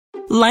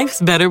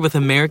Life's better with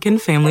American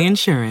Family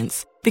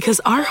Insurance because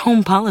our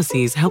home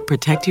policies help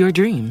protect your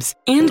dreams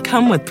and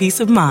come with peace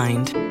of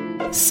mind.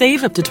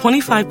 Save up to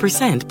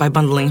 25% by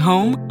bundling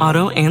home,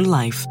 auto, and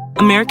life.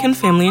 American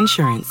Family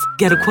Insurance.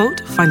 Get a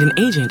quote, find an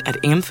agent at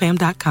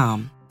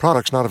amfam.com.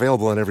 Products not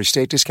available in every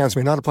state. Discounts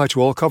may not apply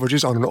to all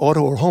coverages on an auto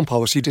or home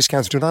policy.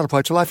 Discounts do not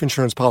apply to life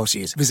insurance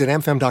policies. Visit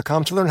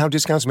amfam.com to learn how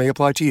discounts may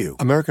apply to you.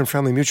 American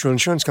Family Mutual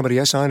Insurance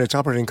Company, SI, and its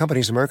operating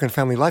companies, American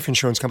Family Life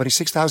Insurance Company,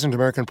 6000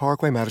 American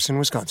Parkway, Madison,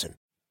 Wisconsin.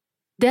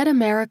 Dead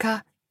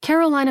America,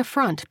 Carolina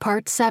Front,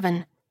 Part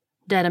 7.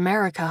 Dead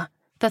America,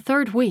 The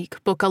Third Week,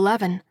 Book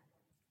 11.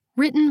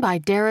 Written by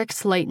Derek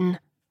Slayton.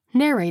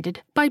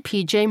 Narrated by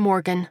P.J.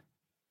 Morgan.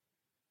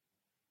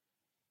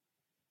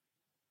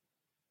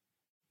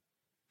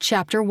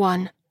 Chapter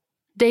 1.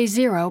 Day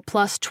 0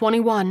 plus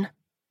 21.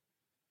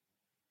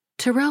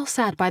 Terrell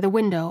sat by the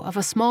window of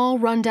a small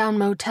rundown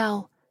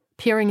motel,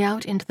 peering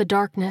out into the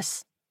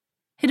darkness.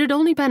 It had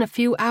only been a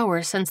few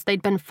hours since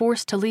they'd been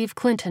forced to leave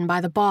Clinton by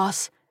the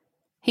boss.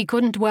 He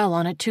couldn't dwell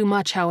on it too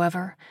much,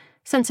 however,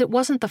 since it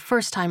wasn't the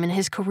first time in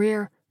his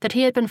career that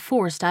he had been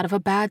forced out of a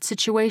bad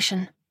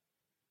situation.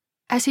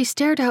 As he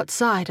stared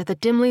outside at the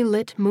dimly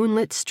lit,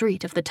 moonlit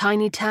street of the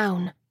tiny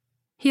town,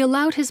 he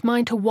allowed his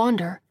mind to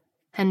wander,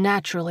 and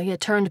naturally it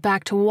turned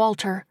back to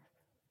Walter.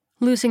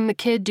 Losing the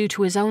kid due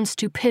to his own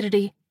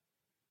stupidity.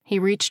 He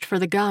reached for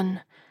the gun,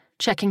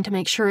 checking to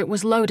make sure it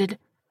was loaded.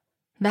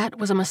 That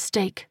was a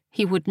mistake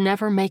he would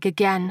never make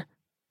again.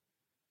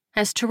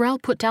 As Terrell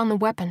put down the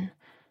weapon,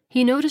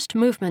 he noticed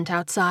movement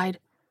outside,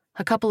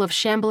 a couple of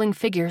shambling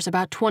figures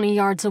about 20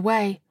 yards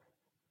away.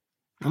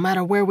 No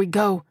matter where we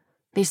go,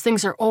 these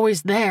things are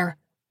always there,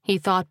 he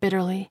thought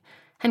bitterly,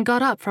 and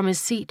got up from his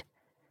seat.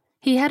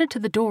 He headed to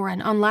the door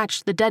and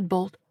unlatched the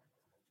deadbolt.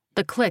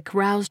 The click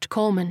roused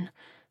Coleman,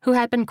 who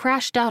had been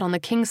crashed out on the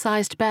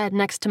king-sized bed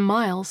next to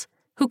Miles,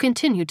 who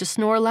continued to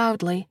snore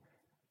loudly.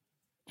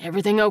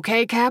 "Everything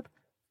okay, Cap?"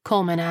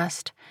 Coleman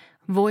asked,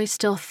 voice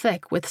still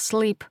thick with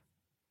sleep.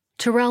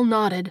 Terrell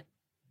nodded.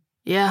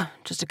 "Yeah,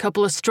 just a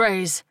couple of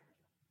strays."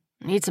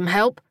 "Need some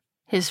help?"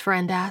 his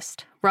friend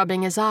asked,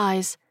 rubbing his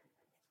eyes.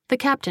 The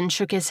captain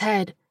shook his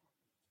head.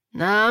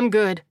 "Nah, I'm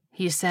good,"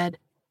 he said.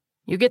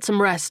 "You get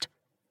some rest."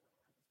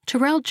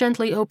 Terrell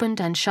gently opened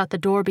and shut the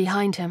door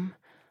behind him,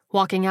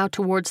 walking out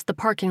towards the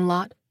parking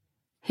lot.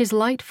 His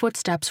light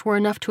footsteps were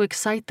enough to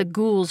excite the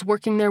ghouls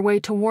working their way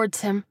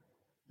towards him.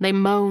 They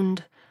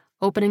moaned,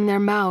 opening their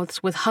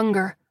mouths with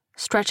hunger,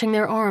 stretching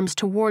their arms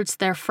towards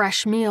their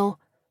fresh meal.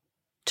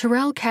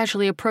 Terrell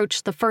casually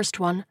approached the first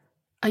one,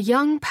 a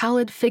young,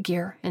 pallid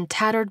figure in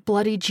tattered,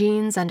 bloody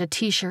jeans and a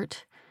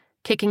t-shirt,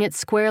 kicking it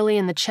squarely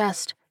in the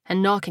chest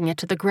and knocking it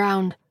to the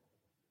ground.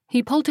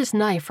 He pulled his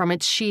knife from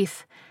its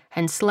sheath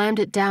and slammed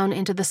it down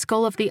into the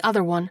skull of the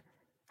other one,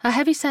 a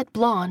heavy-set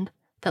blonde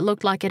that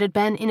looked like it had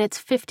been in its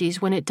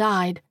 50s when it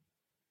died.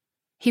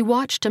 He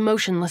watched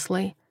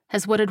emotionlessly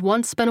as what had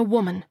once been a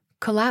woman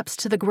collapsed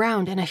to the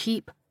ground in a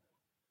heap.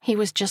 He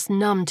was just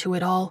numb to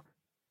it all.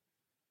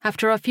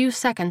 After a few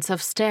seconds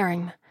of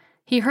staring,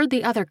 he heard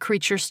the other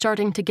creature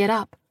starting to get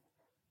up.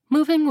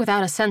 Moving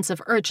without a sense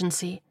of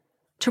urgency,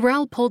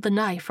 Terrell pulled the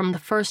knife from the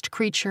first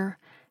creature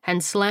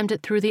and slammed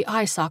it through the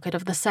eye socket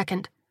of the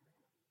second.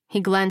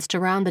 He glanced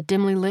around the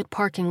dimly lit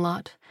parking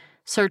lot,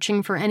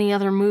 searching for any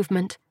other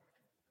movement.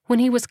 When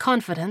he was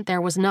confident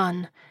there was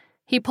none,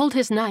 he pulled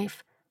his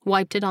knife,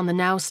 wiped it on the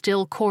now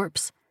still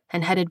corpse,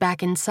 and headed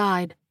back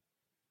inside.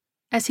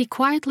 As he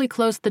quietly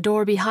closed the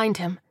door behind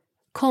him,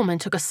 Coleman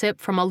took a sip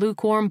from a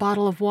lukewarm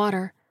bottle of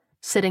water,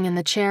 sitting in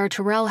the chair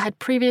Terrell had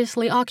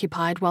previously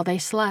occupied while they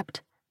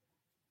slept.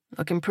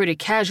 "Looking pretty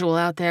casual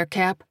out there,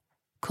 Cap,"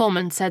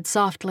 Coleman said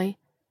softly.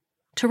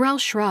 Terrell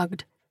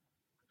shrugged.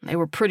 "They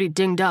were pretty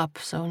dinged up,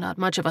 so not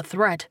much of a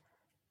threat.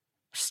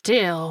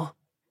 Still,"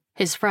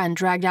 his friend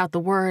dragged out the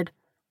word,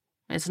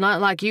 "it's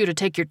not like you to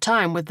take your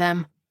time with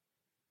them."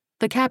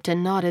 The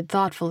captain nodded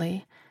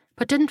thoughtfully,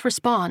 but didn't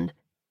respond,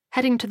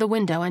 heading to the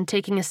window and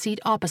taking a seat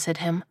opposite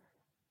him.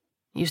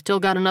 "You still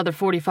got another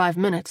 45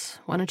 minutes.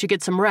 Why don't you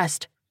get some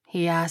rest?"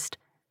 he asked.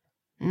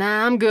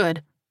 "Nah, I'm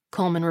good,"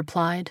 Coleman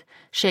replied,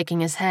 shaking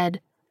his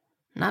head.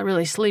 "Not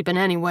really sleeping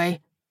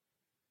anyway."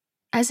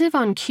 As if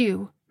on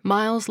cue,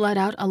 Miles let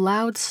out a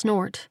loud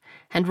snort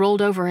and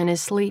rolled over in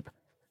his sleep,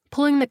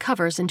 pulling the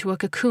covers into a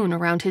cocoon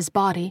around his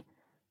body.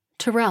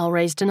 Terrell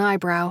raised an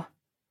eyebrow.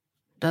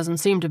 "Doesn't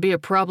seem to be a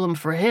problem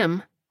for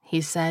him,"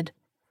 he said.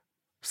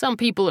 "Some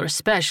people are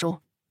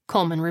special,"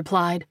 Coleman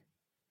replied.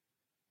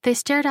 They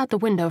stared out the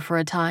window for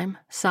a time,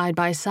 side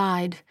by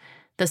side,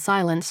 the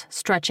silence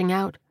stretching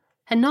out,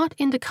 and not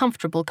into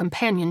comfortable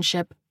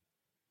companionship.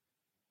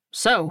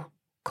 "So,"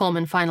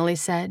 Coleman finally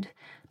said,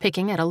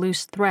 picking at a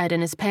loose thread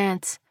in his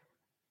pants.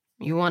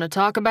 "You want to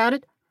talk about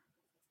it?"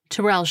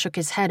 Terrell shook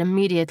his head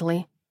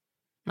immediately.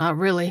 "Not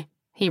really,"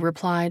 he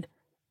replied.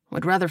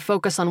 "Would rather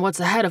focus on what's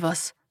ahead of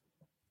us."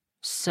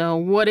 "So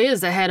what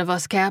is ahead of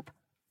us, Cap?"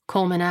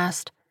 Coleman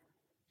asked.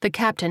 The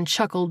captain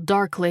chuckled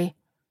darkly.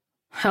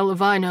 "Hell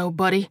if I know,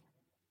 buddy."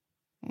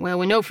 "Well,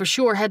 we know for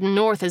sure heading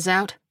north is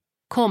out,"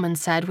 Coleman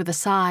said with a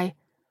sigh.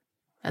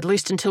 At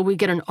least until we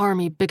get an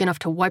army big enough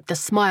to wipe the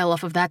smile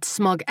off of that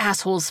smug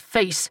asshole's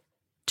face,"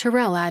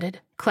 Tyrell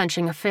added,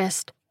 clenching a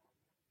fist.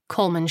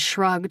 Coleman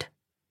shrugged.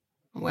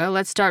 "Well,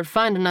 let's start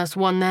finding us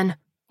one then,"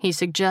 he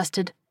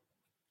suggested.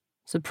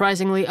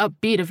 "Surprisingly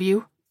upbeat of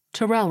you,"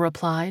 Tyrell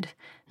replied,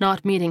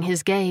 not meeting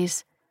his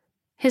gaze.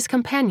 His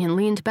companion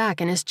leaned back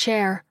in his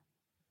chair.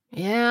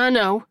 "Yeah, I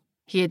know,"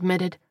 he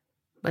admitted,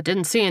 "but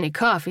didn't see any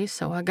coffee,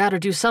 so I gotta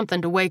do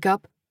something to wake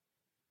up."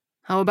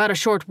 "How about a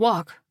short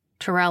walk?"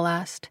 Tyrell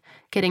asked,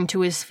 getting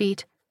to his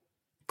feet.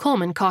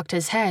 Coleman cocked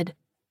his head.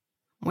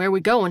 "Where we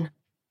going?"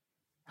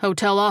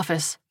 "Hotel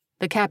office,"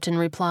 the captain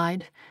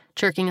replied,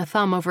 jerking a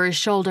thumb over his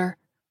shoulder.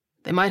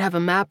 "They might have a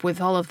map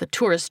with all of the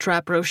tourist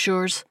trap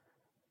brochures."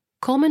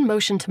 Coleman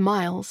motioned to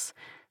Miles,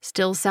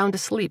 still sound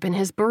asleep in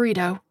his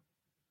burrito.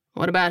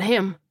 "What about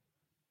him?"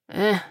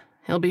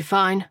 He'll be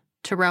fine,"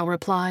 Tyrell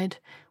replied,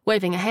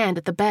 waving a hand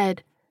at the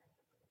bed.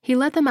 He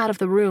led them out of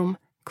the room,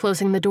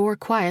 closing the door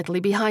quietly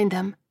behind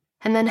them,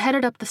 and then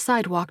headed up the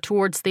sidewalk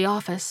towards the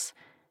office.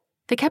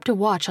 They kept a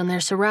watch on their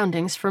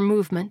surroundings for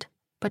movement,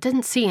 but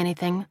didn't see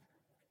anything.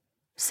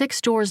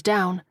 6 doors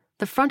down,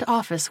 the front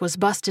office was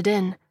busted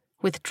in,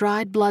 with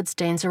dried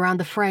bloodstains around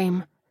the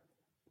frame.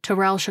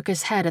 Tyrell shook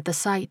his head at the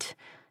sight,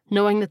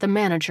 knowing that the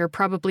manager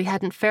probably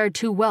hadn't fared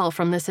too well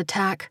from this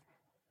attack.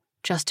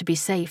 Just to be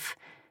safe,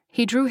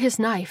 he drew his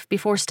knife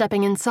before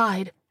stepping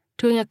inside,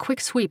 doing a quick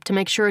sweep to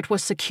make sure it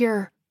was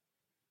secure.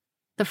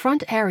 The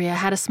front area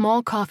had a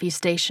small coffee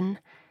station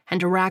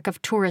and a rack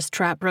of tourist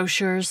trap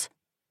brochures.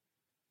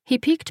 He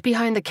peeked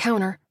behind the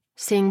counter,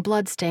 seeing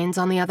bloodstains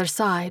on the other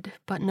side,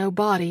 but no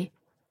body.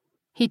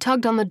 He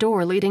tugged on the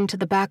door leading to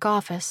the back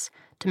office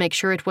to make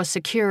sure it was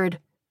secured.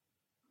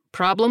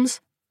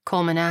 "Problems?"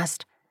 Coleman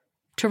asked.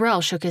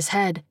 Tyrell shook his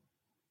head.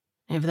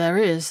 "If there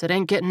is, it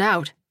ain't getting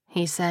out,"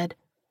 he said.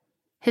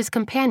 His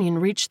companion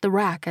reached the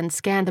rack and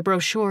scanned the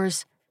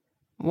brochures.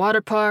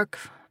 "Water park,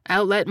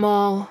 outlet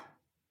mall.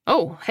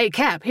 Oh, hey,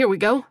 Cap, here we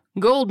go.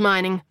 Gold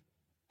mining."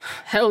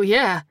 "Hell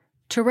yeah,"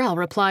 Tyrell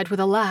replied with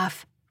a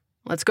laugh.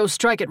 "Let's go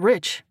strike it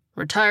rich.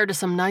 Retire to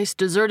some nice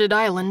deserted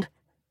island."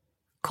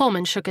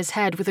 Coleman shook his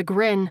head with a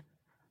grin.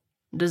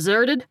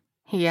 "Deserted?"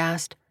 he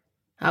asked.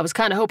 "I was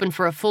kind of hoping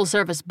for a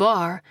full-service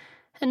bar,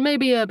 and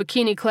maybe a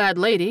bikini-clad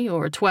lady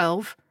or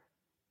 12.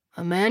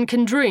 "A man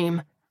can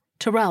dream,"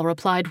 Tyrell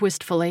replied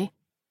wistfully.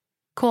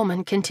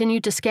 Coleman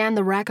continued to scan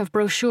the rack of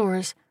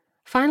brochures,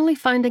 finally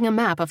finding a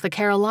map of the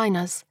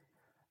Carolinas.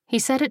 He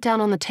set it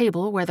down on the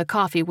table where the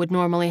coffee would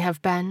normally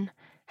have been,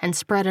 and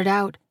spread it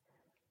out.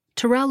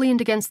 Tyrell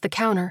leaned against the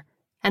counter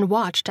and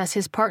watched as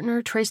his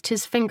partner traced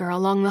his finger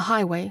along the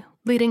highway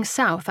leading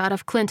south out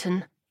of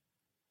Clinton.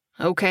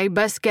 "Okay,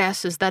 best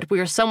guess is that we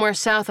are somewhere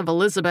south of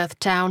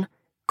Elizabethtown,"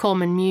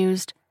 Coleman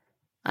mused.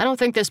 "I don't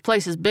think this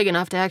place is big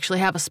enough to actually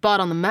have a spot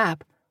on the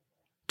map."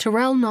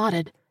 Tyrell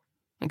nodded.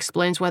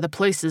 "Explains why the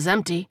place is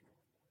empty.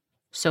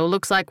 So it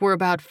looks like we're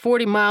about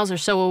 40 miles or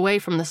so away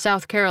from the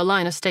South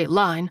Carolina state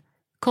line,"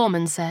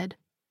 Coleman said,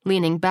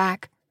 leaning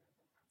back.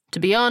 "To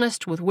be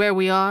honest, with where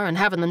we are and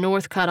having the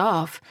north cut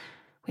off,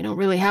 we don't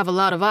really have a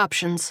lot of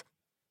options."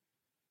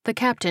 The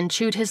captain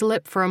chewed his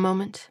lip for a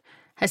moment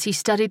as he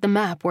studied the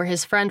map where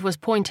his friend was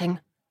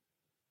pointing.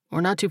 "We're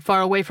not too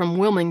far away from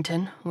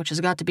Wilmington, which has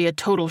got to be a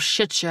total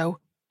shit show,"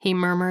 he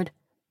murmured.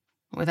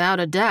 "Without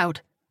a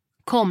doubt,"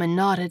 Coleman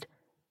nodded.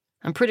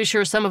 "I'm pretty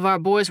sure some of our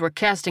boys were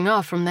casting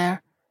off from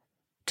there."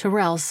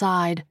 Tyrell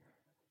sighed.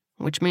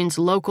 "Which means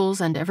locals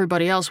and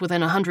everybody else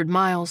within 100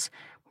 miles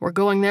were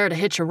going there to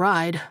hitch a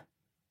ride."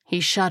 He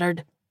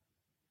shuddered.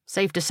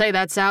 "Safe to say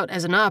that's out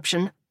as an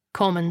option,"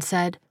 Coleman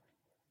said.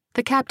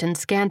 The captain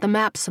scanned the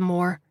map some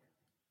more.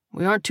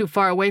 "We aren't too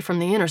far away from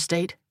the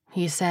interstate,"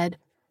 he said.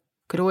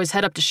 "Could always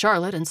head up to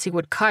Charlotte and see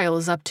what Kyle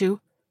is up to.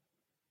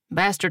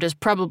 Bastard is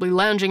probably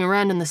lounging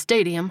around in the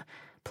stadium,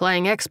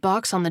 playing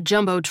Xbox on the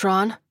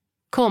Jumbotron,"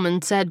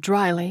 Coleman said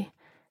dryly,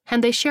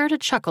 and they shared a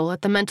chuckle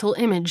at the mental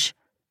image.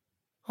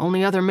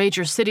 "Only other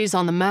major cities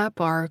on the map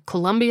are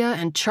Columbia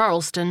and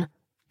Charleston,"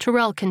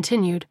 Tyrell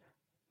continued,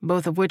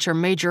 "both of which are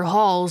major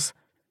hauls."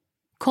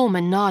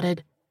 Coleman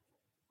nodded.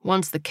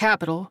 "One's the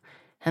capital,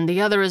 and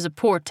the other is a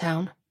port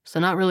town, so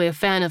not really a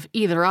fan of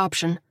either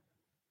option."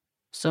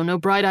 "So no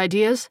bright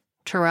ideas?"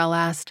 Tyrell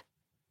asked.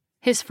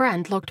 His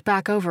friend looked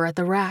back over at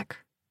the rack,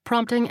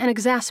 prompting an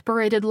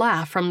exasperated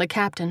laugh from the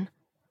captain.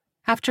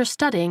 After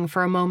studying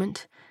for a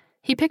moment,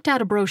 he picked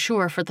out a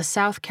brochure for the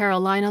South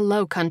Carolina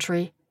Low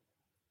Country.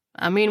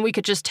 "I mean, we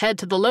could just head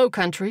to the Low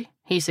Country,"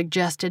 he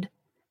suggested.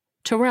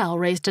 Tyrell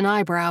raised an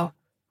eyebrow.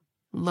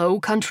 "Low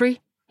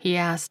Country?" he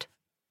asked.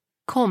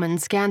 Coleman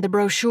scanned the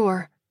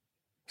brochure.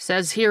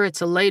 "Says here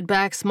it's a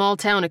laid-back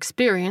small-town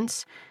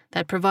experience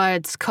that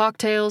provides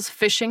cocktails,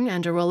 fishing,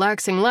 and a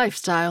relaxing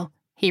lifestyle,"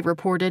 he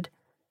reported.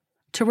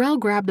 Tyrell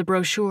grabbed the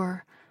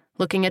brochure,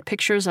 looking at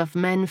pictures of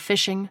men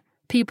fishing,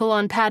 people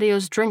on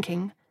patios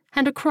drinking,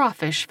 and a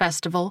crawfish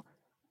festival.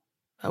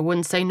 "I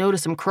wouldn't say no to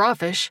some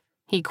crawfish,"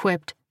 he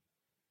quipped.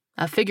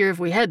 "I figure if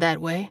we head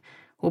that way,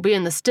 we'll be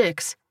in the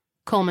sticks,"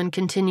 Coleman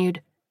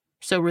continued,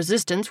 "so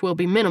resistance will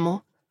be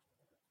minimal."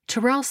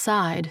 Tyrell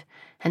sighed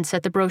and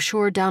set the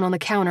brochure down on the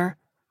counter.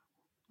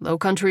 "Low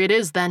country it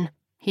is, then,"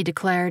 he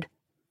declared.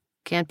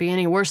 "Can't be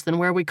any worse than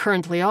where we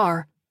currently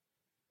are."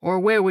 "Or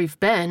where we've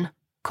been,"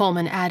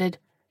 Coleman added.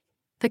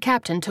 The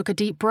captain took a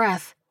deep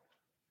breath.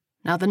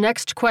 "Now the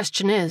next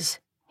question is,"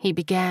 he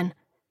began,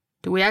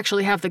 "do we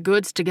actually have the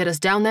goods to get us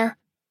down there?"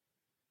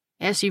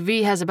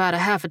 "SUV has about a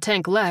half a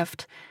tank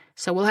left,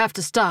 so we'll have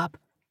to stop,"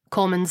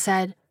 Coleman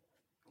said.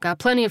 "Got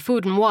plenty of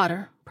food and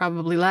water,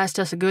 probably last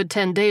us a good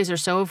 10 days or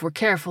so if we're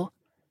careful."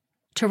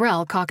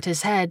 Terrell cocked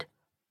his head.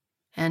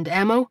 "And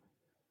ammo?"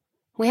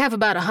 "We have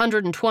about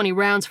 120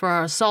 rounds for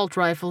our assault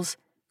rifles,"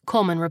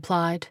 Coleman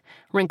replied,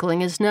 wrinkling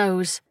his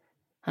nose.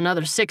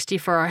 "Another 60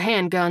 for our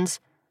handguns,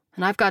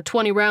 and I've got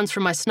 20 rounds for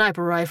my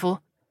sniper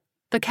rifle."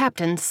 The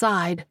captain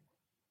sighed.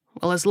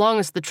 "Well, as long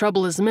as the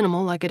trouble is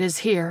minimal like it is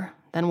here,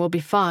 then we'll be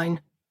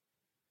fine."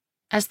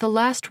 As the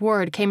last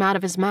word came out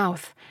of his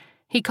mouth,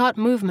 he caught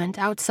movement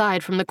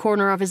outside from the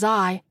corner of his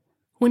eye.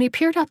 When he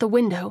peered out the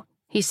window,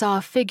 he saw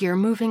a figure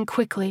moving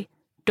quickly,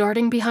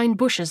 darting behind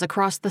bushes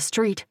across the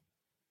street.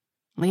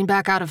 "Lean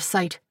back out of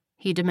sight,"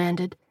 he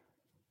demanded.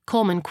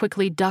 Coleman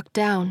quickly ducked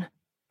down,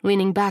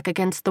 leaning back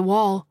against the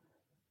wall.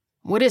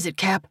 "What is it,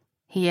 Cap?"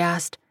 he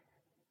asked.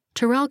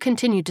 Terrell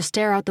continued to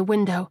stare out the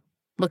window,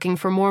 looking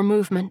for more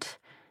movement.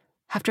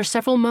 After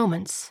several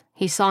moments,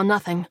 he saw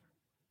nothing.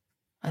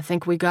 "I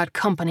think we got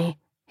company,"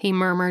 he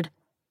murmured.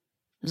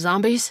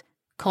 "Zombies?"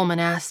 Coleman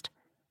asked.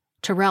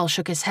 Terrell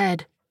shook his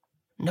head.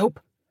 "Nope."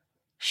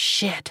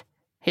 "Shit,"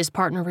 his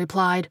partner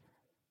replied.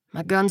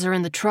 "My guns are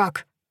in the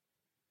truck."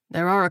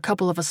 "There are a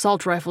couple of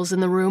assault rifles in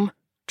the room,"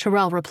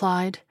 Terrell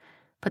replied,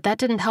 but that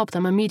didn't help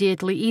them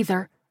immediately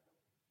either.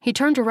 He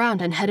turned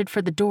around and headed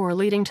for the door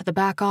leading to the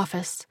back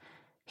office.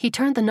 He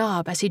turned the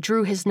knob as he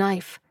drew his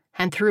knife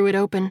and threw it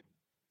open.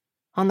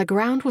 On the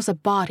ground was a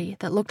body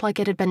that looked like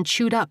it had been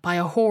chewed up by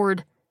a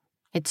horde.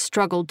 It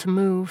struggled to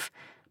move,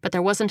 but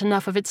there wasn't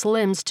enough of its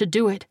limbs to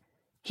do it.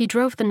 He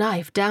drove the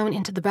knife down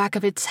into the back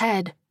of its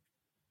head.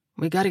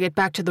 "We gotta get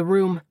back to the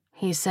room,"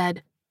 he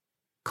said.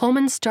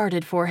 Coleman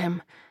started for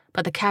him,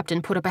 but the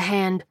captain put up a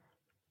hand.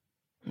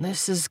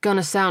 "This is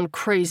gonna sound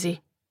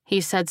crazy,"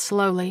 he said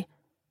slowly,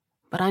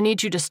 "but I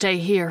need you to stay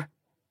here."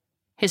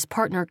 His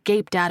partner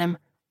gaped at him.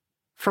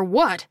 "For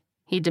what?"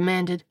 he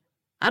demanded.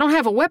 "I don't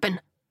have a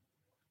weapon."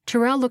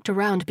 Terrell looked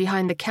around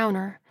behind the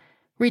counter,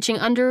 reaching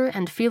under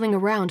and feeling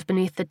around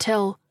beneath the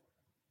till.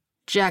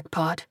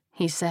 "Jackpot,"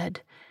 he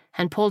said,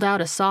 and pulled out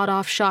a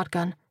sawed-off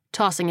shotgun,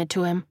 tossing it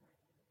to him.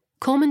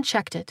 Coleman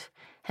checked it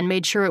and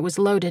made sure it was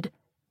loaded.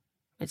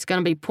 "It's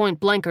gonna be point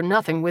blank or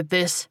nothing with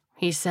this,"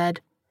 he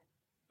said.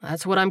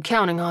 "That's what I'm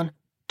counting on,"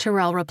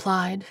 Terrell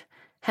replied,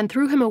 and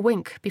threw him a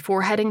wink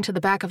before heading to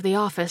the back of the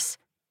office.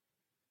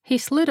 He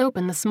slid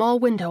open the small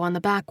window on the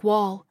back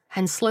wall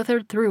and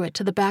slithered through it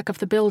to the back of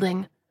the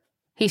building.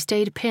 He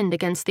stayed pinned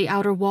against the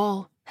outer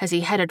wall as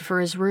he headed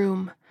for his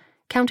room,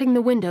 counting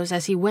the windows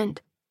as he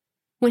went.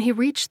 When he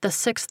reached the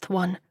 6th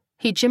one,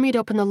 he jimmied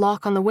open the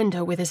lock on the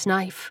window with his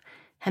knife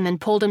and then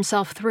pulled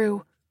himself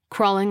through,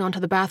 crawling onto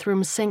the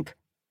bathroom sink.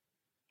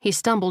 He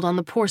stumbled on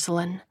the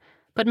porcelain,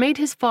 but made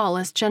his fall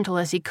as gentle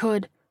as he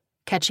could,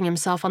 catching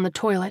himself on the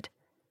toilet.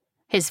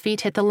 His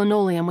feet hit the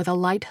linoleum with a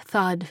light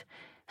thud,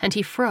 and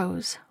he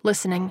froze,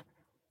 listening.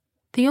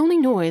 The only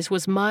noise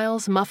was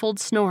Miles' muffled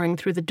snoring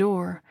through the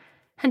door,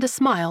 and a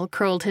smile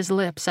curled his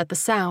lips at the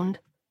sound.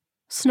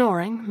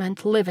 Snoring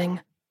meant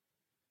living.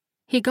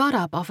 He got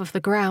up off of the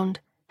ground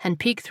and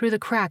peeked through the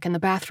crack in the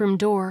bathroom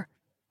door.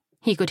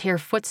 He could hear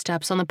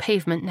footsteps on the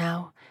pavement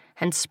now,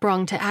 and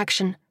sprung to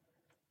action.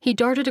 He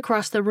darted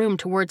across the room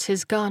towards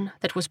his gun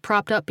that was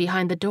propped up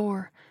behind the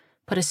door,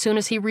 but as soon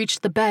as he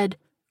reached the bed,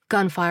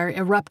 gunfire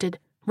erupted,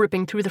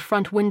 ripping through the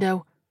front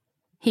window.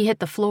 He hit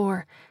the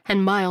floor,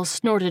 and Miles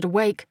snorted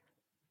awake.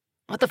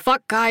 "What the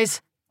fuck,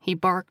 guys?" he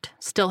barked,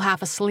 still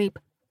half asleep.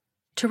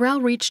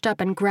 Terrell reached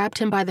up and grabbed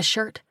him by the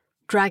shirt,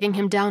 dragging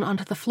him down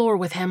onto the floor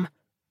with him.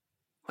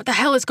 "What the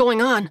hell is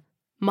going on?"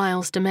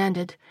 Miles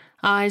demanded,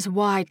 eyes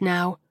wide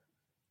now.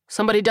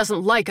 "Somebody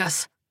doesn't like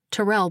us,"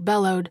 Terrell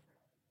bellowed.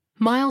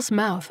 Miles'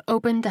 mouth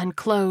opened and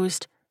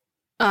closed.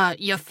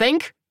 You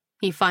think?"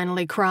 he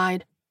finally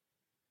cried.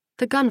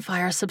 The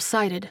gunfire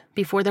subsided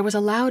before there was a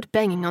loud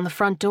banging on the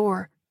front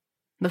door.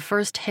 The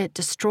first hit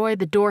destroyed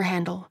the door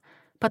handle,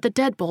 but the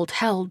deadbolt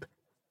held.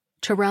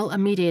 Terrell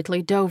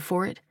immediately dove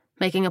for it,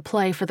 making a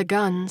play for the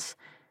guns.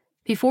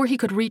 Before he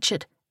could reach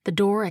it, the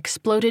door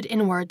exploded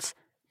inwards,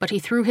 but he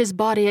threw his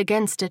body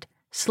against it,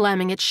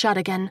 slamming it shut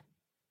again.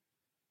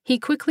 He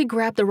quickly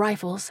grabbed the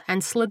rifles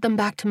and slid them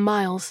back to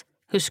Miles,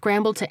 who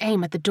scrambled to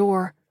aim at the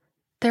door.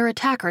 Their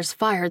attackers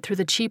fired through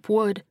the cheap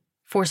wood,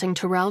 forcing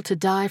Terrell to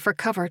dive for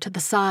cover to the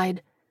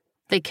side.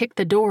 They kicked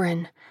the door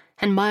in,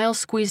 and Miles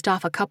squeezed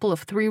off a couple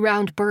of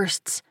 3-round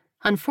bursts,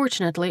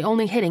 unfortunately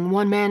only hitting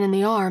one man in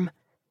the arm.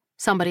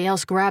 Somebody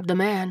else grabbed the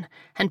man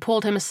and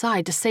pulled him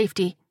aside to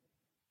safety.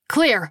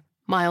 "Clear!"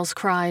 Miles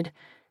cried,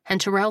 and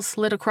Terrell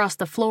slid across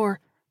the floor,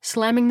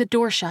 slamming the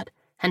door shut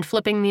and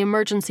flipping the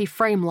emergency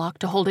frame lock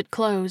to hold it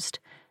closed,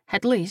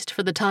 at least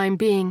for the time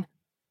being.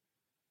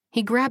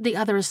 He grabbed the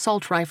other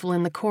assault rifle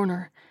in the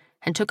corner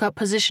and took up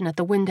position at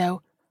the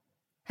window.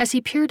 As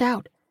he peered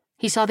out,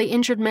 he saw the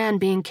injured man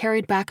being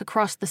carried back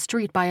across the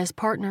street by his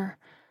partner,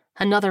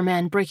 another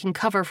man breaking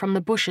cover from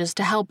the bushes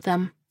to help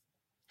them.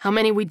 "How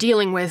many we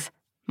dealing with?"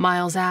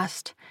 Miles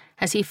asked,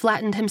 as he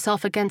flattened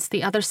himself against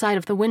the other side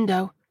of the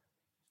window.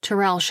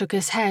 Tyrell shook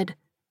his head.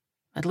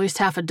 "At least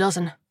half a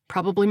dozen,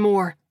 probably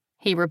more,"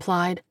 he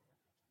replied.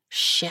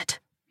 "Shit,"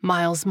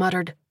 Miles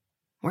muttered.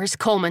 "Where's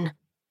Coleman?"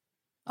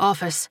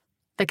 "Office,"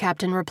 the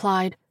captain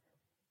replied.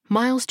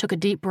 Miles took a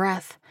deep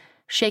breath,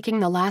 shaking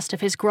the last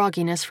of his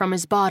grogginess from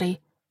his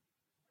body.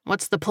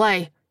 "What's the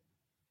play?"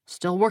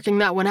 "Still working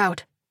that one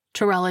out,"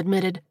 Tyrell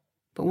admitted.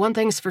 "But one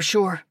thing's for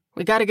sure,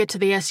 we gotta get to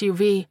the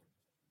SUV."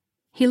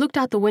 He looked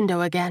out the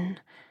window again,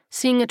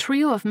 seeing a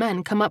trio of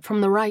men come up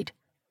from the right.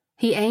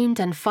 He aimed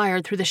and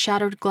fired through the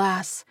shattered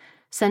glass,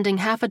 sending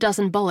half a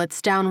dozen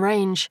bullets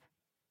downrange.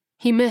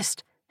 He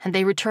missed, and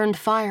they returned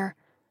fire,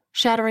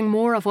 shattering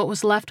more of what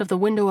was left of the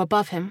window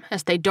above him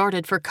as they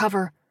darted for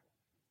cover.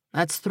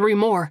 "That's 3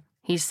 more,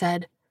 he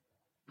said.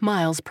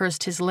 Miles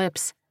pursed his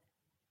lips.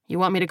 "You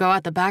want me to go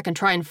out the back and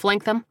try and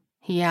flank them?"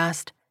 he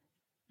asked.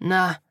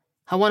 "Nah,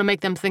 I want to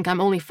make them think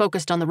I'm only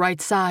focused on the right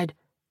side,"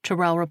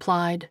 Tyrell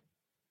replied.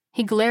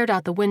 He glared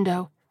out the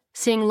window,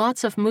 seeing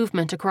lots of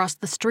movement across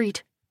the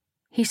street.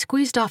 He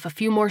squeezed off a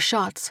few more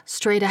shots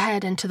straight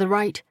ahead and to the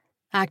right,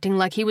 acting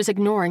like he was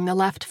ignoring the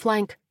left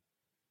flank.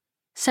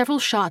 Several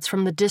shots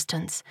from the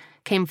distance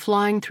came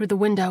flying through the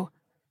window,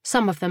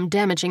 some of them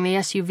damaging the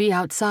SUV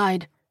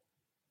outside.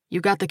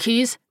 "You got the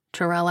keys?"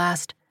 Tyrell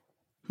asked.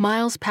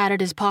 Miles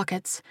patted his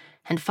pockets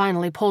and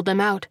finally pulled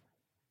them out.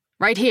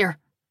 "Right here."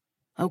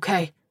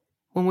 "Okay.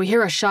 When we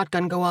hear a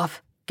shotgun go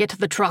off, get to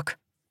the truck,"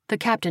 the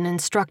captain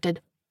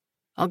instructed.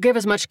 "I'll give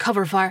as much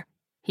cover fire."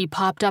 He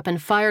popped up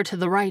and fired to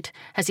the right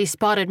as he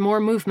spotted more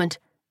movement.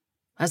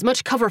 "As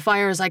much cover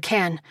fire as I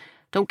can.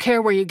 Don't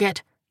care where you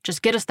get.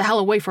 Just get us the hell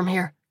away from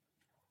here."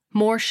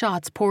 More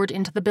shots poured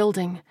into the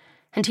building,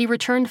 and he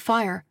returned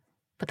fire,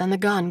 but then the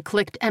gun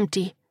clicked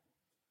empty.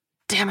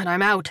 "Damn it,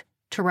 I'm out,"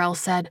 Tyrell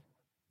said.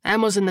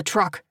 "Ammo's in the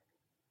truck."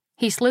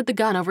 He slid the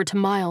gun over to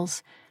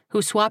Miles,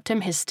 who swapped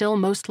him his still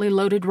mostly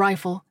loaded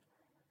rifle.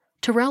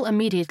 Tyrell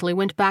immediately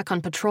went back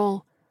on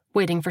patrol,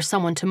 waiting for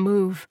someone to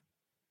move.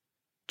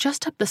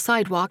 Just up the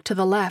sidewalk to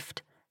the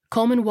left,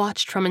 Coleman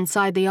watched from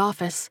inside the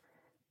office.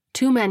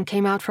 2 men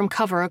came out from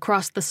cover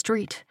across the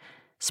street,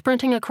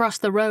 sprinting across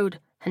the road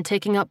and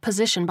taking up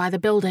position by the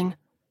building.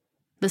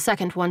 The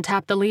second one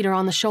tapped the leader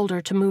on the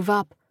shoulder to move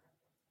up.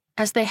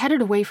 As they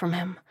headed away from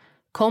him,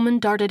 Coleman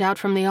darted out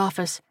from the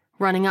office,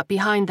 running up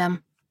behind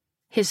them.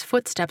 His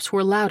footsteps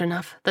were loud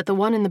enough that the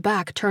one in the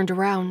back turned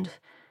around,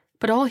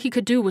 but all he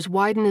could do was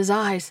widen his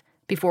eyes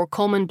before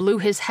Coleman blew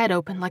his head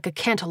open like a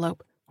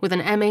cantaloupe with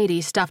an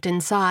M80 stuffed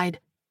inside.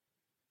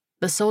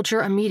 The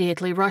soldier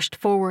immediately rushed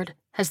forward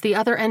as the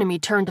other enemy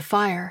turned to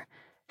fire,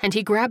 and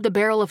he grabbed the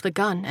barrel of the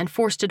gun and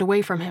forced it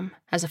away from him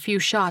as a few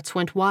shots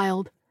went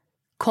wild.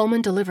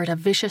 Coleman delivered a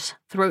vicious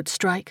throat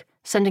strike,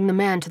 sending the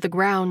man to the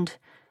ground.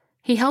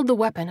 He held the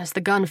weapon as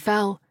the gun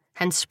fell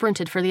and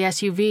sprinted for the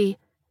SUV.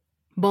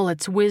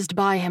 Bullets whizzed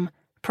by him,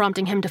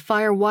 prompting him to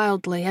fire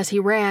wildly as he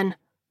ran.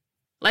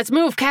 "Let's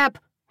move, Cap!"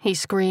 he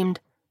screamed.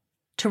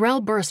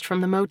 Tyrell burst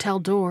from the motel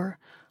door,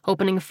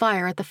 opening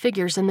fire at the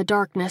figures in the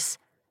darkness.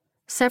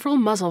 Several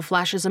muzzle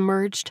flashes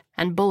emerged,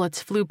 and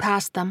bullets flew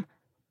past them.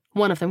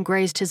 One of them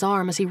grazed his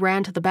arm as he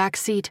ran to the back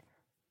seat.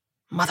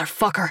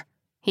 "Motherfucker!"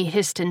 he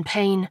hissed in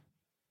pain.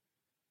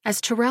 As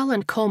Tyrell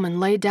and Coleman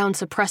laid down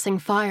suppressing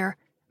fire,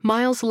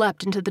 Miles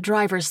leapt into the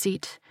driver's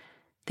seat.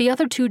 The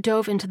other 2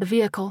 dove into the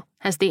vehicle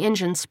as the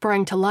engine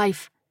sprang to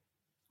life.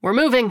 "We're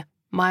moving,"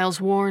 Miles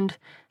warned,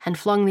 and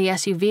flung the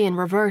SUV in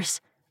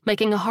reverse,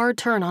 making a hard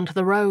turn onto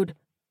the road.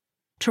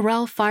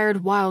 Tyrell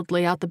fired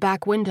wildly out the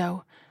back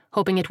window,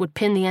 hoping it would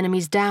pin the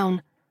enemies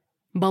down.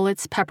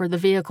 Bullets peppered the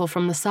vehicle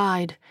from the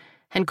side,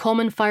 and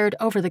Coleman fired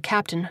over the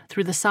captain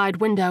through the side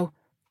window.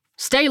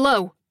 "Stay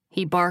low,"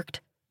 he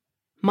barked.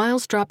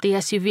 Miles dropped the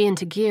SUV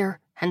into gear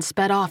and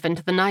sped off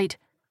into the night.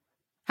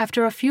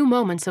 After a few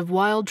moments of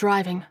wild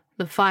driving,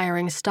 the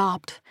firing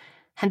stopped,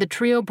 and the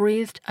trio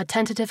breathed a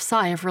tentative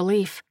sigh of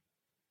relief.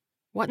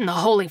 "What in the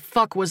holy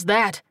fuck was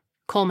that?"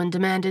 Coleman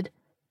demanded.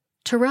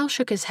 Tyrell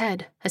shook his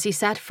head as he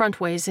sat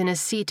frontways in his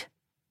seat.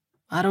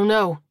 "I don't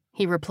know,"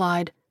 he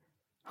replied.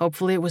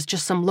 "Hopefully it was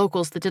just some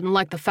locals that didn't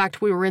like the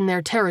fact we were in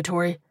their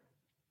territory."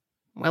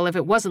 "Well, if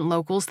it wasn't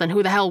locals, then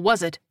who the hell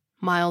was it?"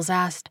 Miles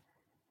asked.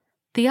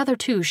 The other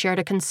 2 shared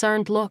a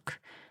concerned look,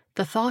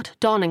 the thought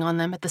dawning on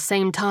them at the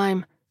same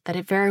time that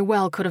it very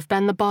well could have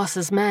been the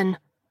boss's men.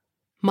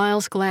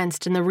 Miles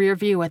glanced in the rear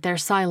view at their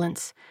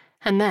silence,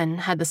 and then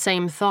had the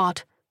same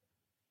thought.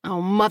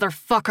 "Oh,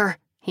 motherfucker,"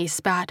 he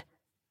spat.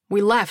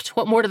 "We left.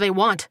 What more do they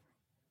want?"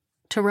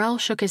 Tyrell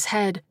shook his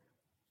head.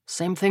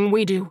 "Same thing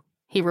we do,"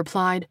 he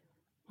replied.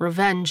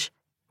 "Revenge.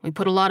 We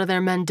put a lot of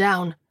their men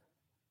down."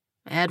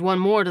 "Add 1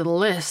 more to the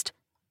list,"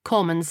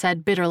 Coleman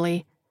said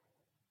bitterly.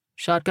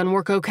 "Shotgun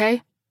work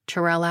okay?"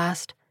 Tyrell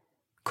asked.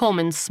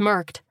 Coleman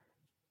smirked.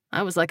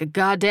 "I was like a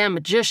goddamn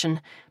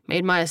magician,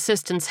 made my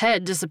assistant's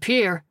head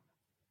disappear."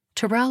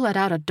 Terrell let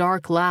out a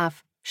dark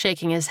laugh,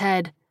 shaking his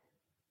head.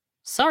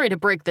 "Sorry to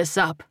break this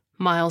up,"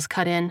 Miles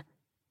cut in,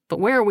 "but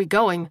where are we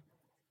going?"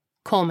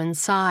 Coleman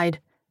sighed.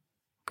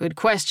 "Good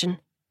question.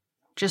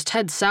 Just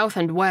head south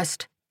and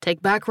west.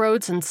 Take back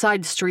roads and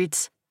side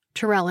streets,"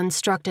 Terrell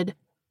instructed.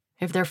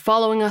 "If they're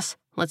following us,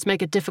 let's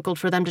make it difficult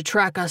for them to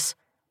track us."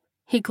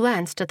 He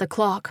glanced at the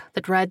clock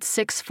that read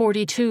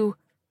 6:42.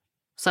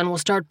 "Sun will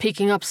start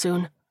peeking up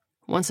soon.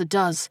 Once it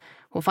does,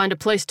 we'll find a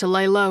place to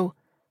lay low."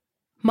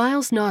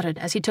 Miles nodded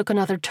as he took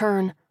another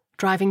turn,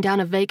 driving down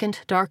a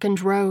vacant,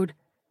 darkened road.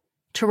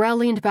 Terrell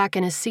leaned back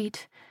in his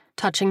seat,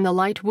 touching the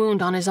light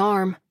wound on his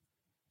arm.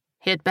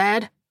 "Hit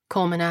bad?"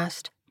 Coleman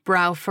asked,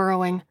 brow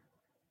furrowing.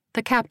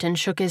 The captain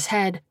shook his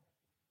head.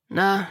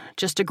 "Nah,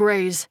 just a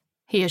graze,"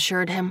 he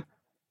assured him.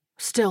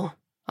 "Still,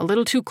 a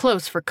little too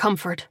close for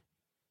comfort."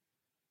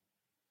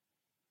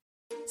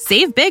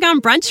 Save big on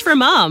brunch for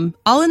mom,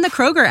 all in the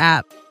Kroger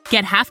app.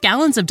 Get half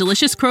gallons of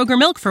delicious Kroger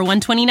milk for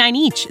 $1.29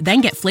 each.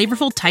 Then get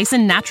flavorful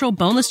Tyson natural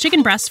boneless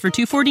chicken breasts for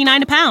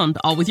 $2.49 a pound,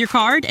 all with your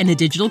card and a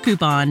digital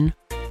coupon.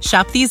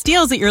 Shop these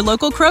deals at your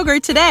local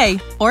Kroger today,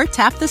 or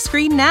tap the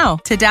screen now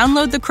to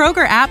download the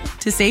Kroger app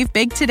to save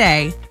big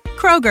today.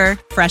 Kroger,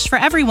 fresh for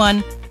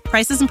everyone.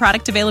 Prices and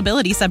product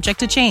availability subject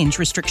to change.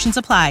 Restrictions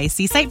apply.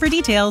 See site for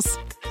details.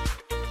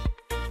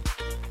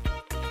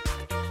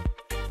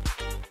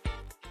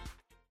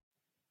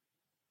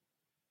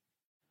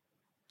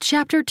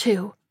 Chapter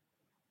 2.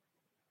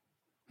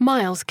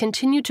 Miles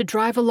continued to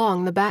drive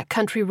along the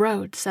backcountry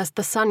roads as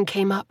the sun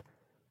came up.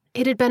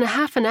 It had been a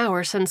half an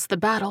hour since the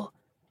battle,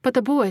 but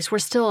the boys were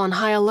still on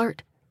high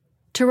alert.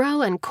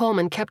 Terrell and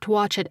Coleman kept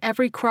watch at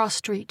every cross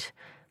street,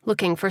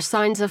 looking for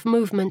signs of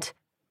movement.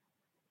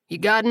 "You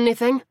got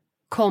anything?"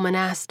 Coleman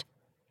asked.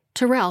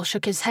 Terrell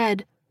shook his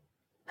head.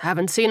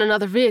 "Haven't seen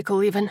another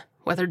vehicle even,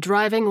 whether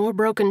driving or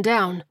broken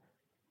down."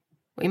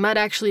 "We might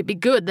actually be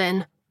good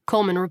then,"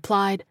 Coleman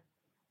replied.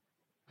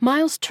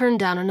 Miles turned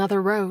down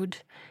another road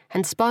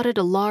and spotted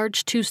a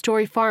large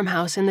 2-story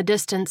farmhouse in the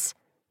distance.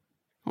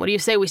 "What do you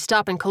say we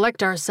stop and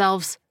collect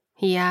ourselves?"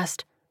 he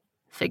asked.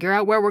 "Figure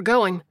out where we're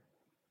going.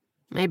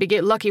 Maybe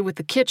get lucky with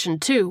the kitchen,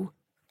 too,"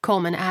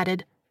 Coleman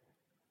added.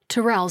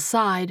 Terrell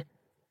sighed.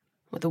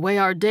 "With the way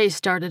our day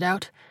started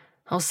out,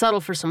 I'll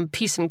settle for some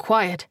peace and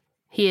quiet,"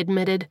 he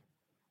admitted.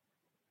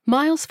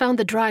 Miles found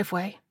the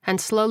driveway and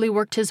slowly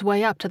worked his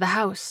way up to the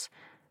house.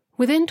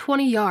 Within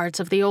 20 yards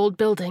of the old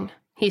building,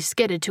 he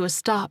skidded to a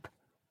stop.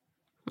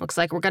 "Looks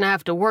like we're gonna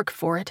have to work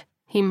for it,"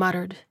 he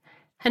muttered,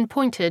 and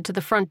pointed to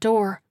the front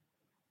door.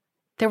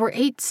 There were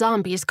 8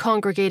 zombies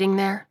congregating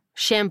there,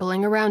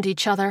 shambling around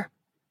each other.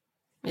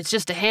 "It's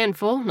just a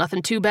handful,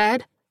 nothing too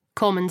bad,"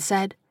 Coleman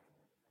said.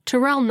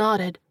 Terrell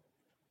nodded.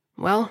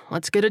 "Well,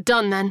 let's get it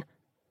done then."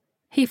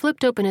 He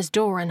flipped open his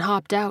door and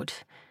hopped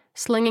out,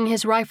 slinging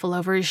his rifle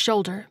over his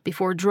shoulder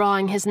before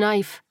drawing his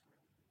knife.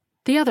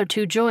 The other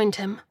 2 joined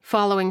him,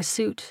 following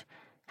suit,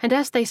 and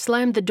as they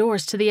slammed the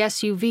doors to the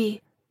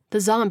SUV, the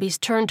zombies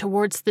turned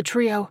towards the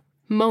trio,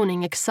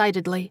 moaning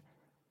excitedly.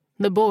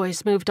 The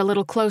boys moved a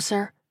little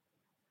closer.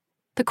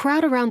 The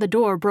crowd around the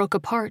door broke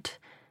apart,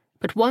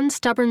 but one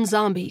stubborn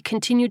zombie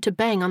continued to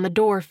bang on the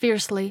door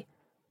fiercely.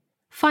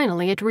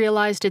 Finally, it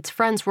realized its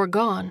friends were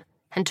gone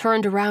and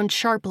turned around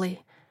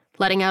sharply,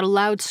 letting out a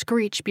loud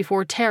screech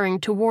before tearing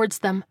towards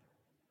them.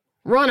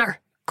 "Runner!"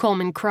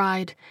 Coleman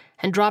cried,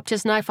 and dropped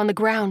his knife on the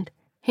ground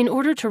in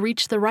order to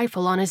reach the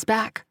rifle on his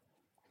back.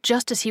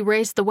 Just as he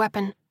raised the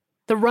weapon,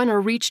 the runner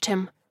reached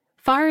him,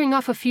 firing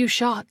off a few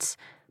shots,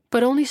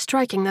 but only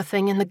striking the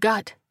thing in the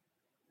gut.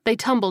 They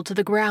tumbled to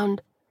the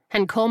ground,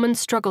 and Coleman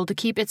struggled to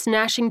keep its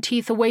gnashing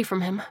teeth away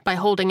from him by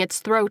holding its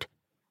throat.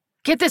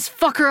 "Get this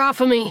fucker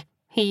off of me!"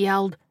 he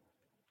yelled.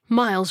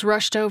 Miles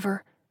rushed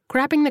over,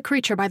 grabbing the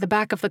creature by the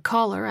back of the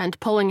collar and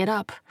pulling it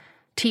up,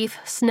 teeth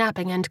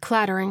snapping and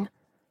clattering.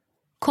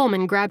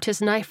 Coleman grabbed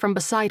his knife from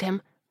beside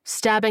him,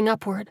 stabbing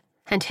upward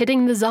and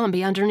hitting the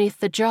zombie underneath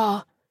the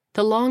jaw,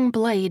 the long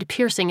blade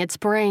piercing its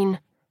brain.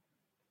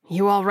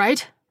 "You all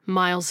right?"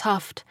 Miles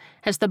huffed,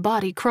 as the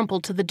body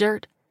crumpled to the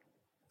dirt.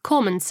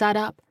 Coleman sat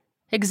up,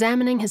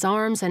 examining his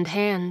arms and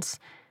hands,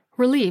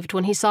 relieved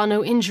when he saw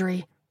no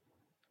injury.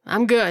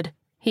 "I'm good,"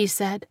 he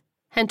said,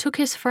 and took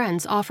his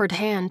friend's offered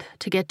hand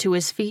to get to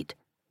his feet.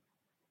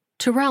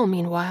 Terrell,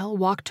 meanwhile,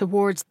 walked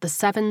towards the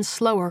 7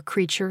 slower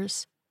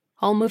creatures,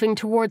 all moving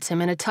towards him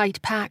in a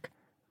tight pack.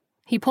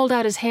 He pulled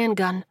out his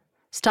handgun,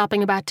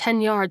 stopping about 10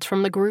 yards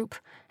from the group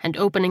and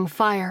opening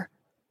fire.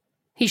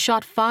 He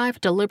shot 5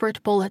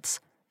 deliberate bullets,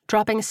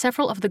 dropping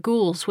several of the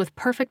ghouls with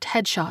perfect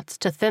headshots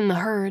to thin the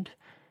herd.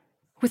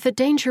 With the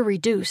danger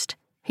reduced,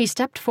 he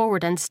stepped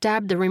forward and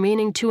stabbed the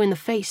remaining 2 in the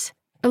face,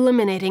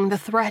 eliminating the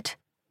threat.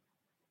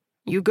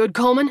 "You good,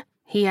 Coleman?"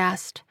 he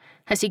asked,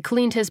 as he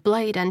cleaned his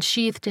blade and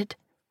sheathed it.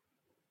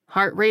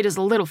 "Heart rate is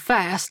a little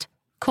fast,"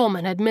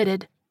 Coleman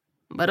admitted.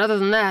 "But other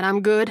than that,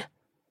 I'm good."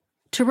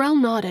 Terrell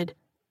nodded.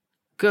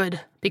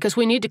 "Good, because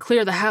we need to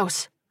clear the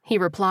house," he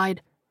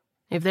replied.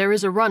 "If there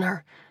is a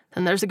runner,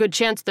 then there's a good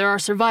chance there are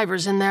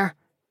survivors in there."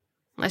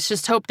 "Let's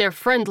just hope they're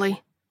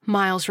friendly,"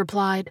 Miles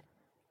replied.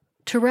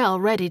 Terrell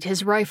readied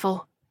his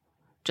rifle.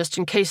 just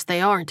in case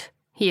they aren't,"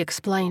 he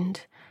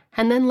explained,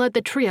 and then led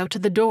the trio to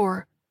the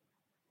door.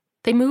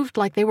 They moved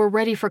like they were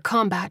ready for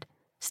combat,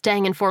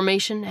 staying in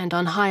formation and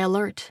on high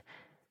alert.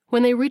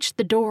 When they reached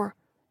the door,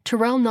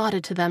 Tyrell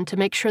nodded to them to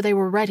make sure they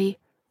were ready,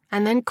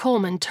 and then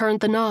Coleman turned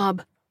the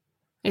knob.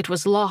 It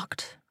was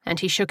locked, and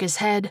he shook his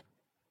head.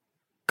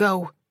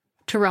 "Go,"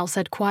 Tyrell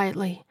said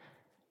quietly.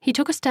 He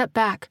took a step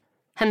back,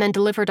 and then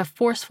delivered a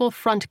forceful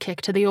front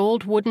kick to the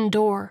old wooden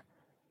door.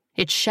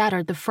 It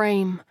shattered the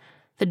frame,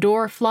 the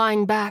door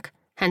flying back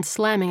and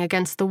slamming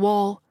against the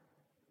wall.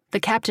 The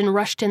captain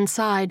rushed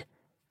inside,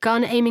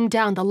 gun aiming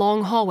down the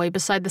long hallway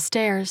beside the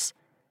stairs.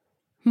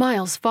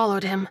 Miles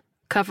followed him,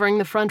 covering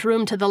the front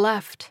room to the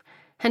left,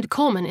 and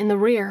Coleman in the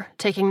rear,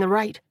 taking the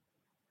right.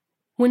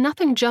 When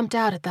nothing jumped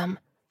out at them,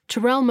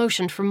 Tyrell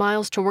motioned for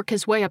Miles to work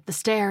his way up the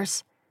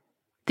stairs.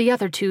 The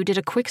other two did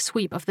a quick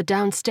sweep of the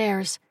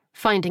downstairs,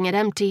 finding it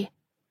empty.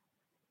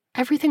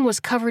 Everything was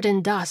covered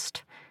in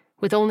dust,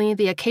 with only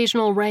the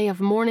occasional ray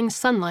of morning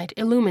sunlight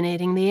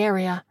illuminating the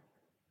area.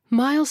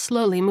 Miles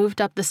slowly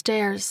moved up the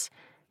stairs,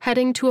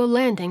 heading to a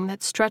landing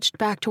that stretched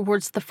back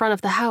towards the front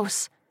of the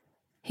house.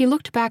 He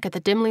looked back at the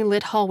dimly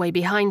lit hallway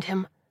behind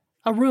him,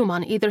 a room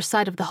on either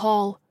side of the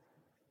hall.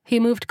 He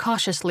moved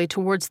cautiously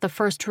towards the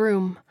first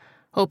room,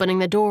 opening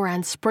the door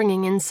and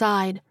springing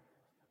inside.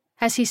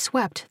 As he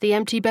swept the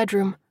empty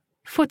bedroom,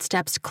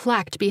 footsteps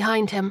clacked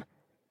behind him.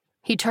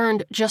 He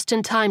turned just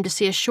in time to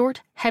see a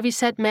short,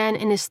 heavy-set man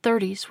in his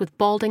 30s with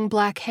balding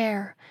black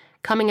hair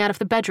coming out of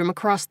the bedroom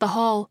across the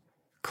hall,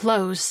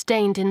 clothes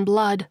stained in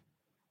blood.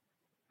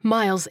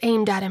 Miles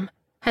aimed at him,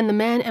 and the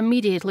man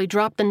immediately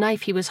dropped the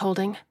knife he was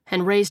holding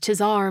and raised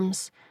his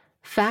arms,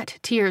 fat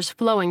tears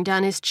flowing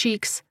down his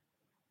cheeks.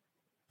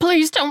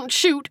 "Please don't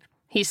shoot,"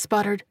 he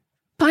sputtered.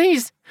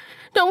 "Please,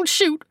 don't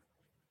shoot."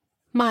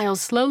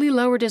 Miles slowly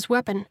lowered his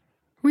weapon,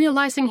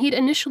 realizing he'd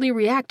initially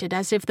reacted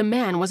as if the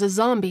man was a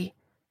zombie.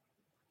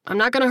 "I'm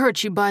not gonna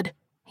hurt you, bud,"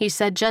 he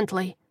said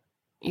gently.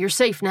 "You're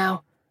safe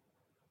now."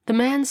 The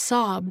man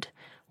sobbed,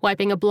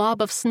 wiping a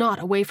blob of snot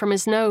away from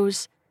his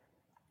nose.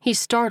 He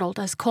startled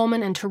as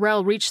Coleman and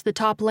Tyrell reached the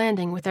top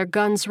landing with their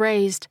guns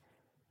raised.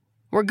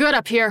 "We're good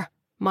up here,"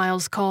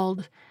 Miles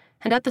called,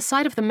 and at the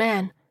sight of the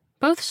man,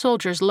 both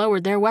soldiers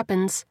lowered their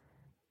weapons.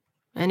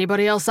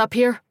 "Anybody else up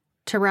here?"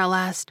 Tyrell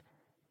asked.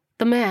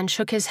 The man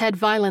shook his head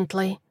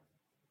violently.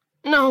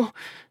 "No,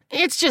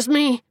 it's just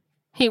me,"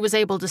 he was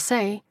able to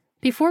say,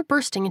 before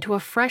bursting into a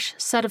fresh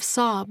set of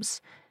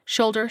sobs,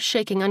 shoulders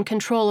shaking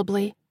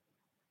uncontrollably.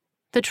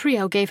 The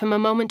trio gave him a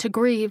moment to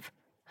grieve,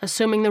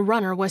 assuming the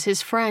runner was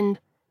his friend.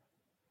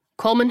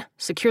 "Coleman,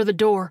 secure the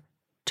door,"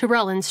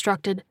 Tyrell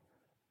instructed.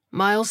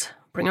 "Miles,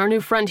 bring our new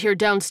friend here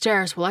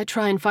downstairs while I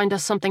try and find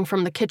us something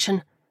from the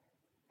kitchen."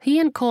 He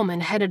and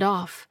Coleman headed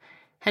off,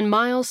 and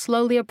Miles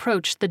slowly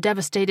approached the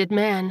devastated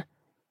man.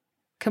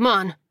 "Come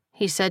on,"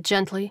 he said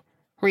gently,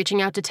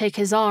 reaching out to take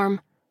his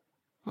arm.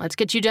 "Let's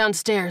get you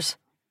downstairs.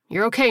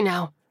 You're okay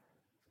now."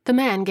 The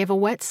man gave a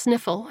wet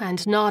sniffle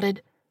and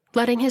nodded,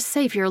 letting his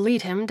savior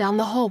lead him down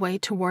the hallway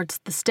towards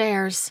the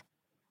stairs.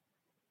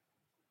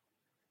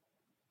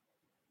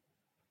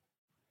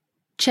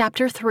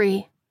 Chapter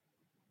 3.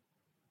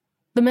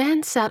 The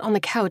man sat on the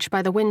couch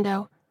by the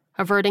window,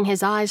 averting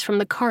his eyes from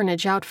the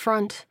carnage out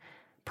front,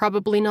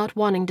 probably not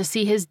wanting to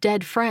see his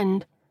dead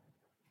friend.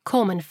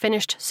 Coleman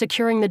finished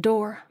securing the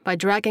door by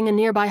dragging a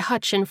nearby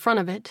hutch in front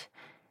of it,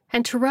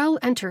 and Tyrell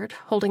entered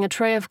holding a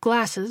tray of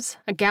glasses,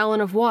 a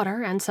gallon of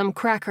water, and some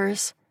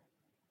crackers.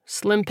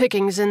 "Slim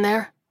pickings in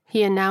there,"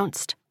 he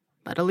announced,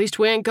 "but at least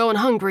we ain't going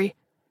hungry."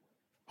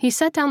 He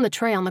set down the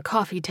tray on the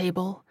coffee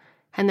table,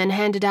 and then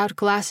handed out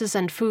glasses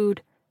and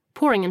food,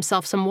 pouring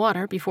himself some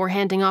water before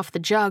handing off the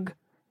jug.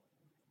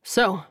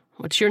 "So,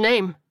 what's your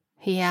name?"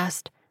 he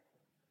asked.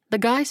 The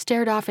guy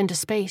stared off into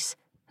space,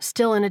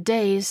 still in a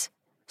daze,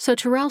 so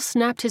Tyrell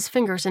snapped his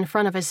fingers in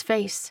front of his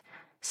face,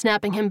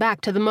 snapping him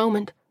back to the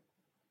moment.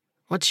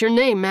 "What's your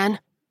name, man?"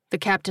 the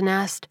captain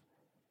asked.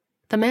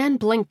 The man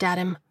blinked at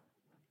him.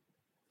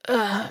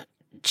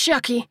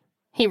 Chucky,"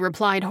 he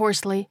replied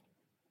hoarsely.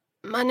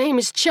 "My name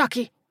is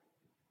Chucky."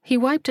 He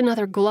wiped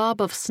another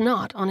glob of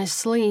snot on his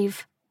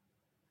sleeve.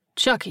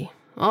 "Chucky,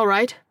 all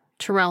right,"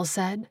 Tyrell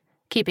said,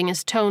 keeping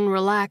his tone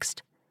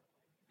relaxed.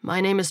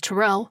 "My name is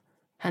Tyrell,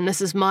 and this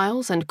is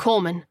Miles and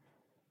Coleman."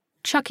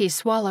 Chucky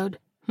swallowed,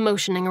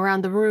 motioning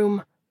around the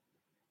room.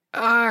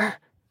 Are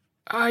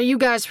you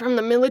guys from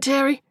the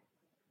military?"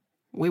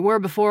 "We were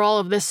before all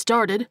of this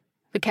started,"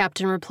 the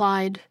captain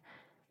replied.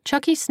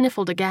 Chucky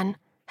sniffled again,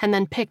 and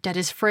then picked at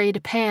his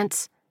frayed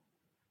pants.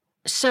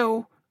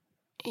 "So,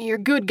 you're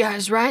good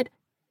guys, right?"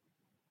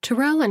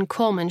 Tyrell and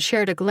Coleman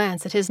shared a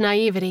glance at his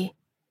naivety,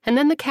 and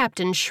then the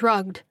captain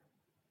shrugged.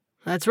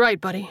 "That's right,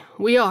 buddy,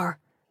 we are."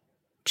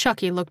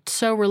 Chucky looked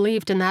so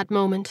relieved in that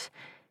moment,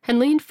 and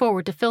leaned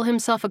forward to fill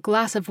himself a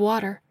glass of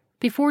water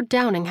before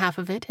downing half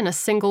of it in a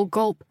single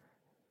gulp.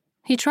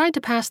 He tried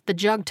to pass the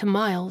jug to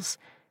Miles,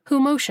 who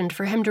motioned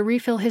for him to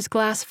refill his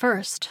glass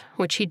first,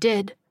 which he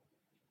did.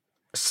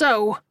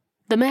 "So,"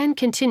 the man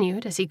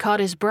continued as he caught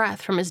his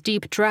breath from his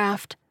deep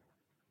draft,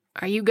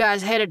 "are you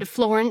guys headed to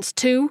Florence,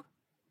 too?"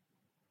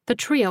 The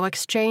trio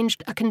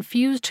exchanged a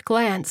confused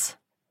glance.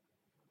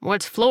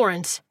 "What's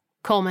Florence?"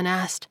 Coleman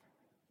asked.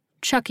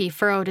 Chucky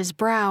furrowed his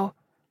brow.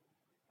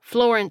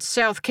 "Florence,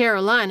 South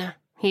Carolina,"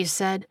 he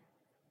said.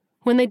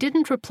 When they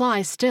didn't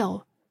reply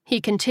still,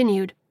 he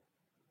continued.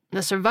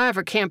 "The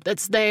survivor camp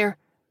that's there."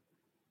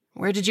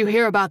 "Where did you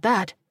hear about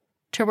that?"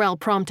 Terrell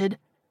prompted.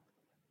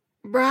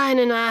 "Brian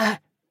and I—"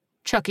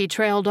 Chucky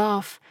trailed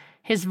off,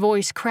 his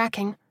voice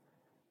cracking.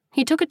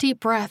 He took a deep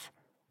breath,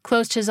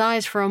 closed his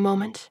eyes for a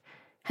moment,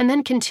 and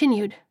then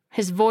continued,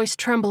 his voice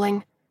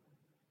trembling.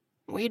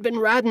 "We'd been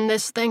riding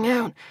this thing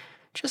out,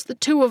 just the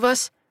two of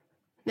us.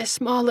 This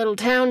small little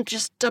town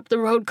just up the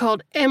road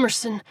called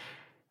Emerson.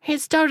 It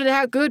started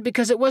out good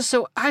because it was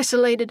so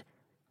isolated,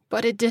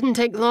 but it didn't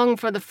take long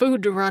for the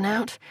food to run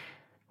out.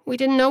 We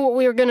didn't know what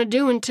we were going to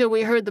do until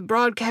we heard the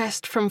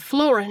broadcast from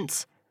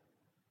Florence."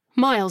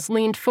 Miles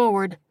leaned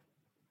forward.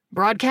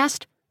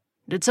 "Broadcast?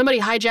 Did somebody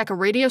hijack a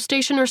radio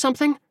station or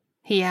something?"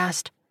 he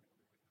asked.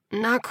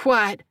 "Not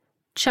quite,"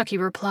 Chucky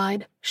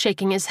replied,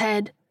 shaking his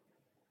head.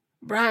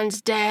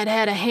 "Brian's dad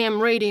had a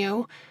ham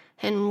radio,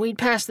 and we'd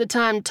pass the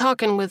time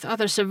talking with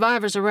other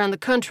survivors around the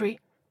country.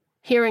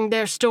 Hearing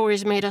their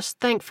stories made us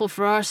thankful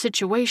for our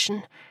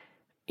situation.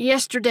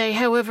 Yesterday,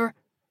 however,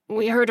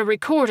 we heard a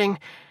recording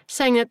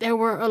saying that there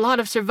were a lot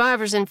of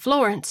survivors in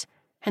Florence,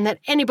 and that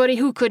anybody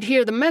who could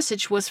hear the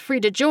message was free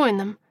to join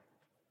them."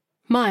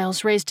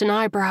 Miles raised an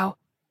eyebrow.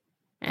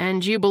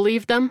 "And you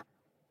believed them?"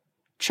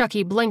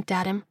 Chucky blinked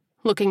at him,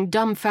 looking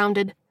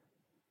dumbfounded.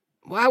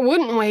 "Why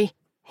wouldn't we?"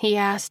 he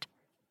asked.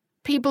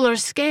 "People are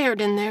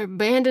scared and they're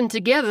banding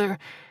together.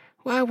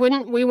 Why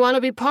wouldn't we want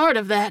to be part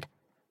of that?"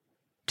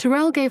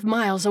 Terrell gave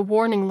Miles a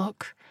warning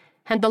look,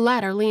 and the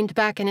latter leaned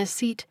back in his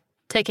seat,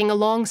 taking a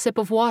long sip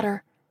of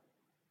water.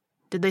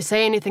 "Did they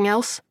say anything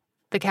else?"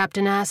 the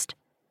captain asked.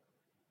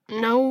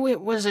 "No,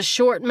 it was a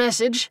short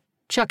message,"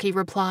 Chucky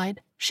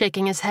replied,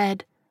 shaking his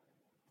head.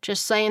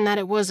 "Just saying that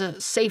it was a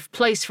safe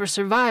place for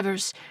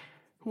survivors.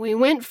 We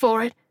went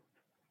for it,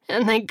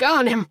 and they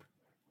got him."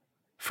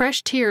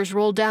 Fresh tears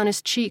rolled down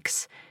his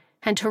cheeks,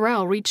 and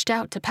Terrell reached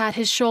out to pat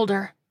his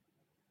shoulder.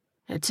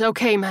 "It's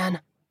okay,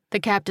 man," the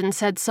captain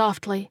said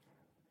softly.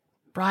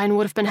 "Brian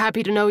would have been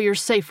happy to know you're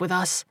safe with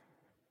us."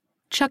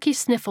 Chucky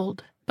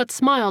sniffled, but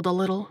smiled a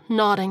little,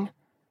 nodding.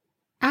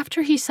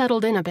 After he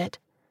settled in a bit,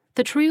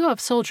 the trio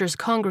of soldiers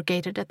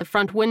congregated at the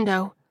front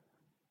window.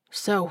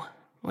 "So,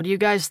 what do you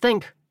guys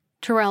think?"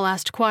 Terrell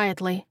asked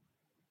quietly.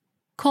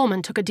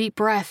 Coleman took a deep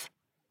breath.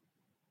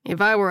 "If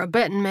I were a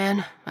betting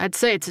man, I'd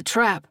say it's a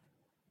trap."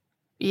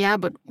 "Yeah,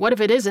 but what if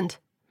it isn't?"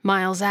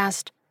 Miles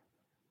asked.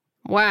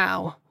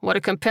 "Wow, what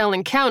a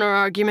compelling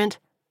counter-argument,"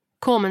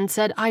 Coleman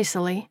said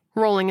icily,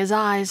 rolling his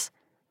eyes.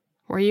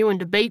 "Were you in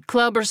debate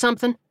club or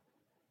something?"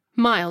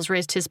 Miles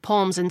raised his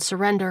palms in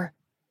surrender.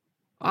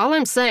 "All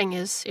I'm saying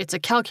is, it's a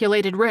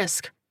calculated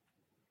risk."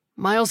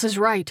 "Miles is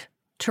right,"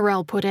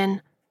 Terrell put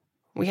in.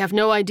 "We have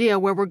no idea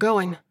where we're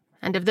going,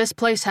 and if this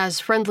place has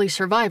friendly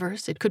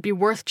survivors, it could be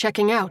worth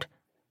checking out."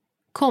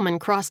 Coleman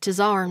crossed his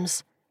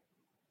arms.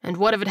 "And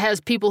what if it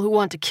has people who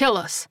want to kill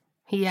us?"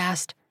 he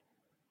asked.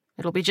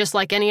 "It'll be just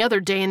like any other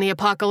day in the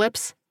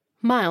apocalypse,"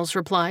 Miles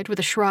replied with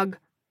a shrug.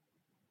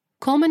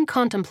 Coleman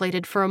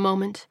contemplated for a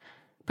moment,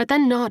 but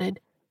then nodded,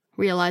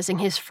 realizing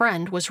his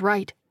friend was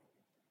right.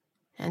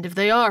 "And if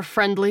they are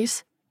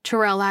friendlies,"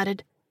 Terrell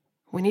added,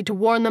 "we need to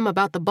warn them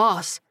about the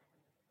boss."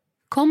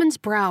 Coleman's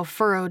brow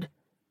furrowed.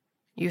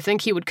 "You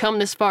think he would come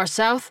this far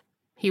south?"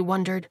 he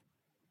wondered.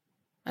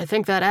 "I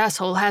think that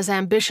asshole has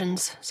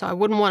ambitions, so I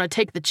wouldn't want to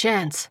take the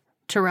chance,"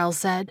 Terrell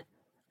said.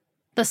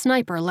 The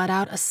sniper let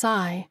out a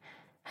sigh,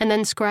 and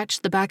then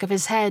scratched the back of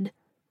his head.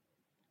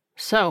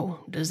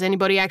 "So, does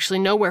anybody actually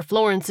know where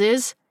Florence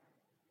is?"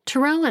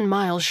 Terrell and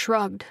Miles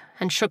shrugged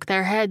and shook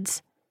their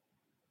heads.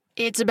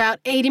 "It's about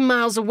 80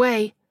 miles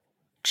away,"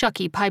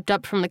 Chucky piped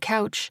up from the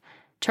couch,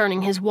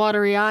 turning his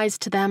watery eyes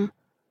to them.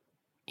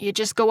 "You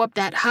just go up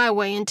that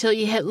highway until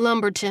you hit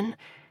Lumberton.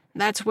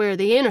 That's where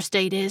the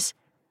interstate is.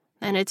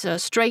 Then it's a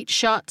straight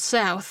shot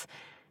south.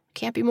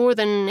 Can't be more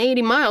than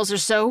 80 miles or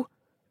so."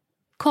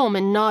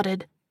 Coleman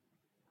nodded.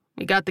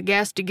 "We got the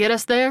gas to get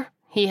us there?"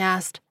 he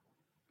asked.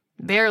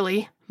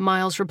 "Barely,"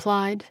 Miles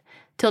replied,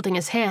 tilting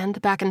his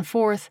hand back and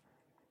forth.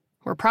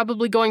 "We're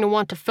probably going to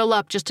want to fill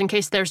up just in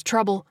case there's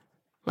trouble.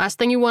 Last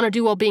thing you want to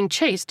do while being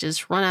chased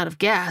is run out of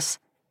gas."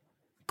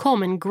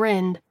 Coleman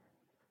grinned.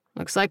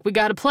 "Looks like we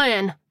got a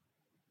plan."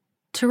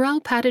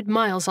 Terrell patted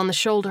Miles on the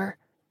shoulder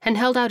and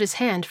held out his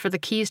hand for the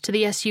keys to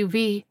the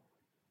SUV.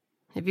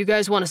 "If you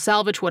guys want to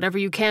salvage whatever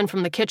you can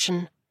from the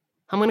kitchen,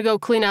 I'm going to go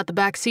clean out the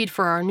back seat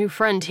for our new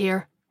friend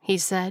here," he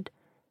said,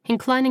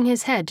 inclining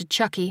his head to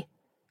Chucky.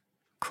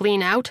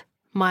 "Clean out?"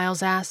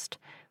 Miles asked,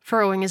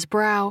 furrowing his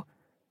brow.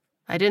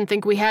 "I didn't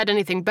think we had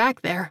anything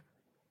back there."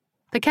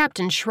 The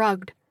captain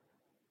shrugged.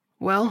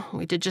 "Well,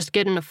 we did just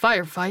get in a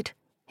firefight,"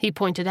 he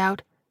pointed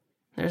out.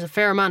 "There's a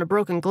fair amount of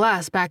broken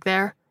glass back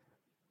there."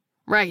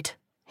 "Right,"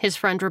 his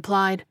friend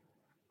replied.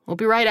 "We'll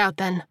be right out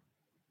then."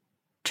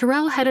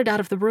 Terrell headed out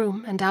of the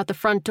room and out the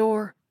front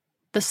door,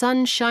 the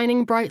sun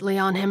shining brightly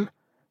on him.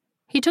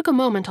 He took a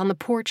moment on the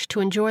porch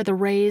to enjoy the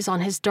rays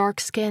on his dark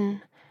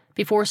skin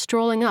before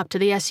strolling up to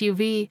the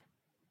SUV.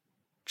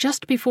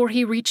 Just before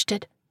he reached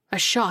it, a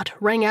shot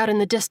rang out in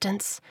the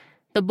distance,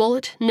 the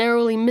bullet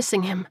narrowly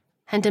missing him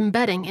and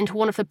embedding into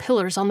one of the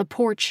pillars on the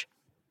porch.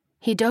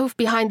 He dove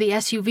behind the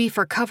SUV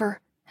for cover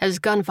as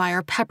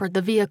gunfire peppered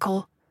the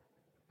vehicle.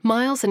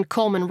 Miles and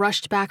Coleman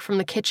rushed back from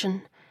the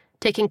kitchen,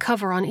 taking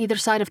cover on either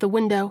side of the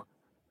window.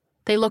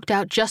 They looked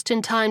out just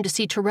in time to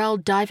see Tyrell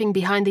diving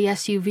behind the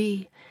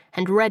SUV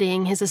and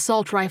readying his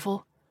assault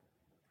rifle.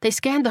 They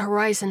scanned the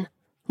horizon,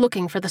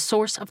 looking for the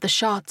source of the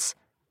shots.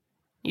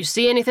 "You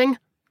see anything?"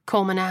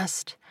 Coleman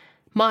asked.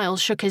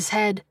 Miles shook his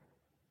head.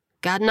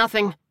 "Got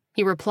nothing,"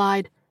 he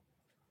replied.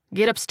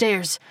 "Get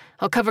upstairs.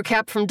 I'll cover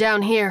Cap from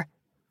down here,"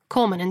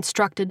 Coleman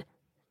instructed.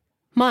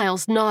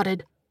 Miles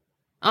nodded.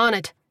 "On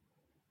it."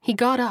 He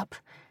got up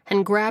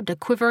and grabbed a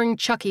quivering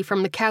Chucky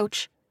from the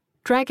couch,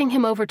 dragging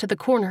him over to the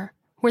corner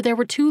where there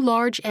were 2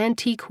 large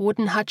antique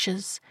wooden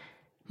hutches.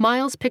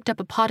 Miles picked up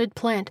a potted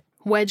plant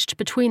wedged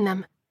between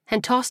them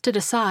and tossed it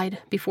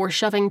aside before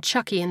shoving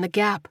Chucky in the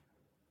gap.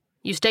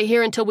 "You stay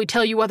here until we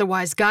tell you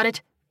otherwise, got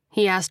it?"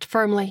 he asked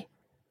firmly.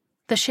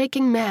 The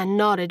shaking man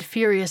nodded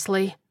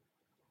furiously.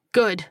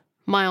 "Good,"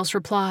 Miles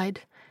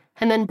replied,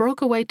 and then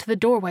broke away to the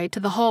doorway to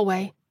the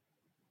hallway.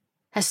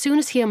 As soon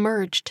as he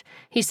emerged,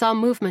 he saw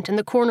movement in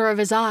the corner of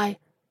his eye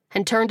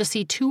and turned to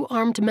see 2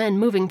 armed men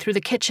moving through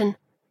the kitchen.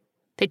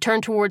 They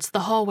turned towards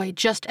the hallway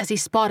just as he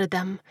spotted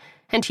them,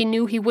 and he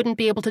knew he wouldn't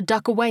be able to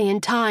duck away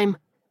in time.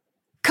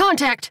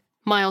 "Contact!"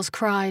 Miles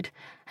cried,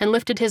 and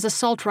lifted his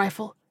assault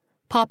rifle,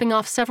 popping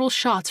off several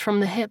shots from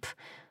the hip,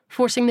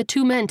 forcing the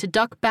 2 men to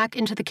duck back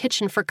into the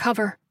kitchen for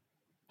cover.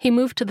 He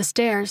moved to the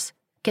stairs,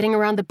 getting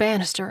around the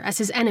banister as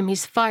his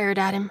enemies fired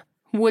at him,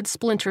 wood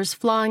splinters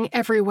flying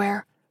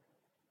everywhere.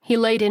 He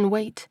laid in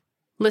wait,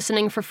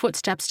 listening for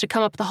footsteps to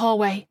come up the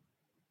hallway.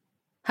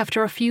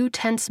 After a few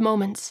tense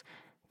moments,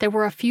 there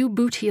were a few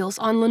boot heels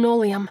on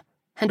linoleum,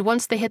 and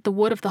once they hit the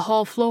wood of the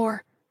hall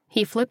floor,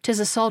 he flipped his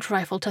assault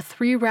rifle to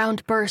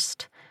 3-round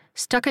burst,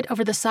 stuck it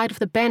over the side of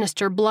the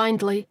banister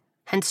blindly,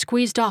 and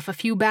squeezed off a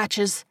few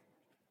batches.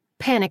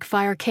 Panic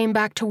fire came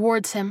back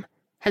towards him,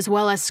 as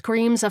well as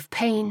screams of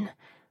pain,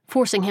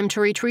 forcing him to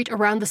retreat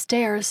around the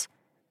stairs.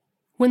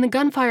 When the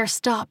gunfire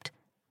stopped,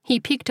 he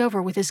peeked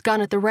over with his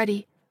gun at the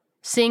ready,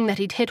 seeing that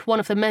he'd hit one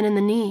of the men in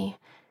the knee,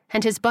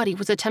 and his buddy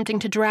was attempting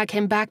to drag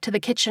him back to the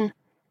kitchen.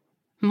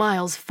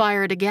 Miles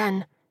fired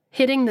again,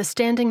 hitting the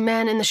standing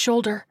man in the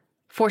shoulder,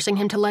 forcing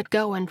him to let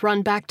go and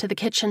run back to the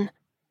kitchen.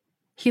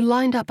 He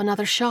lined up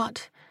another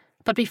shot,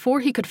 but before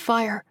he could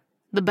fire,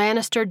 the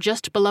banister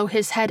just below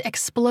his head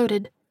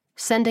exploded,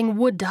 sending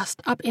wood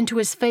dust up into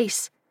his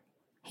face.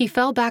 He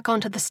fell back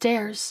onto the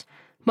stairs,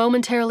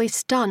 momentarily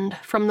stunned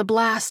from the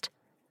blast.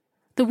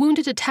 The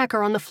wounded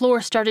attacker on the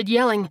floor started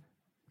yelling.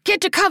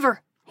 "Get to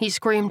cover!" he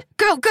screamed.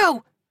 "Go,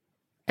 go!"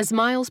 As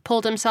Miles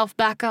pulled himself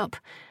back up,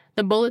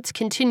 the bullets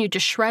continued to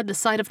shred the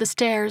side of the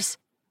stairs.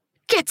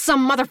 "Get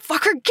some,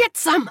 motherfucker, get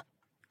some!"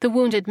 the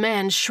wounded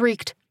man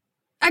shrieked.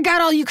 "I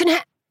got all you can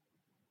ha—"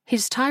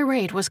 His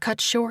tirade was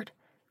cut short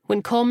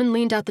when Coleman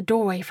leaned out the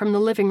doorway from the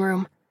living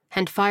room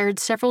and fired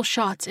several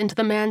shots into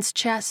the man's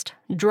chest,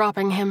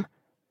 dropping him.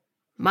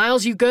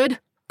 "Miles, you good?"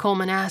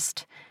 Coleman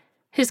asked.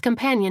 His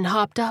companion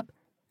hopped up,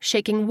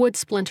 shaking wood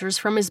splinters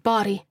from his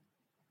body.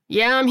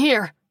 "Yeah, I'm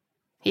here."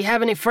 "You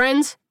have any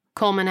friends?"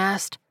 Coleman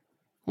asked.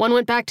 "One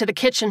went back to the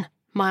kitchen,"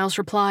 Miles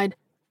replied.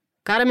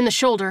 "Got him in the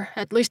shoulder,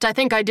 at least I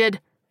think I did."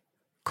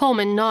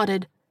 Coleman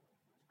nodded.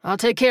 "I'll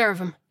take care of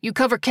him. You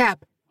cover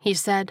Cap," he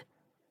said.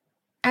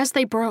 As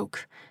they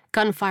broke,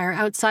 gunfire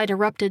outside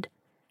erupted,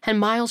 and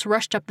Miles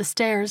rushed up the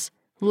stairs,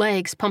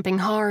 legs pumping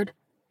hard.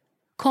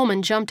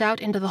 Coleman jumped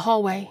out into the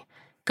hallway,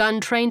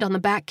 gun trained on the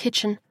back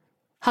kitchen,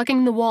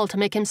 hugging the wall to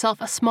make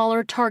himself a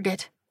smaller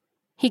target.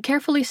 He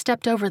carefully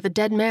stepped over the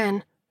dead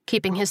man,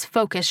 keeping his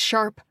focus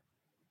sharp.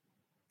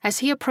 As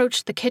he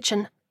approached the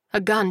kitchen, a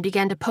gun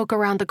began to poke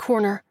around the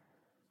corner.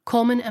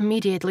 Coleman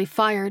immediately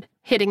fired,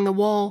 hitting the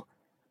wall.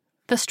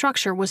 The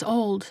structure was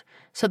old,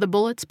 so the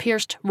bullets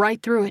pierced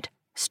right through it,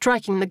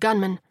 striking the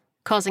gunman,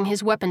 causing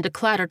his weapon to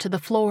clatter to the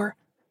floor.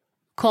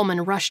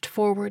 Coleman rushed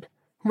forward,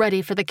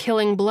 ready for the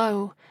killing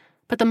blow,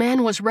 but the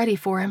man was ready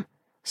for him,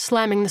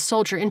 slamming the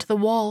soldier into the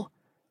wall.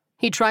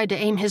 He tried to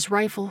aim his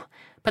rifle,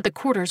 but the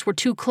quarters were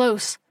too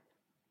close.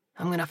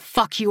 "I'm gonna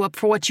fuck you up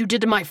for what you did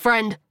to my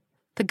friend,"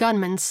 the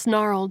gunman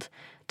snarled,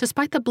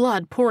 despite the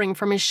blood pouring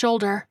from his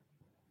shoulder.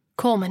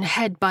 Coleman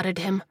head-butted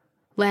him,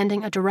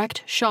 landing a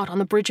direct shot on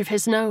the bridge of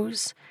his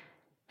nose.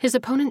 His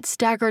opponent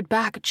staggered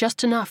back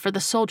just enough for the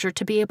soldier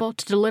to be able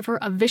to deliver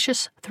a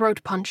vicious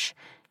throat punch,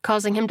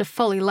 causing him to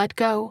fully let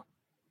go.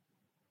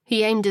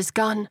 He aimed his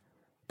gun,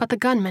 but the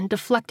gunman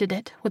deflected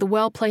it with a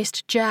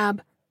well-placed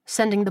jab,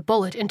 sending the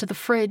bullet into the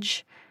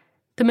fridge.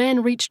 The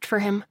man reached for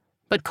him,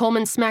 but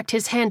Coleman smacked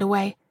his hand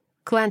away,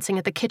 glancing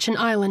at the kitchen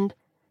island.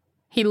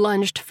 He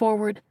lunged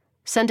forward,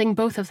 sending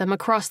both of them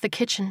across the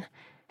kitchen,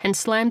 and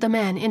slammed the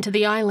man into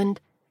the island.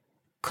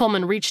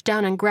 Coleman reached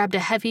down and grabbed a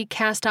heavy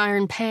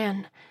cast-iron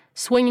pan,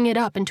 swinging it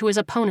up into his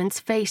opponent's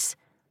face.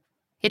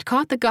 It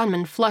caught the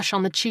gunman flush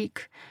on the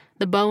cheek,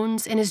 the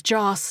bones in his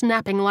jaw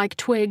snapping like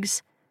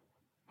twigs.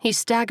 He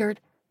staggered,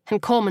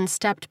 and Coleman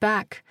stepped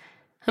back,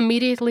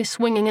 immediately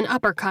swinging an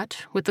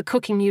uppercut with the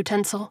cooking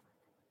utensil.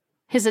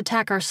 His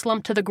attacker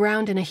slumped to the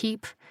ground in a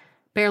heap,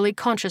 barely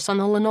conscious on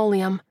the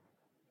linoleum.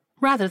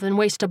 Rather than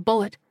waste a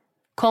bullet,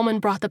 Coleman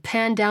brought the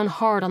pan down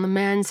hard on the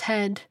man's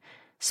head,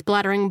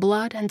 splattering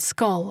blood and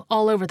skull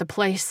all over the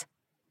place.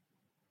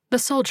 The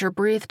soldier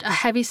breathed a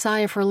heavy sigh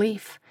of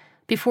relief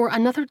before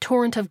another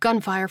torrent of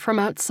gunfire from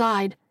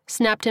outside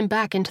snapped him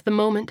back into the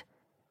moment.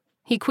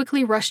 He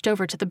quickly rushed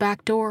over to the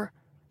back door,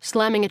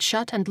 slamming it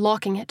shut and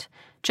locking it,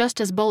 just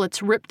as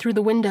bullets ripped through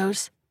the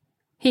windows.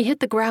 He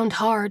hit the ground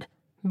hard,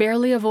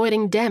 barely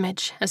avoiding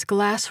damage as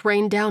glass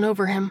rained down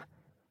over him.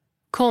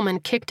 Coleman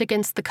kicked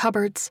against the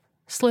cupboards,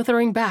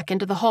 slithering back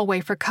into the hallway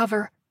for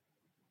cover.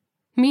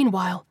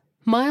 Meanwhile,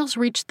 Miles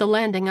reached the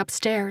landing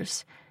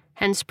upstairs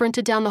and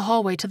sprinted down the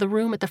hallway to the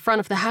room at the front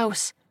of the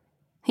house.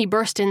 He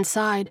burst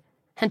inside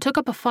and took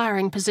up a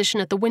firing position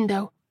at the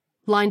window,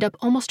 lined up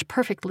almost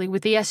perfectly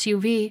with the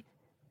SUV.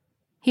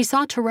 He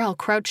saw Tyrell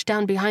crouch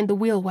down behind the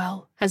wheel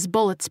well as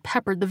bullets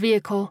peppered the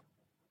vehicle.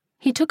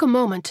 He took a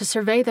moment to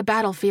survey the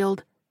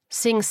battlefield,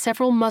 seeing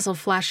several muzzle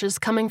flashes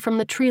coming from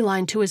the tree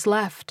line to his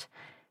left,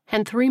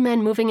 and 3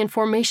 men moving in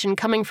formation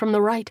coming from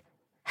the right,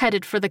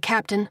 headed for the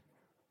captain.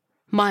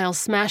 Miles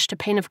smashed a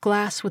pane of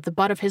glass with the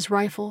butt of his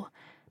rifle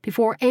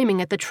before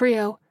aiming at the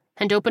trio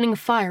and opening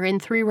fire in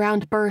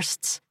 3-round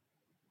bursts.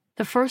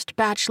 The first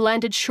batch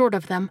landed short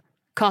of them,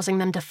 causing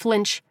them to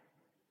flinch.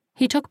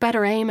 He took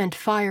better aim and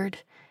fired,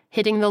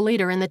 hitting the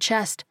leader in the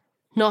chest,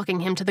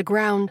 knocking him to the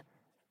ground.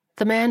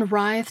 The man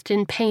writhed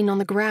in pain on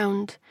the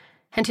ground,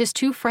 and his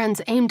 2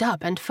 friends aimed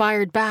up and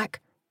fired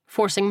back,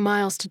 forcing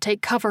Miles to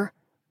take cover.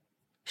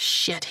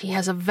 "Shit, he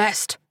has a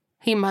vest,"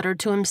 he muttered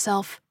to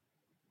himself.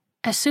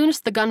 As soon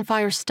as the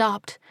gunfire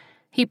stopped,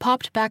 he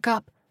popped back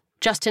up,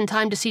 just in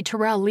time to see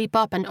Tyrell leap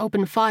up and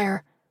open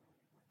fire.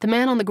 The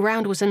man on the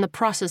ground was in the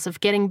process of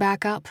getting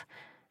back up,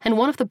 and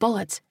one of the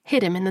bullets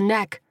hit him in the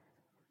neck.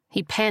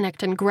 He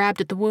panicked and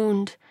grabbed at the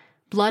wound,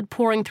 blood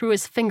pouring through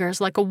his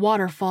fingers like a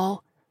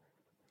waterfall.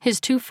 His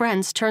 2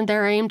 friends turned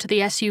their aim to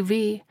the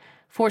SUV,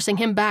 forcing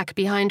him back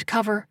behind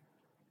cover.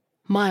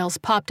 Miles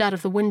popped out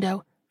of the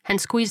window and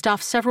squeezed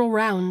off several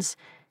rounds,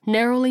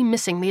 narrowly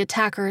missing the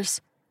attackers.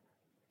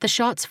 The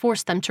shots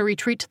forced them to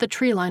retreat to the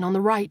tree line on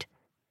the right.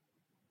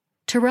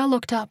 Tyrell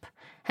looked up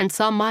and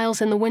saw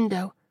Miles in the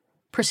window,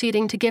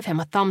 proceeding to give him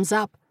a thumbs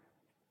up.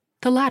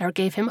 The latter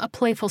gave him a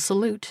playful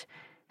salute,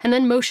 and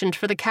then motioned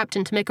for the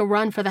captain to make a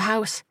run for the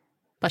house,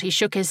 but he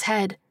shook his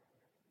head.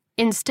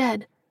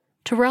 Instead,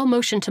 Tyrell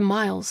motioned to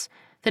Miles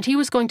that he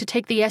was going to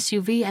take the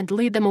SUV and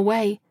lead them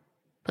away,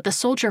 but the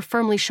soldier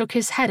firmly shook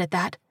his head at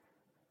that.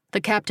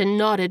 The captain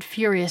nodded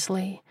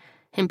furiously,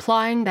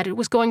 implying that it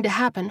was going to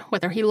happen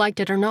whether he liked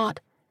it or not.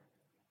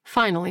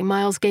 Finally,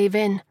 Miles gave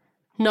in,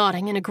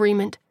 nodding in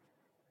agreement.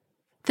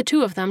 The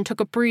 2 of them took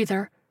a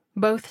breather,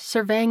 both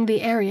surveying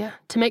the area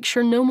to make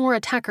sure no more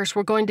attackers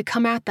were going to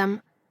come at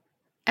them.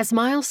 As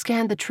Miles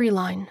scanned the tree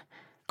line,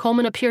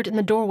 Coleman appeared in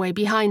the doorway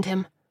behind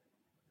him.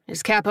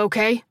 "Is Cap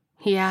okay?"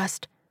 he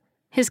asked.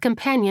 His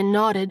companion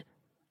nodded.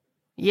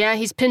 "Yeah,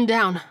 he's pinned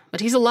down,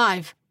 but he's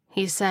alive,"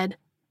 he said.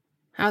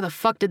 "How the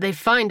fuck did they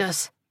find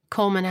us?"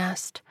 Coleman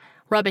asked,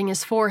 rubbing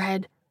his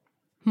forehead.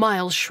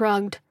 Miles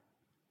shrugged.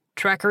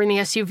 "Tracker in the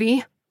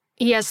SUV?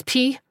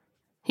 ESP?"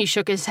 He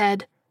shook his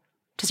head.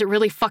 "Does it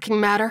really fucking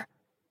matter?"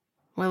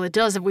 "Well, it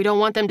does if we don't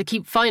want them to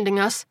keep finding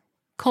us,"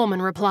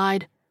 Coleman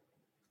replied.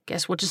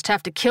 "Guess we'll just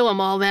have to kill them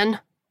all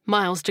then,"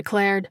 Miles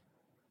declared.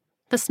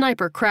 The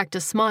sniper cracked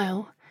a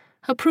smile,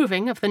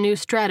 approving of the new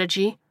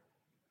strategy.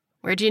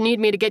 "Where do you need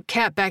me to get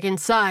Cap back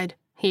inside?"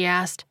 he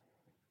asked.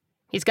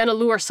 "He's gonna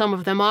lure some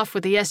of them off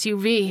with the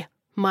SUV,"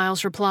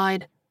 Miles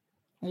replied.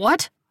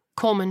 "What?"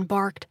 Coleman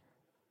barked.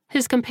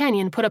 His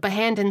companion put up a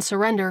hand in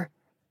surrender.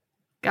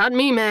 "Got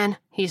me, man,"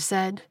 he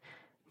said.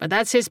 "But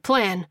that's his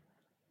plan.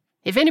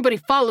 If anybody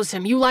follows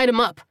him, you light him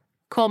up,"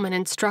 Coleman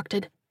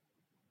instructed.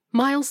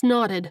 Miles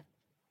nodded.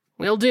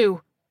 "Will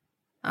do.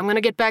 I'm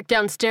gonna get back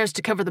downstairs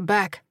to cover the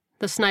back,"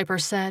 the sniper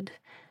said,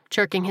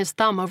 jerking his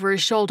thumb over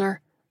his shoulder.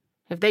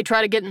 "If they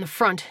try to get in the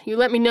front, you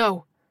let me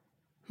know."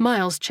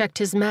 Miles checked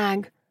his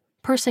mag,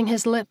 pursing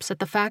his lips at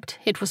the fact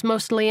it was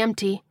mostly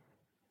empty.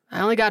 "I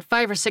only got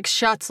 5 or 6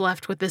 shots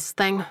left with this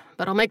thing,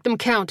 but I'll make them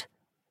count."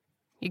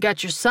 "You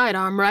got your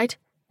sidearm, right?"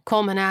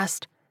 Coleman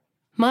asked.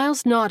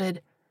 Miles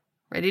nodded.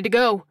 "Ready to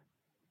go."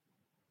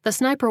 The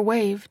sniper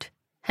waved,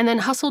 and then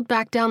hustled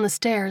back down the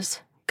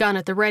stairs, gun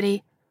at the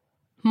ready.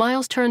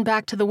 Miles turned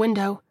back to the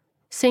window,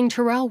 seeing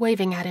Tyrell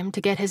waving at him to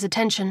get his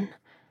attention.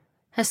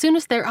 As soon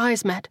as their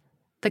eyes met,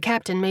 the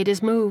captain made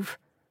his move.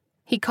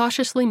 He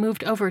cautiously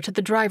moved over to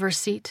the driver's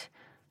seat,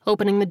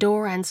 opening the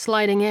door and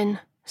sliding in,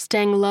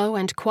 staying low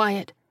and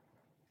quiet.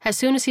 As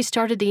soon as he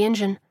started the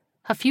engine,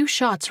 a few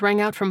shots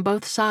rang out from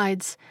both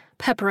sides,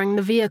 peppering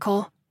the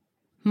vehicle.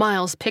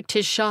 Miles picked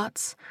his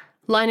shots,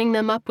 lining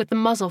them up with the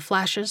muzzle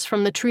flashes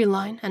from the tree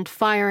line and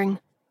firing.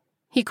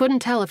 He couldn't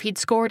tell if he'd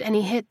scored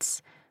any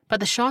hits, but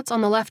the shots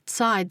on the left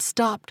side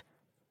stopped,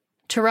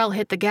 Tyrell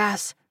hit the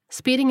gas,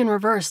 speeding in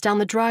reverse down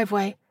the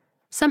driveway,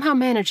 somehow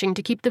managing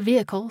to keep the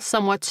vehicle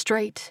somewhat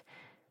straight.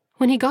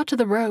 When he got to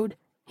the road,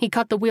 he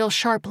cut the wheel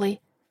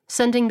sharply,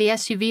 sending the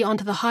SUV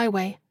onto the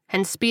highway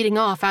and speeding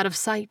off out of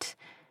sight.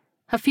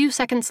 A few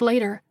seconds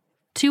later,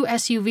 2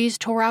 SUVs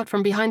tore out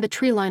from behind the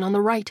tree line on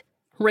the right,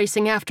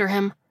 racing after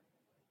him.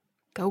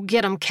 "Go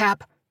get 'em,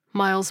 Cap,"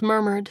 Miles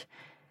murmured,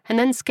 and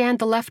then scanned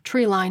the left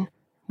tree line,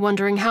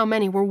 wondering how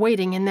many were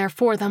waiting in there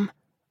for them.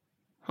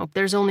 "Hope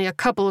there's only a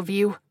couple of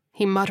you,"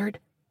 he muttered,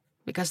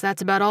 "because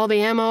that's about all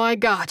the ammo I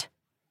got."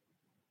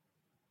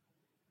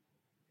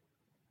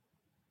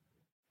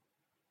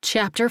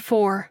 Chapter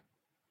 4.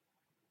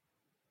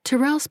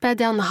 Tyrell sped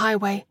down the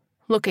highway,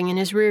 looking in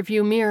his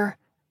rearview mirror.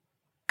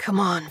 "Come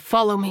on,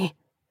 follow me,"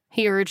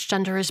 he urged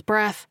under his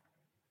breath.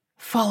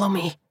 "Follow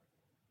me."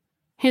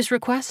 His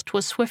request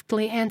was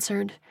swiftly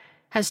answered,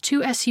 as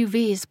 2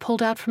 SUVs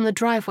pulled out from the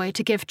driveway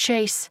to give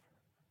chase.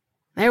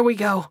 "There we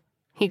go,"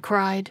 he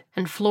cried,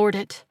 and floored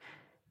it.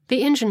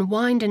 The engine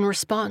whined in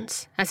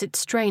response as it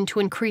strained to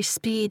increase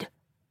speed.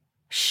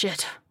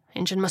 Shit,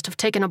 engine must have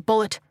taken a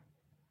bullet.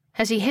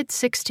 As he hit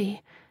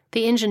 60,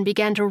 the engine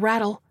began to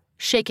rattle,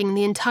 shaking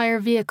the entire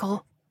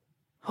vehicle.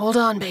 "Hold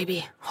on,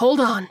 baby, hold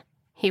on,"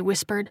 he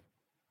whispered.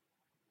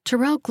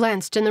 Tyrell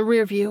glanced in the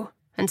rearview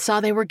and saw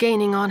they were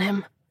gaining on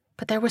him,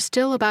 but there was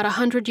still about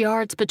 100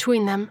 yards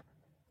between them.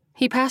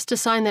 He passed a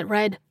sign that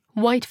read,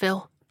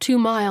 "Whiteville, 2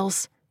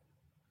 miles.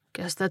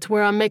 "Guess that's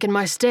where I'm making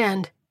my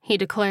stand," he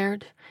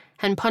declared,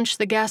 and punched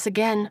the gas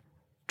again,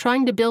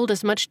 trying to build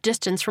as much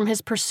distance from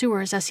his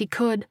pursuers as he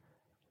could.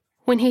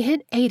 When he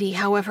hit 80,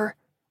 however,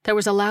 there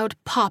was a loud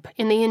pop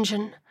in the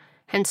engine,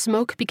 and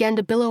smoke began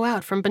to billow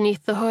out from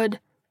beneath the hood.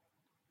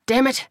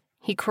 "Damn it!"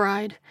 he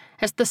cried,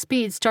 as the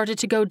speed started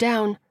to go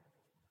down.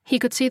 He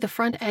could see the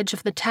front edge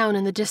of the town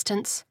in the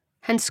distance,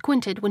 and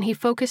squinted when he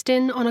focused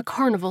in on a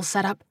carnival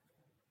setup.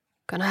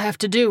 "Gonna have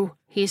to do,"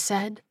 he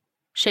said,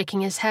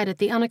 shaking his head at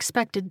the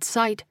unexpected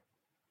sight.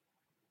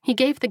 He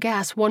gave the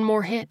gas one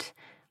more hit,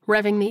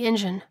 revving the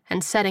engine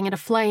and setting it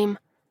aflame.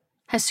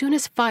 As soon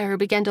as fire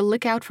began to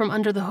lick out from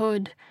under the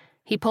hood,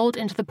 he pulled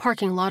into the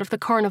parking lot of the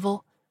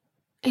carnival.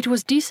 It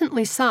was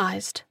decently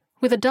sized,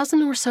 with a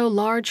dozen or so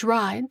large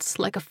rides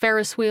like a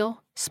Ferris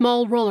wheel,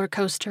 small roller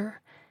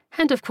coaster,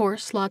 and of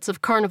course lots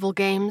of carnival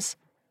games.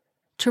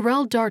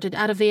 Tyrell darted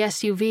out of the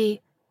SUV,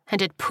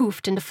 and it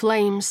poofed into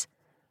flames.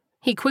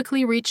 He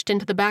quickly reached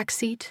into the back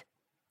seat,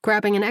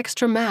 grabbing an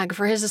extra mag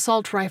for his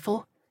assault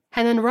rifle,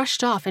 and then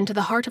rushed off into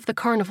the heart of the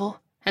carnival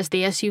as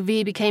the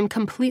SUV became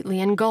completely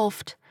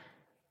engulfed.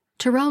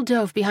 Tyrell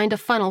dove behind a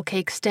funnel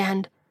cake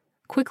stand,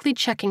 quickly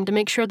checking to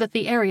make sure that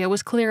the area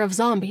was clear of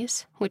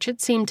zombies, which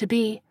it seemed to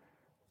be.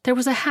 There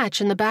was a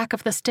hatch in the back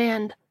of the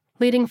stand,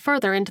 leading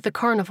further into the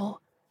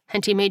carnival,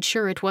 and he made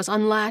sure it was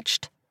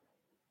unlatched.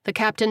 The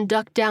captain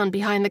ducked down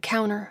behind the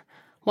counter,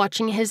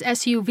 watching his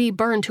SUV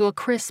burn to a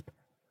crisp.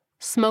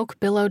 Smoke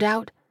billowed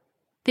out,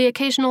 the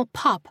occasional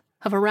pop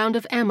of a round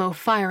of ammo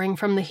firing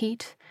from the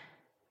heat.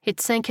 It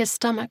sank his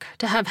stomach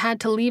to have had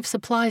to leave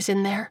supplies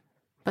in there,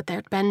 but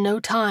there'd been no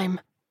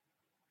time.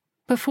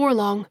 Before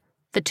long,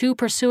 the 2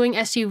 pursuing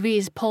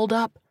SUVs pulled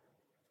up.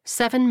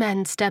 7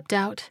 men stepped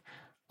out,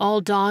 all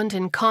donned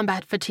in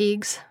combat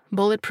fatigues,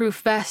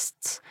 bulletproof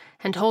vests,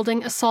 and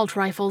holding assault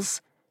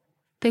rifles.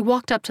 They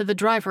walked up to the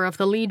driver of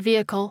the lead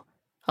vehicle,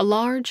 a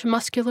large,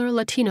 muscular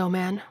Latino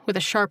man with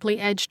a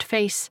sharply edged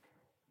face.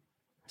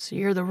 "So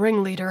you're the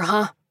ringleader,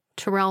 huh?"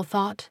 Tyrell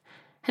thought,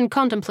 and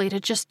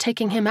contemplated just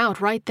taking him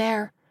out right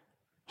there.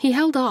 He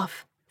held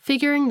off,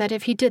 figuring that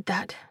if he did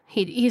that,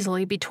 he'd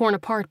easily be torn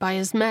apart by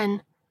his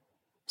men.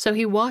 So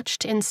he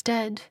watched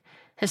instead,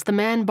 as the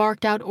man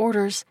barked out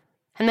orders,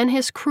 and then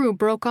his crew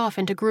broke off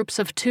into groups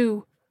of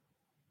 2.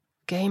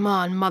 "Game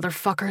on,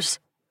 motherfuckers,"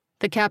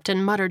 the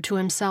captain muttered to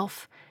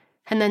himself,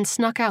 and then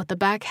snuck out the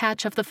back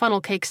hatch of the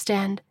funnel cake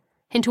stand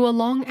into a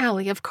long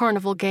alley of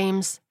carnival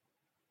games.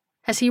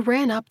 As he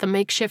ran up the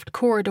makeshift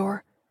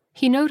corridor,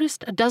 he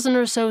noticed a dozen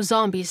or so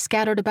zombies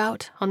scattered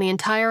about on the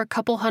entire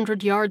couple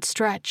 100-yard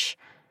stretch.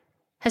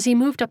 As he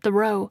moved up the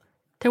row,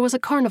 there was a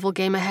carnival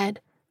game ahead,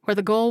 where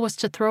the goal was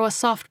to throw a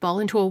softball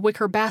into a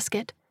wicker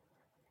basket.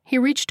 He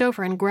reached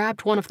over and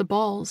grabbed one of the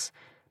balls,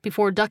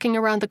 before ducking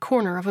around the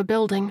corner of a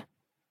building.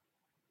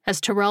 As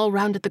Tyrell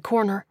rounded the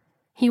corner,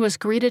 he was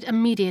greeted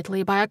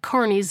immediately by a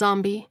carny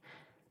zombie.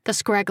 The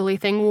scraggly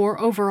thing wore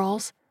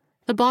overalls,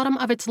 the bottom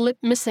of its lip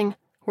missing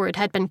where it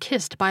had been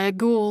kissed by a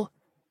ghoul.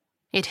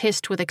 It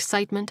hissed with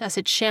excitement as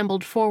it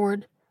shambled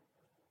forward.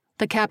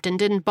 The captain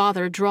didn't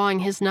bother drawing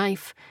his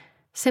knife,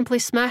 simply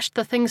smashed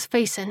the thing's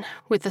face in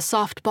with the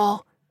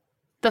softball.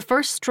 The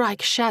first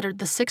strike shattered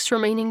the 6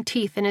 remaining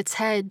teeth in its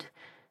head,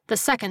 the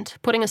second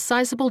putting a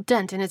sizable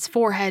dent in its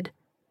forehead.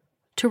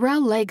 Tyrell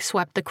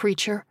leg-swept the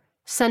creature,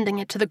 sending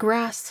it to the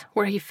grass,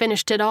 where he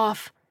finished it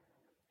off.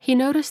 He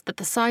noticed that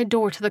the side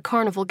door to the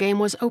carnival game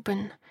was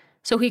open,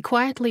 so he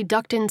quietly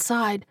ducked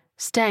inside,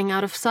 staying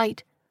out of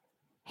sight.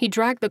 He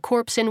dragged the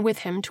corpse in with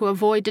him to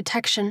avoid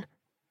detection.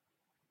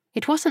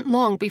 It wasn't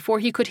long before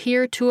he could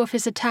hear 2 of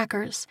his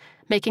attackers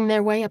making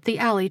their way up the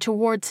alley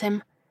towards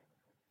him.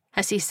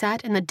 As he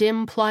sat in the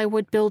dim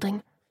plywood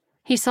building,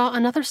 he saw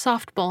another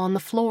softball on the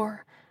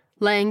floor,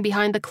 laying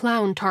behind the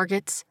clown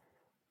targets.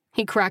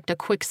 He cracked a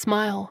quick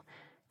smile,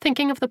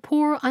 thinking of the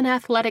poor,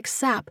 unathletic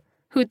sap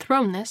who'd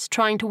thrown this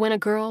trying to win a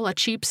girl a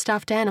cheap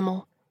stuffed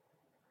animal.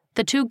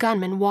 The two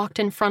gunmen walked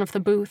in front of the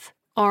booth,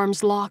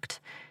 arms locked,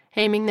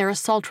 aiming their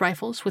assault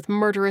rifles with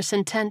murderous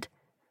intent,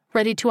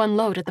 ready to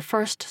unload at the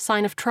first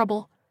sign of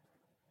trouble.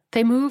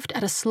 They moved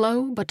at a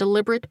slow but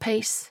deliberate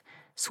pace,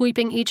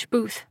 sweeping each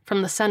booth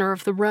from the center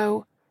of the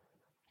row.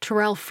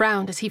 Tyrell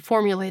frowned as he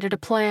formulated a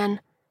plan.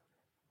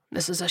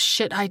 "This is a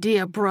shit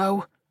idea,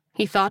 bro,"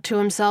 he thought to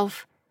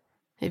himself.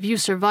 "If you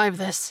survive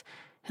this,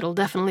 it'll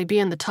definitely be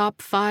in the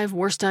top 5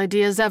 worst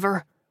ideas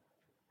ever."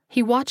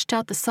 He watched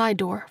out the side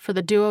door for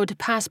the duo to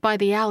pass by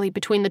the alley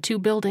between the two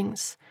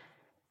buildings.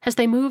 As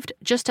they moved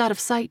just out of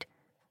sight,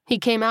 he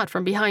came out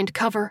from behind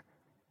cover.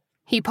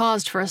 He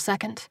paused for a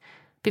second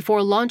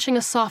before launching a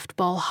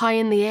softball high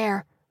in the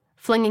air,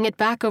 flinging it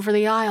back over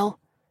the aisle.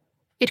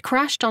 It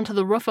crashed onto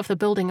the roof of the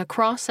building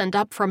across and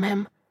up from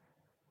him.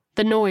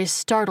 The noise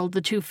startled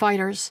the two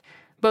fighters,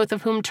 both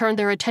of whom turned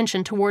their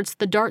attention towards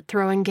the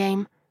dart-throwing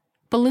game,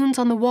 balloons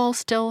on the wall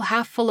still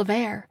half full of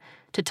air,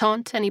 to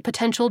taunt any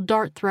potential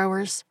dart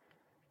throwers.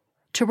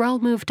 Tyrell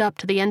moved up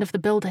to the end of the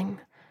building,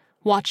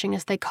 watching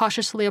as they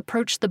cautiously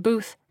approached the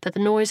booth that the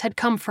noise had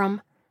come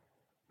from.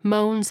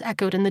 Moans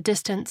echoed in the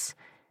distance,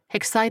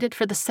 excited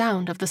for the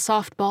sound of the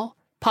softball,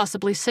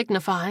 possibly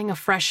signifying a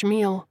fresh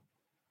meal.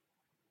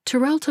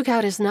 Tyrell took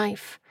out his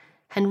knife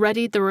and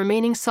readied the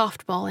remaining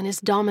softball in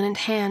his dominant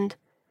hand.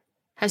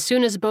 As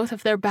soon as both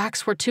of their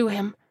backs were to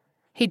him,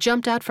 he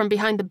jumped out from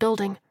behind the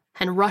building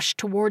and rushed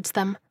towards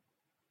them.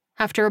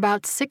 After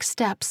about 6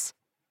 steps,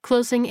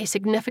 closing a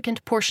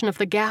significant portion of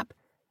the gap,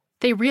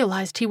 they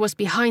realized he was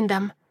behind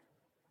them.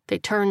 They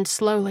turned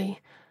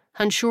slowly,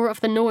 unsure of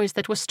the noise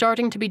that was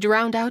starting to be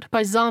drowned out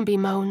by zombie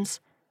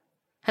moans.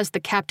 As the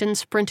captain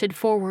sprinted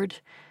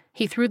forward,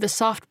 he threw the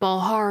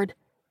softball hard,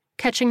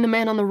 catching the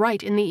man on the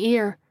right in the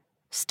ear,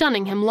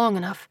 stunning him long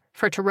enough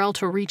for Tyrell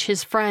to reach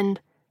his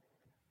friend.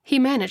 He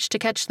managed to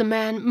catch the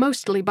man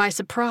mostly by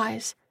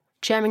surprise,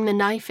 jamming the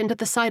knife into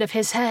the side of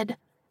his head.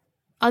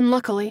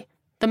 Unluckily,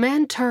 the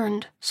man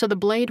turned so the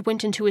blade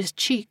went into his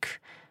cheek,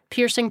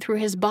 piercing through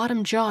his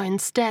bottom jaw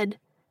instead.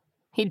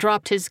 He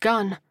dropped his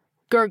gun,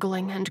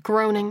 gurgling and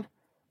groaning.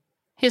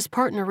 His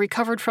partner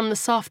recovered from the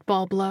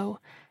softball blow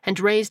and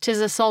raised his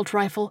assault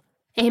rifle,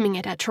 aiming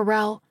it at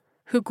Tyrell,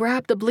 who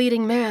grabbed the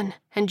bleeding man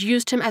and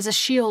used him as a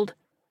shield.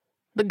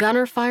 The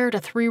gunner fired a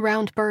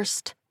 3-round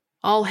burst,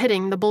 all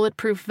hitting the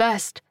bulletproof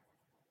vest.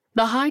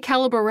 The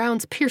high-caliber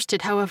rounds pierced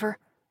it, however,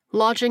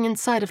 lodging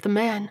inside of the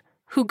man,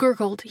 who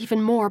gurgled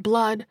even more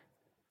blood.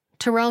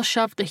 Tyrell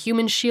shoved the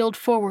human shield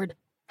forward,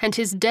 and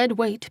his dead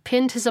weight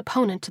pinned his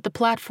opponent to the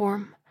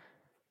platform.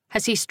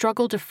 As he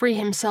struggled to free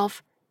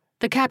himself,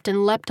 the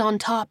captain leapt on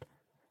top,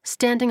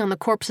 standing on the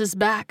corpse's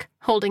back,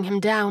 holding him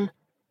down.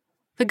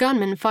 The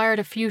gunman fired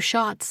a few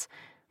shots,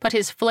 but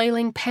his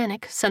flailing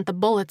panic sent the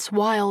bullets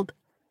wild.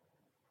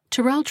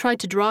 Tyrell tried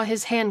to draw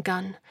his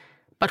handgun,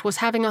 but was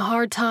having a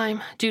hard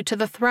time due to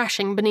the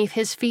thrashing beneath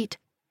his feet.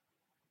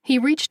 He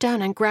reached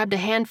down and grabbed a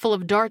handful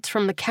of darts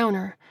from the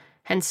counter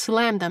and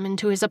slammed them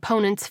into his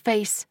opponent's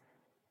face.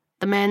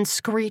 The man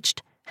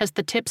screeched as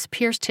the tips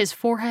pierced his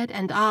forehead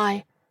and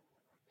eye.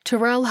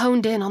 Tyrell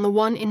honed in on the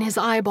one in his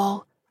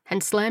eyeball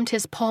and slammed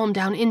his palm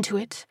down into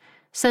it,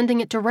 sending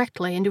it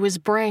directly into his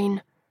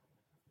brain.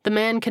 The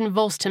man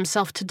convulsed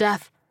himself to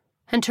death,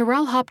 and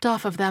Tyrell hopped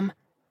off of them,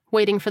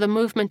 waiting for the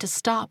movement to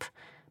stop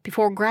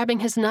before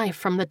grabbing his knife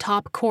from the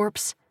top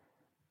corpse.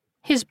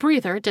 His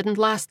breather didn't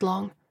last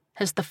long,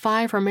 as the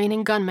 5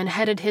 remaining gunmen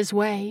headed his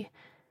way.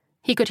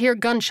 He could hear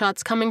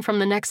gunshots coming from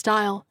the next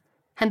aisle,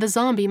 and the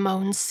zombie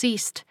moans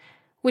ceased,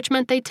 which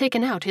meant they'd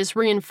taken out his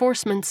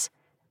reinforcements.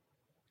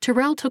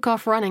 Tyrell took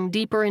off running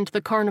deeper into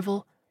the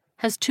carnival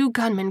as 2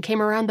 gunmen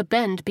came around the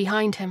bend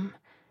behind him.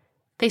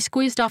 They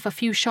squeezed off a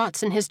few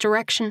shots in his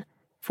direction,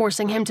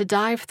 forcing him to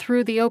dive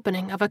through the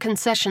opening of a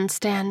concession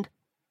stand.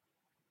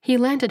 He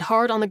landed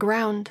hard on the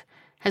ground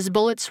as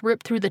bullets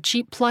ripped through the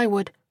cheap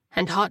plywood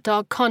and hot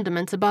dog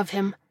condiments above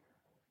him.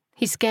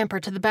 He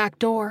scampered to the back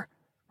door,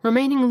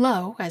 remaining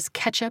low as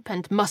ketchup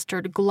and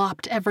mustard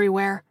glopped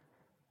everywhere.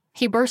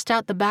 He burst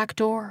out the back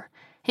door,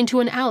 into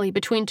an alley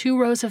between 2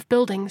 rows of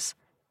buildings,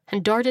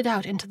 and darted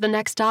out into the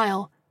next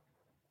aisle.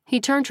 He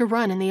turned to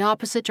run in the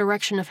opposite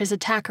direction of his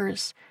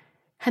attackers,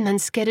 and then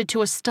skidded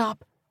to a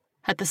stop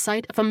at the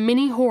sight of a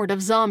mini horde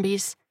of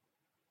zombies.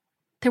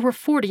 There were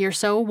 40 or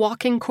so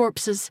walking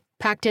corpses,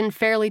 packed in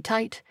fairly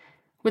tight,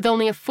 with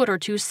only a foot or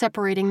 2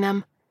 separating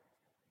them.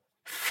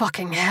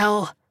 "Fucking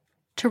hell,"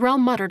 Tyrell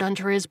muttered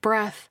under his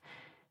breath,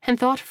 and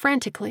thought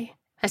frantically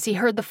as he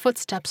heard the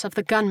footsteps of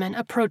the gunmen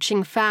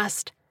approaching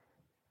fast.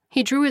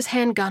 He drew his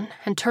handgun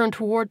and turned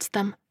towards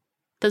them,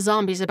 the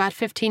zombies about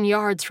 15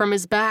 yards from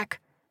his back.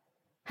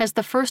 As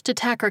the first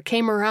attacker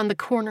came around the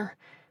corner,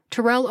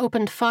 Tyrell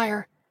opened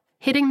fire,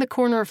 hitting the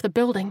corner of the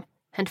building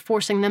and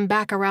forcing them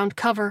back around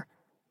cover.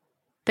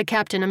 The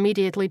captain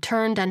immediately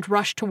turned and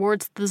rushed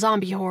towards the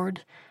zombie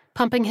horde,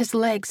 pumping his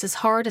legs as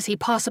hard as he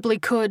possibly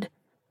could.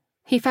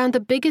 He found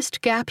the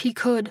biggest gap he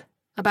could,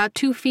 about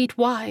 2 feet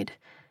wide,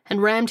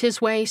 and rammed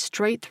his way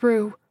straight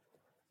through.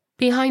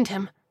 Behind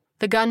him,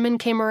 the gunman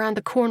came around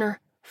the corner,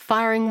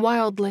 firing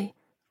wildly,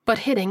 but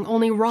hitting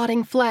only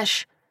rotting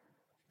flesh.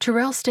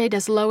 Tyrell stayed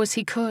as low as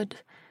he could,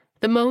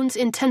 the moans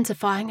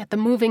intensifying at the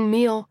moving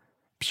meal,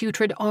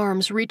 putrid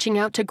arms reaching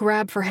out to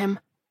grab for him.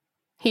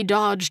 He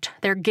dodged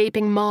their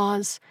gaping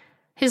maws,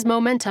 his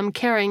momentum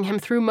carrying him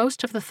through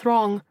most of the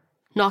throng,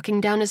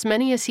 knocking down as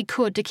many as he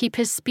could to keep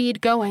his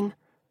speed going.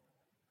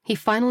 He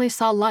finally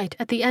saw light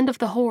at the end of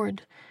the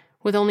horde,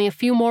 with only a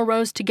few more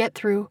rows to get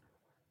through,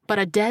 but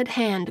a dead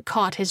hand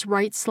caught his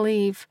right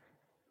sleeve.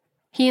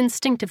 He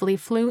instinctively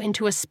flew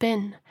into a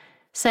spin,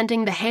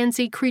 sending the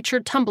handsy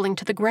creature tumbling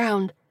to the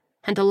ground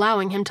and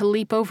allowing him to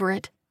leap over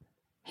it.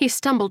 He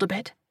stumbled a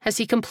bit as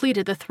he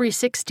completed the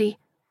 360,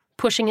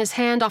 pushing his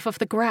hand off of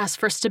the grass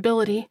for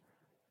stability.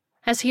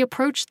 As he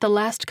approached the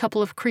last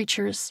couple of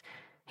creatures,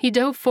 he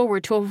dove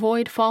forward to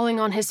avoid falling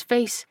on his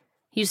face,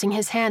 using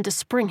his hand to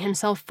spring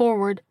himself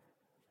forward.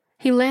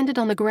 He landed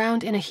on the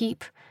ground in a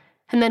heap,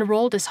 and then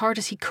rolled as hard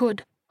as he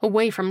could,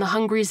 away from the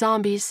hungry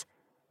zombies.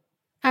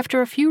 After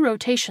a few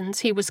rotations,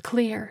 he was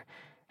clear,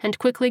 and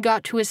quickly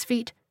got to his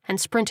feet and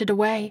sprinted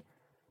away,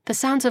 the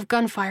sounds of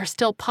gunfire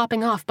still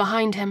popping off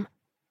behind him.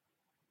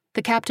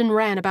 The captain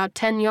ran about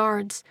 10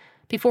 yards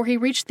before he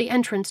reached the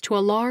entrance to a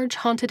large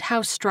haunted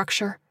house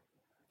structure.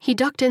 He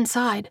ducked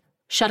inside,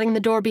 shutting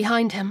the door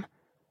behind him.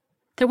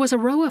 There was a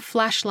row of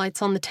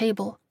flashlights on the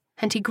table,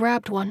 and he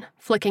grabbed one,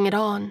 flicking it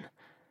on.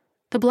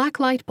 The black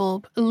light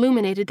bulb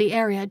illuminated the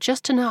area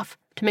just enough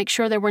to make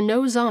sure there were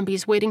no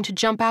zombies waiting to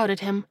jump out at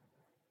him.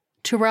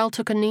 Tyrell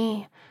took a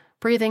knee,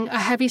 breathing a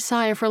heavy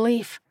sigh of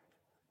relief.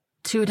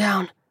 2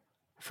 down,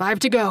 5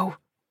 to go.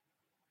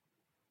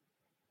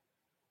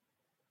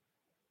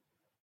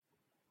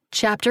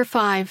 Chapter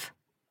 5.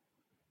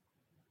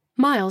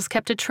 Miles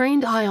kept a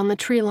trained eye on the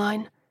tree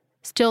line,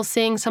 still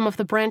seeing some of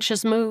the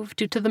branches move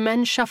due to the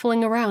men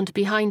shuffling around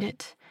behind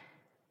it.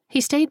 He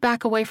stayed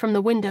back away from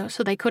the window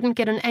so they couldn't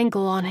get an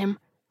angle on him,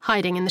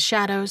 hiding in the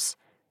shadows.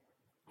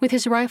 With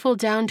his rifle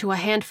down to a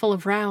handful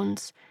of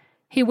rounds,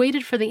 he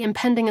waited for the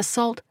impending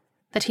assault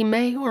that he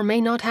may or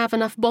may not have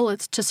enough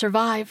bullets to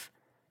survive.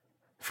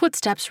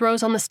 Footsteps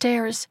rose on the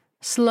stairs,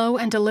 slow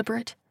and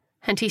deliberate,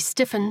 and he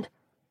stiffened.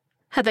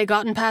 Had they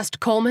gotten past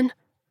Coleman?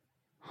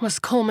 Was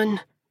Coleman...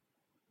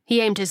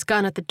 He aimed his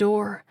gun at the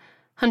door,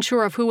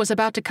 unsure of who was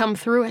about to come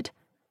through it.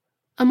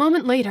 A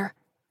moment later,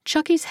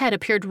 Chucky's head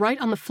appeared right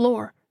on the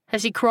floor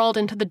as he crawled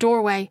into the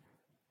doorway.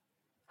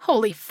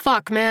 "Holy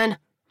fuck, man,"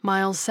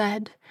 Miles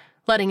said,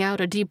 letting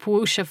out a deep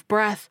whoosh of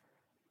breath.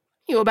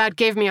 "You about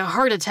gave me a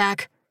heart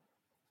attack."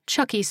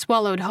 Chucky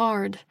swallowed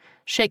hard,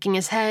 shaking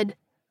his head.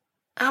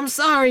 I'm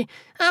sorry,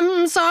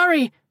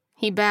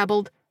 he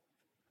babbled.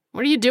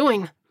 "What are you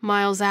doing?"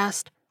 Miles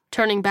asked,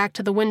 turning back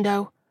to the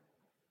window.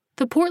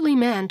 The portly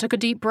man took a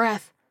deep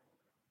breath.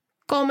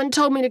 "Coleman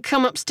told me to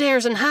come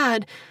upstairs and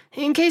hide,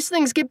 in case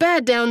things get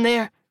bad down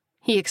there,"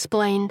 he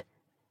explained.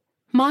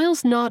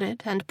 Miles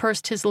nodded and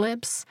pursed his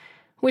lips,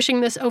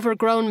 wishing this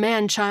overgrown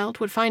man-child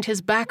would find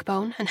his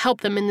backbone and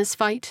help them in this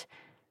fight.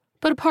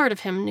 But a part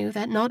of him knew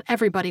that not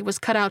everybody was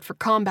cut out for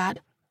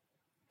combat.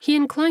 He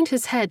inclined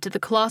his head to the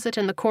closet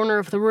in the corner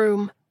of the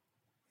room.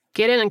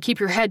 "Get in and keep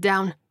your head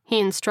down," he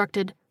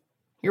instructed.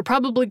 "You're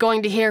probably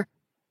going to hear—"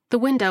 The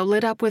window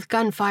lit up with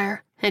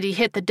gunfire, and he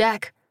hit the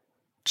deck.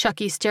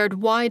 Chucky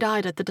stared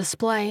wide-eyed at the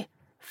display,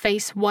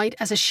 face white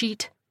as a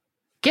sheet.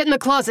 "Get in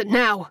the closet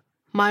now!"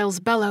 Miles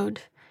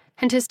bellowed,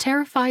 and his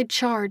terrified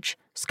charge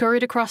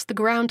scurried across the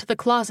ground to the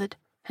closet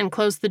and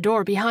closed the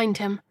door behind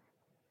him.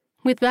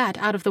 With that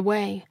out of the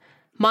way,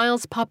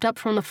 Miles popped up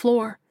from the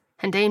floor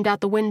and aimed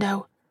out the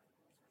window.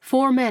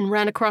 4 men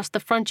ran across the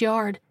front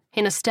yard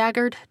in a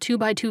staggered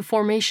 2-by-2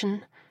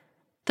 formation.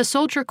 The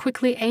soldier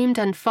quickly aimed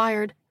and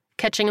fired,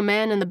 catching a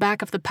man in the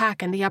back of the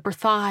pack in the upper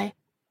thigh.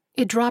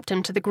 It dropped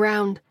him to the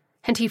ground,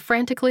 and he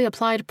frantically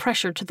applied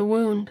pressure to the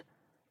wound.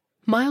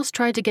 Miles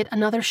tried to get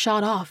another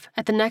shot off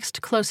at the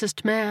next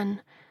closest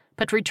man,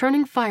 but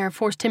returning fire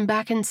forced him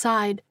back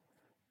inside.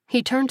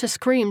 He turned to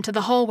scream to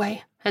the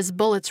hallway as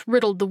bullets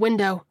riddled the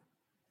window.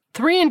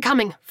 3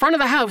 incoming, front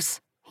of the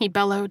house, he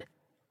bellowed.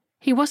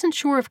 He wasn't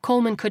sure if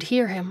Coleman could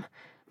hear him,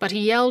 but he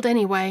yelled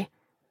anyway.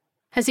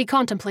 As he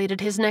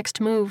contemplated his next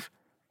move,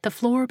 the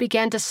floor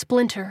began to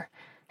splinter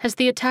as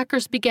the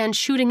attackers began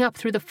shooting up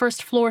through the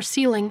first-floor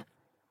ceiling.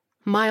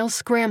 Miles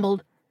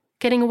scrambled,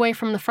 getting away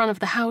from the front of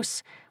the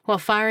house while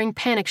firing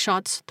panic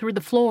shots through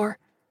the floor.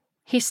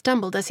 He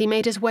stumbled as he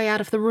made his way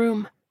out of the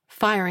room,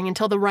 firing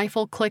until the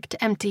rifle clicked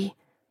empty.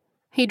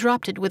 He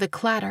dropped it with a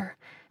clatter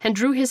and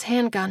drew his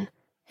handgun,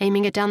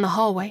 aiming it down the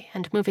hallway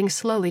and moving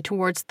slowly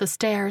towards the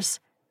stairs.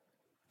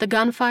 The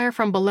gunfire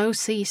from below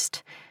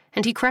ceased,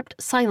 and he crept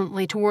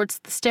silently towards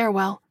the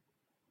stairwell.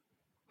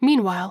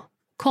 Meanwhile,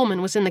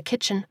 Coleman was in the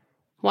kitchen,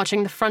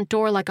 watching the front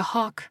door like a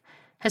hawk,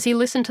 as he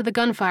listened to the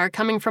gunfire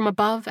coming from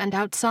above and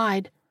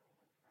outside.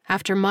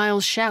 After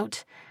Miles'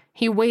 shout,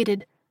 he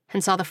waited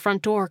and saw the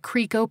front door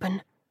creak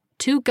open,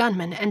 2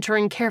 gunmen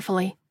entering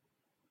carefully.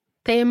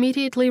 They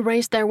immediately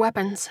raised their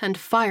weapons and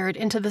fired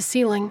into the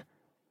ceiling.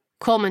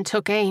 Coleman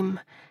took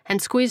aim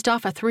and squeezed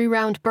off a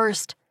 3-round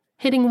burst,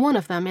 hitting one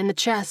of them in the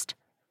chest,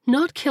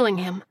 not killing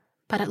him,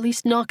 but at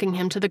least knocking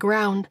him to the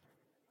ground.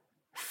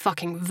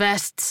 "Fucking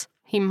vests,"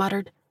 he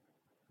muttered.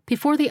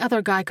 Before the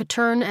other guy could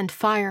turn and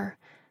fire,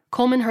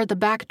 Coleman heard the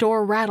back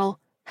door rattle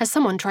as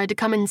someone tried to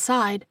come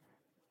inside.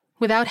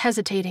 Without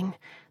hesitating,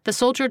 the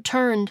soldier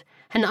turned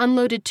and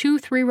unloaded 2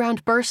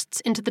 3-round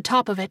bursts into the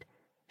top of it,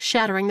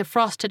 shattering the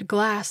frosted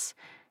glass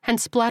and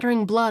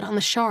splattering blood on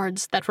the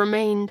shards that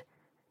remained.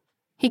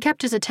 He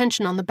kept his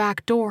attention on the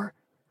back door,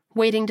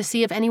 waiting to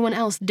see if anyone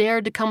else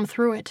dared to come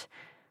through it,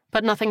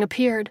 but nothing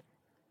appeared.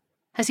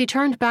 As he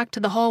turned back to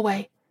the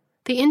hallway,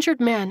 the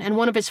injured man and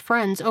one of his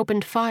friends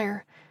opened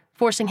fire,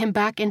 forcing him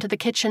back into the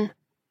kitchen.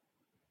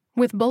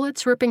 With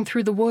bullets ripping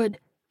through the wood,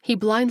 he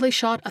blindly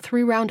shot a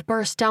 3-round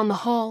burst down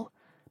the hall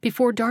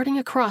before darting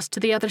across to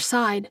the other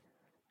side.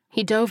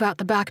 He dove out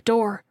the back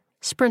door,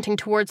 sprinting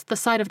towards the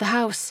side of the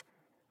house.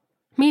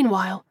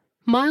 Meanwhile,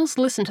 Miles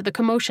listened to the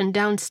commotion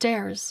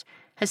downstairs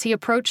as he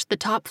approached the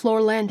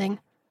top-floor landing.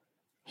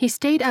 He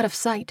stayed out of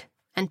sight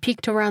and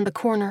peeked around the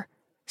corner,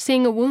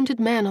 seeing a wounded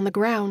man on the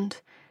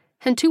ground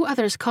and 2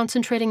 others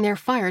concentrating their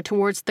fire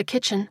towards the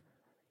kitchen.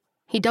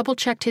 He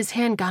double-checked his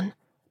handgun,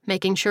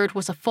 making sure it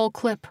was a full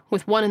clip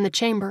with one in the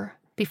chamber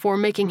before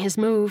making his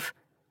move.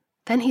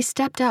 Then he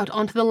stepped out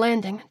onto the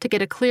landing to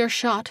get a clear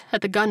shot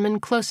at the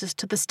gunman closest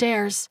to the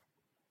stairs.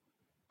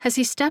 As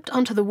he stepped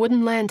onto the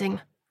wooden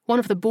landing, one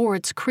of the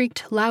boards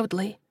creaked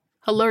loudly,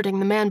 alerting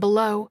the man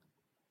below.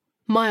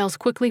 Miles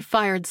quickly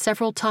fired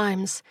several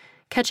times,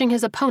 catching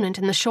his opponent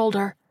in the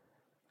shoulder.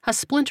 A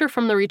splinter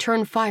from the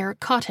return fire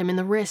caught him in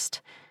the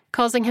wrist,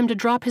 causing him to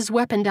drop his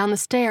weapon down the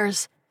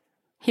stairs.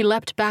 He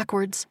leapt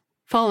backwards,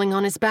 falling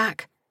on his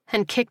back,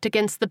 and kicked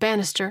against the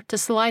banister to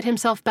slide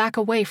himself back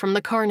away from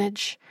the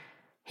carnage.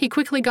 He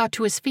quickly got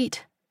to his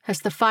feet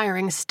as the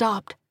firing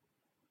stopped.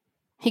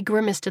 He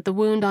grimaced at the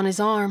wound on his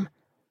arm,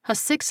 a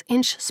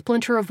 6-inch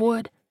splinter of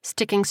wood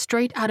sticking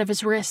straight out of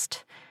his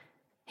wrist.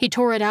 He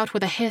tore it out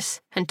with a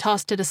hiss and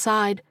tossed it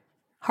aside,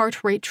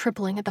 heart rate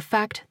tripling at the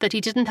fact that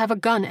he didn't have a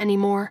gun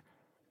anymore.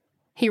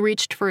 He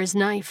reached for his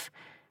knife,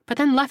 but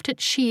then left it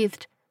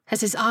sheathed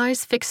as his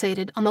eyes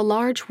fixated on the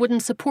large wooden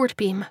support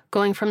beam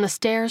going from the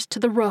stairs to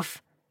the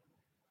roof.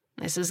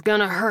 "This is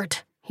gonna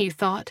hurt," he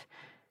thought,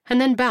 and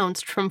then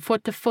bounced from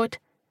foot to foot,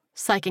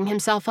 psyching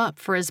himself up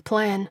for his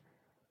plan.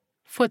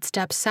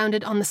 Footsteps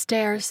sounded on the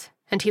stairs,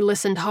 and he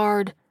listened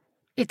hard.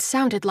 It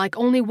sounded like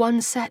only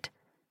one set,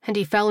 and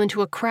he fell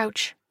into a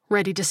crouch,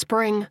 ready to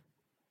spring.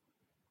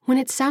 When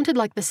it sounded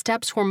like the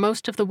steps were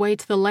most of the way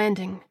to the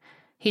landing,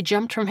 he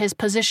jumped from his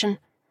position,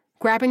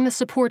 grabbing the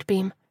support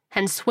beam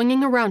and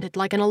swinging around it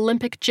like an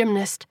Olympic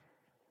gymnast.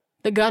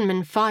 The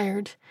gunman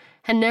fired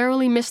and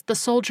narrowly missed the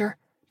soldier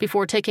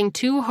before taking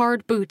 2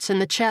 hard boots in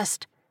the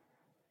chest.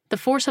 The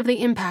force of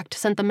the impact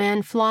sent the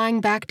man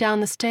flying back down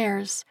the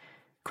stairs,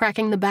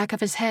 cracking the back of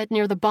his head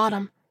near the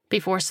bottom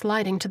before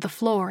sliding to the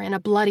floor in a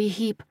bloody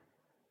heap.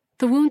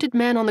 The wounded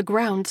man on the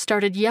ground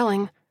started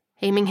yelling,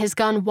 aiming his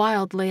gun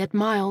wildly at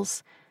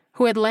Miles,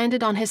 who had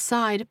landed on his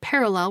side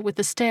parallel with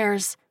the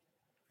stairs.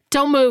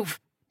 "Don't move!"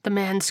 the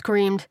man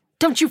screamed.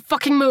 "Don't you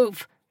fucking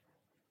move!"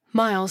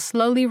 Miles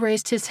slowly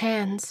raised his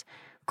hands,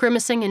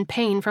 grimacing in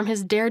pain from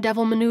his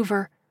daredevil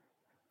maneuver.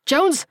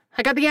 "Jones,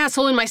 I got the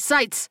asshole in my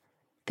sights!"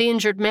 the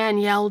injured man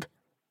yelled.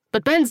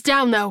 "But Ben's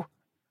down, though."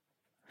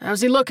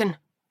 "How's he looking?"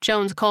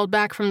 Jones called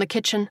back from the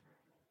kitchen.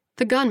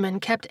 The gunman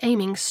kept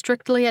aiming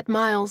strictly at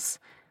Miles,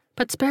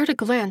 but spared a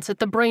glance at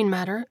the brain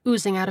matter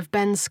oozing out of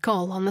Ben's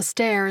skull on the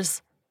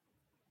stairs.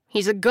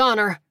 "He's a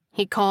goner,"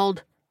 he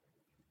called.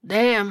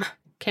 "Damn,"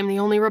 came the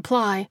only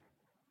reply.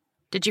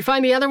 "Did you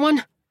find the other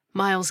one?"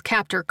 Miles'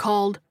 captor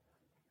called.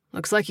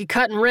 "Looks like he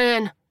cut and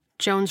ran,"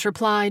 Jones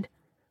replied.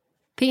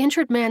 The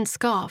injured man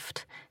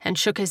scoffed and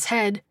shook his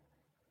head.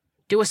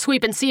 "Do a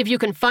sweep and see if you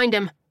can find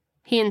him,"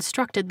 he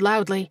instructed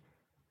loudly.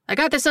 "I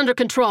got this under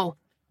control."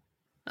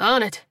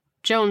 "On it,"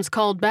 Jones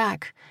called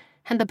back,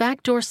 and the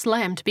back door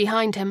slammed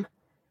behind him.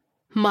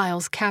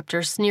 Miles'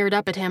 captor sneered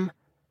up at him.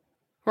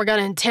 "We're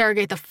gonna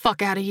interrogate the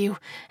fuck out of you,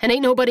 and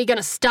ain't nobody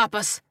gonna stop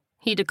us,"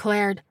 he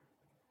declared.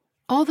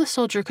 All the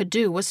soldier could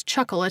do was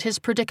chuckle at his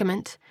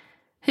predicament.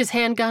 His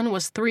handgun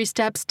was 3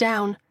 steps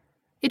down.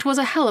 It was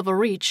a hell of a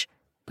reach,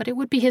 but it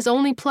would be his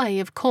only play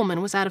if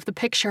Coleman was out of the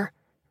picture.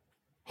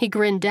 He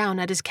grinned down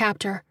at his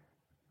captor.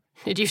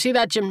 "Did you see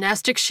that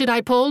gymnastics shit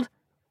I pulled?"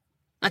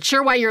 "Not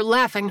sure why you're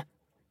laughing,"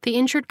 the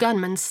injured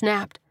gunman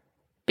snapped.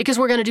 "Because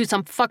we're gonna do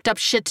some fucked up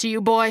shit to you,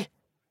 boy."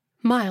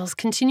 Miles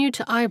continued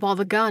to eyeball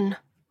the gun,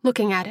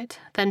 looking at it,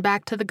 then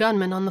back to the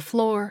gunman on the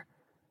floor.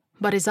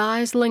 But his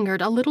eyes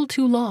lingered a little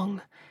too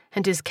long,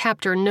 and his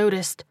captor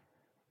noticed.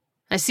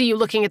 "I see you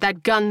looking at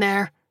that gun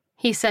there,"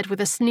 he said with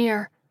a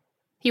sneer.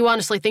 "You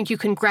honestly think you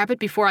can grab it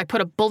before I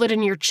put a bullet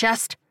in your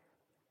chest?"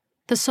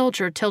 The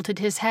soldier tilted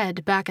his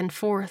head back and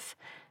forth,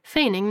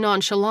 feigning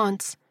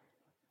nonchalance.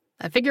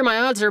 "I figure my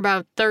odds are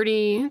about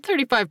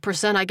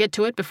 35% I get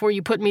to it before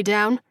you put me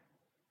down."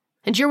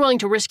 And you're willing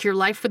to risk your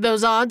life with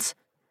those odds?"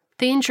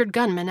 the injured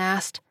gunman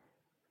asked.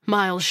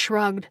 Miles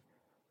shrugged.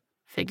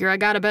 "Figure I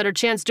got a better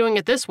chance doing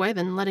it this way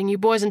than letting you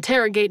boys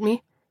interrogate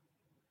me."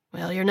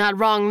 "Well, you're not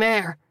wrong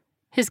there,"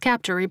 his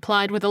captor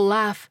replied with a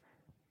laugh.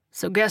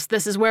 "So guess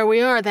this is where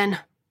we are, then.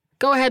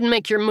 Go ahead and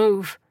make your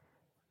move."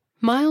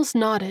 Miles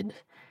nodded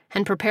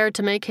and prepared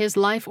to make his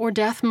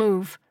life-or-death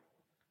move.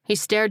 He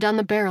stared down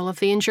the barrel of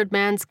the injured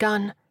man's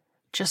gun,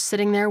 just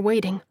sitting there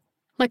waiting,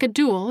 like a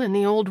duel in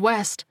the Old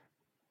West.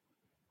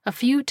 A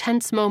few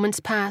tense moments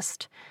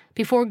passed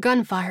before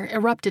gunfire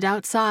erupted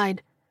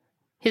outside.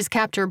 His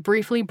captor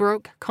briefly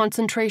broke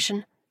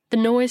concentration, the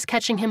noise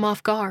catching him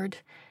off guard,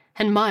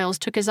 and Miles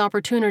took his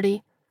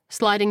opportunity,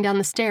 sliding down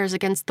the stairs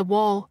against the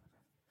wall.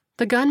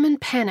 The gunman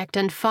panicked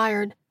and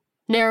fired,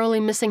 narrowly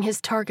missing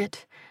his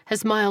target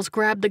as Miles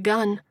grabbed the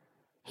gun.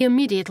 He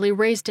immediately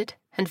raised it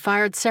and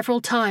fired several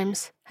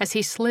times as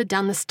he slid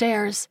down the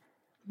stairs,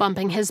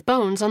 bumping his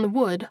bones on the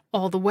wood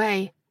all the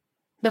way.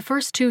 The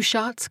first 2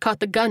 shots caught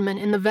the gunman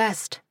in the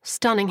vest,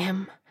 stunning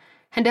him,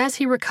 and as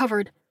he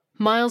recovered,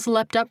 Miles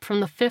leapt up from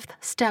the 5th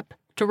step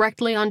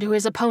directly onto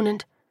his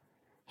opponent.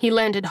 He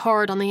landed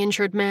hard on the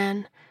injured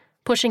man,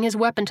 pushing his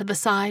weapon to the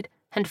side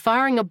and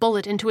firing a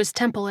bullet into his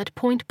temple at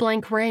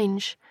point-blank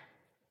range.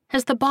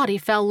 As the body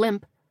fell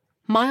limp,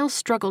 Miles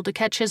struggled to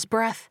catch his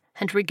breath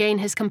and regain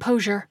his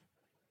composure.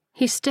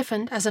 He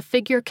stiffened as a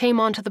figure came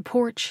onto the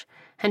porch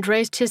and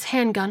raised his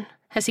handgun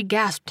as he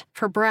gasped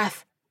for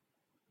breath.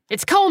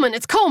 "It's Coleman!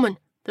 It's Coleman!"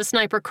 the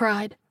sniper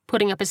cried,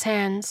 putting up his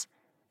hands.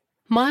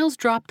 Miles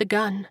dropped the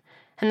gun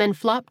and then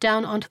flopped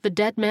down onto the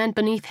dead man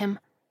beneath him,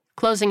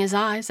 closing his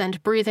eyes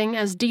and breathing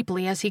as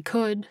deeply as he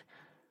could.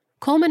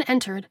 Coleman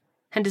entered,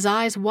 and his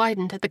eyes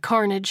widened at the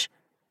carnage.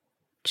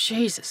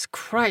 "Jesus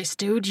Christ,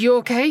 dude, you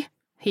okay?"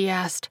 he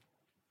asked.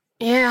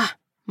 "Yeah,"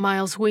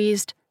 Miles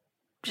wheezed.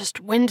 "Just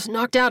wind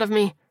knocked out of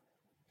me."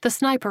 The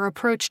sniper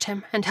approached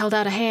him and held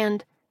out a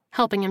hand,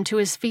 helping him to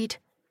his feet.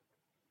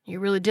 "You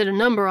really did a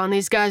number on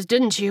these guys,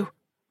 didn't you?"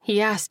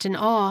 he asked in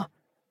awe.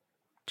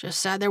 "Just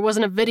sad there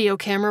wasn't a video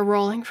camera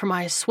rolling for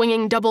my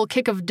swinging double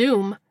kick of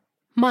doom,"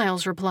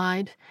 Miles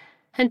replied,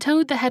 and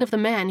towed the head of the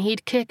man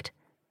he'd kicked.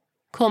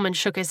 Coleman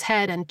shook his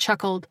head and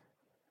chuckled.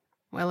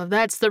 "Well, if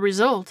that's the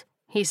result,"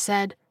 he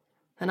said,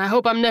 "then I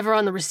hope I'm never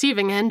on the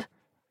receiving end."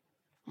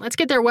 "Let's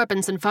get their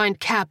weapons and find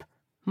Cap,"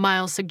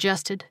 Miles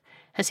suggested,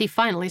 as he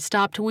finally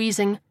stopped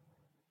wheezing.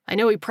 "I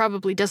know he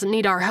probably doesn't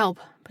need our help,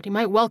 but he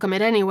might welcome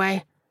it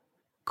anyway."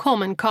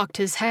 Coleman cocked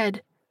his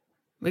head.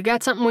 "We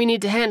got something we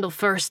need to handle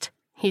first,"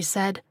 he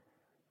said.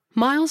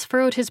 Miles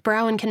furrowed his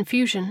brow in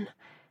confusion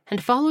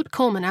and followed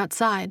Coleman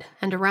outside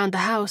and around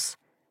the house.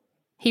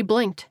 He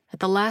blinked at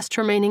the last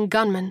remaining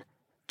gunman,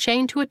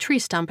 chained to a tree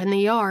stump in the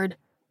yard.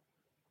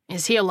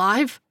 "Is he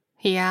alive?"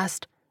 he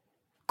asked.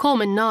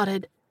 Coleman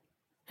nodded.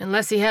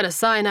 "Unless he had a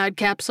cyanide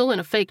capsule and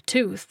a fake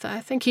tooth,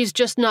 I think he's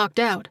just knocked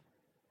out."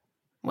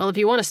 "Well, if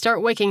you want to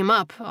start waking him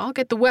up, I'll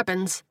get the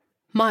weapons,"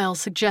 Miles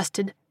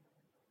suggested.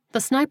 The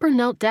sniper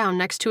knelt down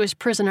next to his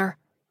prisoner.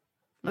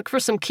 "Look for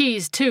some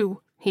keys,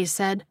 too," he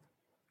said.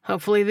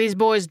 "Hopefully these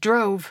boys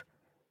drove."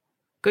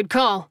 "Good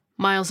call,"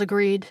 Miles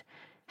agreed,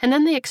 and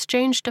then they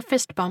exchanged a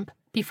fist bump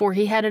before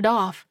he headed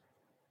off.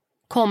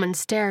 Coleman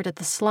stared at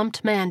the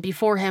slumped man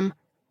before him.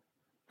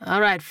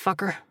 "All right,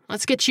 fucker,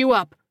 let's get you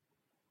up."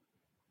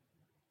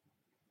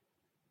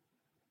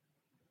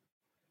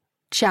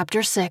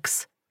 Chapter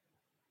 6.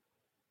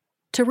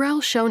 Tyrell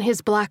shone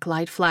his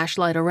blacklight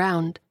flashlight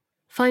around,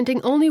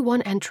 finding only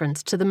one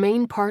entrance to the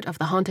main part of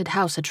the haunted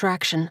house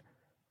attraction.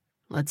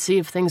 "Let's see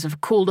if things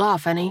have cooled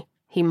off any,"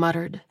 he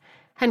muttered,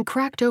 and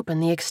cracked open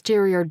the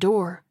exterior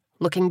door,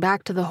 looking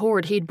back to the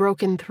horde he'd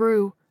broken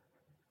through.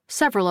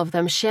 Several of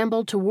them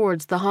shambled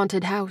towards the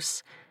haunted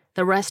house,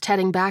 the rest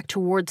heading back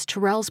towards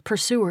Tyrell's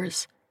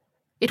pursuers.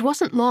 It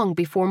wasn't long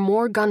before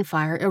more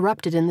gunfire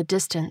erupted in the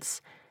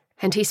distance,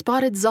 and he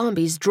spotted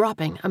zombies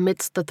dropping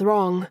amidst the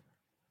throng.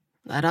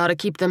 "That ought to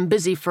keep them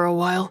busy for a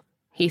while,"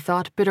 he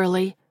thought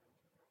bitterly.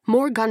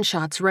 More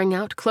gunshots rang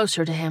out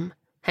closer to him,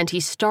 and he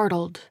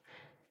startled.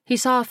 He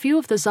saw a few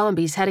of the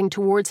zombies heading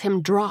towards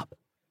him drop,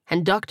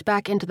 and ducked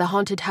back into the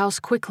haunted house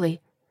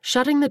quickly,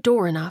 shutting the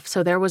door enough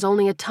so there was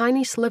only a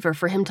tiny sliver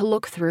for him to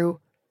look through.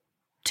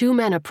 2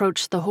 men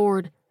approached the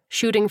horde,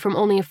 shooting from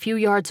only a few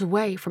yards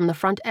away from the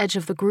front edge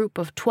of the group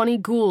of 20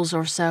 ghouls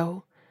or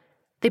so.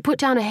 They put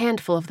down a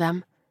handful of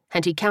them,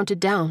 and he counted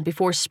down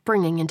before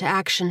springing into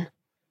action.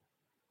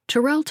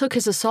 Tyrell took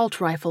his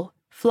assault rifle,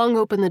 flung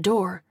open the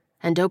door,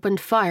 and opened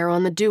fire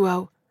on the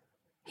duo.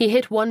 He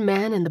hit one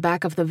man in the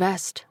back of the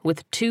vest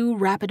with 2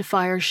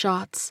 rapid-fire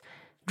shots,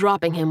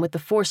 dropping him with the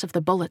force of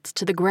the bullets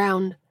to the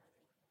ground.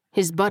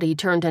 His buddy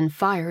turned and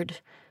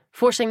fired,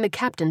 forcing the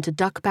captain to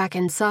duck back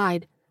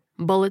inside,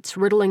 bullets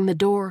riddling the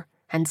door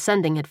and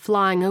sending it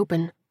flying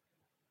open.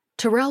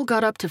 Tyrell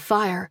got up to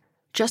fire,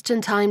 just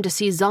in time to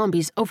see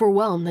zombies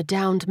overwhelm the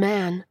downed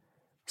man.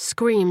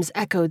 Screams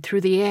echoed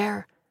through the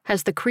air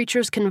as the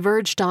creatures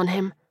converged on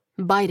him,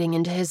 biting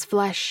into his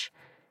flesh.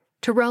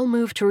 Tyrell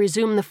moved to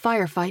resume the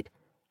firefight,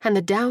 and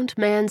the downed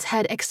man's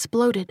head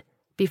exploded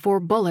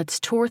before bullets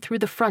tore through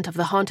the front of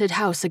the haunted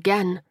house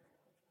again.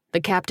 The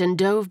captain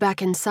dove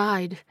back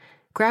inside,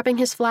 grabbing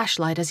his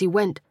flashlight as he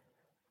went.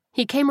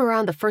 He came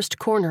around the first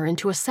corner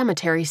into a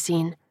cemetery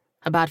scene,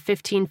 about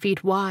 15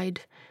 feet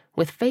wide,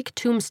 with fake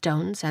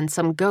tombstones and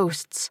some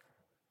ghosts.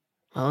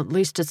 "Well, at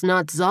least it's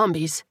not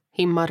zombies,"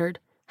 he muttered,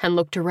 and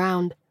looked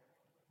around.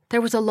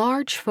 There was a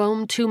large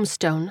foam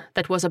tombstone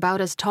that was about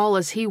as tall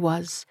as he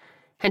was,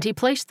 and he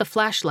placed the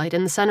flashlight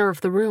in the center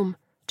of the room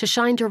to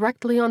shine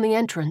directly on the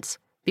entrance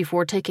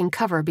before taking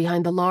cover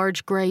behind the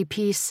large gray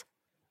piece.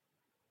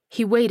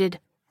 He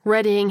waited,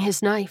 readying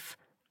his knife,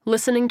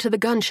 listening to the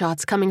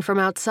gunshots coming from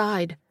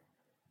outside.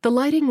 The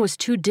lighting was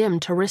too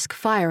dim to risk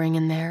firing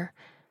in there,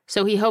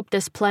 so he hoped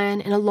this plan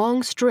in a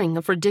long string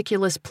of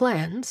ridiculous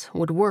plans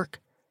would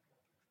work.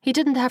 He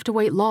didn't have to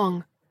wait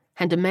long,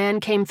 and a man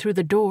came through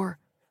the door.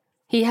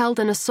 He held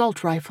an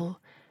assault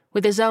rifle,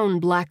 with his own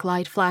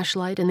blacklight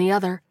flashlight in the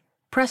other,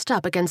 pressed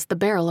up against the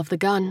barrel of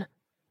the gun.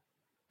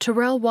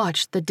 Tyrell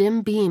watched the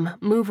dim beam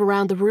move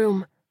around the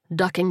room,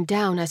 ducking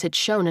down as it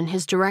shone in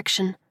his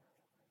direction.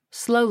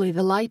 Slowly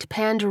the light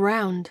panned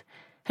around,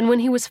 and when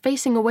he was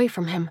facing away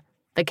from him,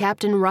 the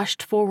captain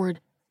rushed forward,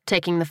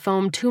 taking the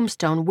foam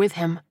tombstone with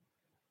him.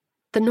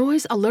 The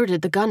noise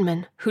alerted the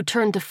gunman, who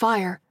turned to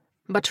fire,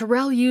 but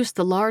Tyrell used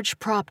the large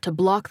prop to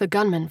block the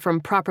gunman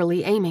from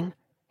properly aiming,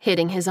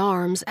 hitting his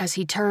arms as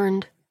he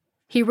turned.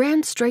 He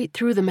ran straight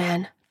through the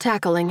man,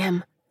 tackling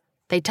him.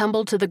 They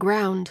tumbled to the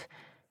ground,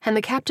 and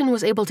the captain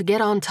was able to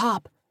get on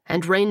top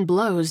and rain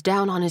blows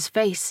down on his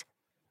face.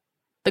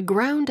 The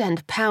ground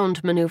and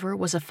pound maneuver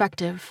was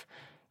effective,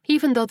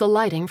 even though the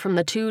lighting from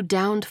the 2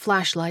 downed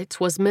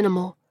flashlights was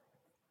minimal.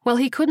 While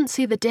he couldn't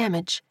see the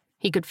damage,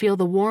 he could feel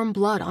the warm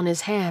blood on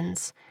his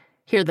hands,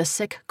 hear the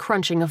sick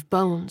crunching of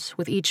bones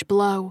with each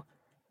blow.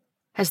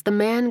 As the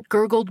man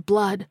gurgled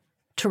blood,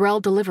 Tyrell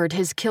delivered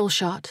his kill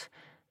shot,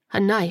 a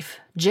knife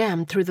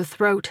jammed through the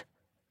throat.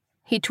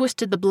 He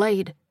twisted the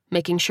blade,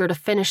 making sure to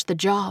finish the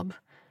job,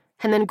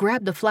 and then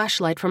grabbed the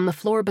flashlight from the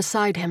floor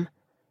beside him.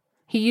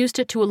 He used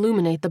it to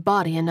illuminate the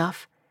body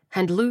enough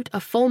and loot a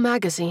full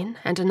magazine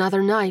and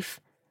another knife.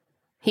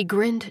 He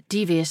grinned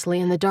deviously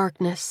in the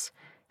darkness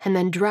and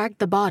then dragged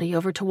the body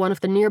over to one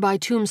of the nearby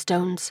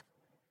tombstones.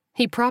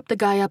 He propped the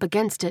guy up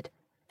against it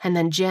and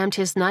then jammed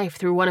his knife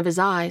through one of his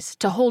eyes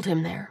to hold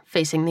him there,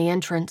 facing the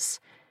entrance.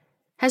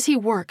 As he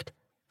worked,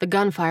 the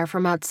gunfire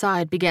from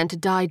outside began to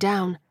die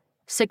down,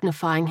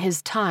 signifying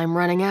his time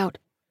running out.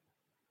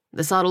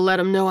 "This ought to let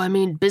him know I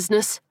mean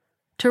business,"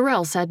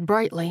 Tyrell said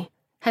brightly,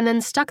 and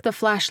then stuck the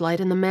flashlight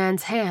in the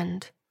man's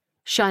hand,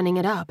 shining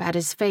it up at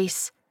his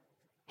face.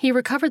 He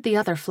recovered the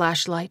other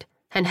flashlight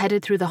and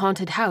headed through the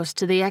haunted house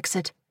to the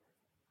exit.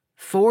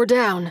 4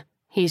 down,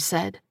 he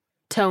said,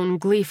 tone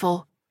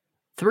gleeful.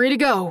 3 to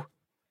go.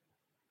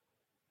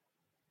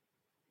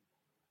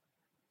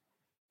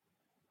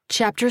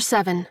 Chapter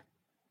 7.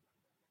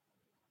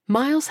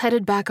 Miles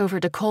headed back over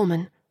to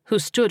Coleman, who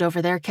stood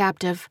over their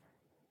captive.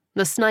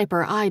 The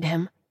sniper eyed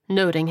him,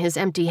 noting his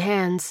empty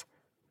hands.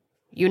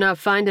 "You not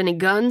find any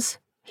guns?"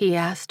 he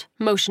asked,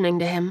 motioning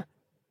to him.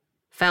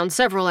 "Found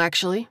several,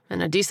 actually,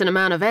 and a decent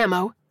amount of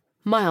ammo,"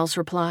 Miles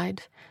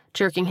replied,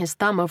 jerking his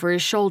thumb over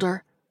his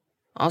shoulder.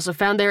 "Also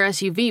found their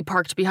SUV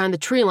parked behind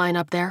the tree line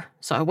up there,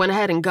 so I went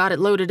ahead and got it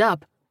loaded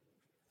up."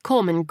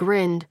 Coleman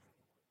grinned.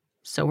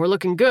 "So we're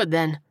looking good,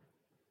 then."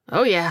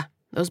 "Oh yeah,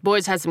 those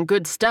boys had some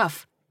good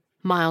stuff,"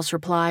 Miles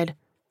replied.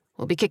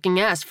 "We'll be kicking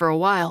ass for a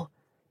while."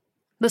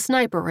 The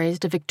sniper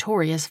raised a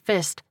victorious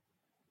fist.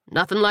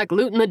 "Nothing like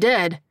looting the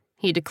dead,"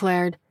 he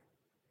declared.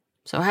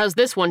 "So how's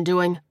this one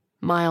doing?"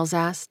 Miles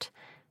asked,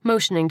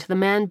 motioning to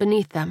the man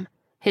beneath them,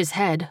 his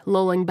head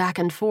lolling back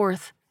and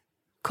forth.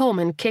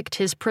 Coleman kicked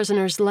his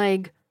prisoner's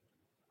leg.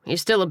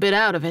 "He's still a bit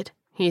out of it,"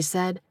 he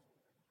said.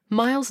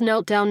 Miles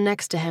knelt down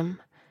next to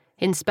him,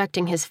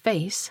 inspecting his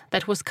face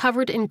that was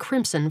covered in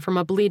crimson from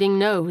a bleeding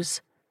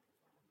nose.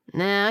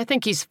 "Nah, I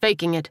think he's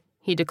faking it,"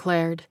 he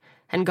declared,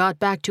 and got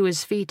back to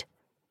his feet.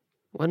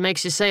 "What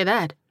makes you say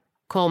that?"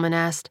 Coleman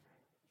asked.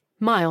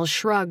 Miles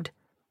shrugged.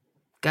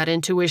 "Got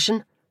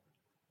intuition?"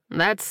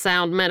 "That's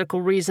sound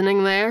medical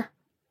reasoning there,"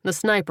 the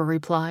sniper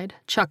replied,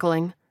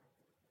 chuckling.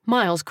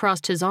 Miles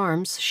crossed his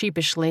arms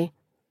sheepishly.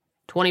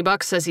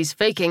 $20 says he's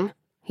faking,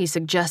 he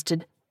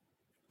suggested.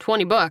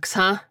 $20,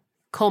 huh?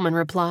 Coleman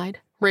replied,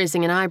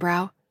 raising an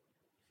eyebrow.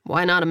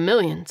 Why not $1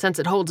 million, since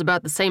it holds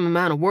about the same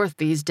amount of worth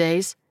these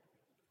days?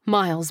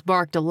 Miles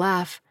barked a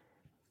laugh.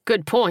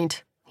 Good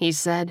point, he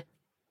said.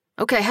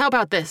 Okay, how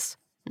about this?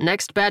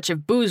 Next batch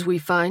of booze we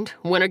find,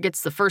 winner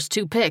gets the first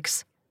 2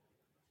 picks.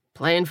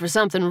 Playing for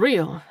something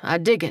real, I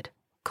dig it,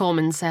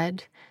 Coleman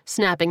said,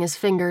 snapping his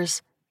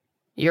fingers.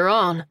 You're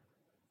on.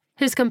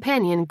 His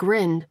companion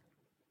grinned.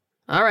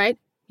 All right,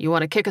 you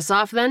want to kick us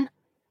off then?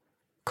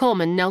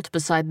 Coleman knelt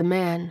beside the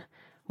man,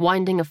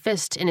 winding a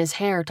fist in his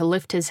hair to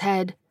lift his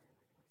head.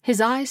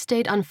 His eyes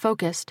stayed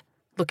unfocused,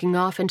 looking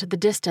off into the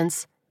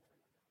distance.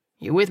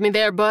 You with me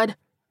there, bud?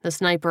 The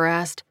sniper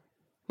asked.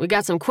 We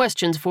got some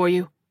questions for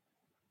you.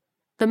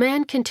 The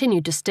man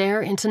continued to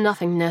stare into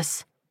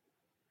nothingness.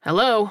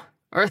 Hello,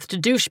 Earth to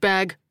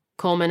douchebag,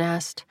 Coleman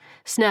asked,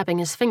 snapping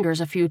his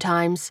fingers a few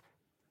times.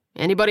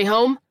 "Anybody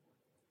home?"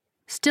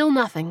 Still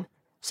nothing,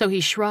 so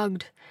he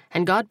shrugged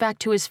and got back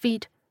to his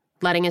feet,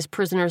 letting his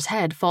prisoner's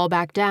head fall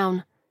back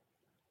down.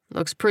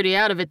 "Looks pretty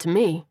out of it to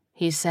me,"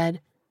 he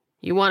said.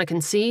 "You want to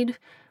concede,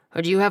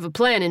 or do you have a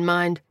plan in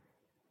mind?"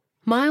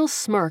 Miles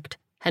smirked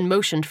and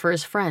motioned for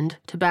his friend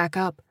to back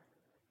up.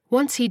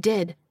 Once he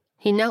did,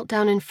 he knelt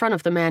down in front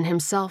of the man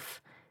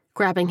himself,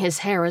 grabbing his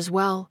hair as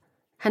well,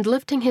 and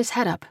lifting his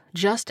head up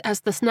just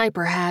as the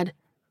sniper had.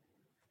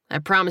 "I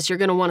promise you're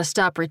going to want to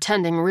stop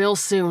pretending real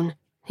soon,"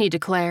 he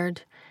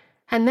declared.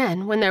 And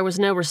then, when there was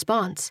no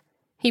response,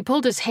 he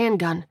pulled his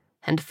handgun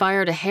and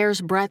fired a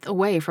hair's breadth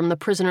away from the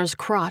prisoner's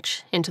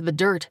crotch into the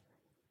dirt.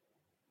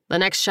 "The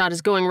next shot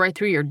is going right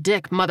through your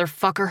dick,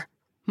 motherfucker,"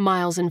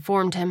 Miles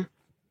informed him.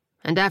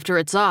 "And after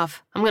it's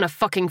off, I'm gonna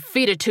fucking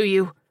feed it to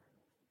you."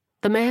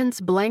 The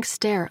man's blank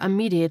stare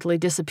immediately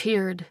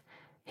disappeared,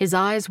 his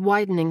eyes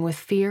widening with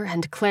fear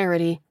and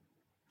clarity.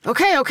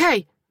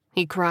 Okay,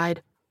 he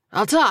cried.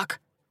 "I'll talk."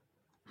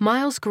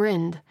 Miles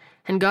grinned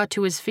and got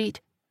to his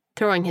feet,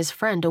 throwing his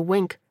friend a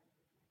wink.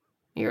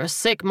 "You're a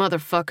sick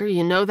motherfucker,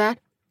 you know that?"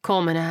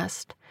 Coleman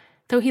asked,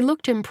 though he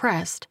looked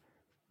impressed.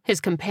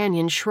 His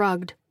companion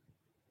shrugged.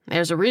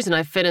 "There's a reason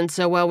I fit in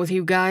so well with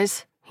you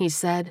guys," he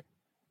said.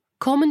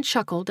 Coleman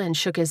chuckled and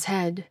shook his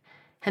head,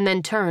 and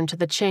then turned to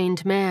the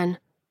chained man.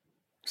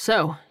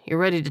 "So, you're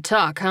ready to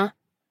talk, huh?"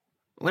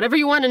 "Whatever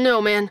you want to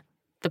know, man,"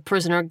 the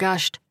prisoner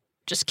gushed.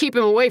 "Just keep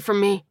him away from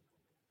me."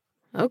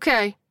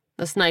 "Okay,"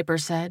 the sniper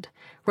said,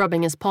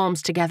 rubbing his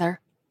palms together.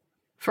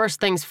 "First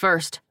things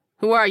first,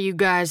 who are you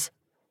guys?"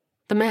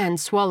 The man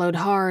swallowed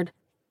hard.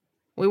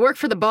 "We work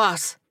for the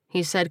boss,"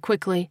 he said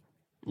quickly.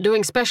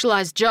 "Doing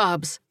specialized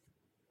jobs."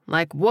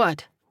 "Like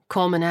what?"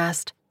 Coleman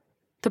asked.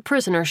 The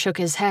prisoner shook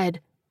his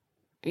head.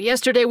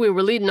 "Yesterday we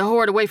were leading a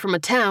horde away from a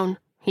town,"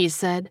 he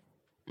said.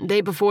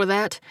 "Day before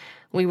that,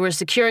 we were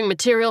securing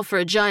material for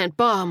a giant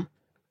bomb.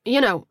 You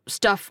know,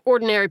 stuff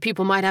ordinary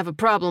people might have a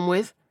problem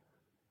with."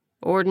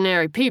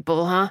 "Ordinary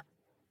people, huh?"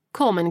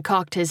 Coleman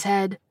cocked his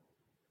head.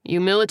 "You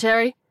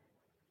military?"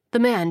 The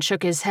man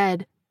shook his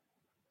head.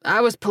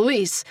 "I was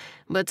police,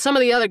 but some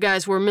of the other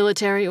guys were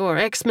military or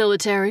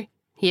ex-military,"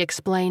 he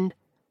explained.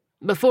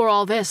 "Before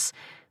all this,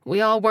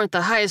 we all weren't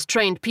the highest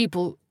trained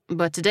people,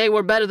 but today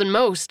we're better than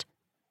most.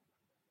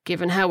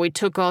 Given how we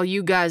took all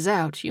you guys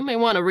out, you may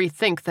want to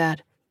rethink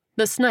that,"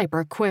 the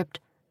sniper quipped.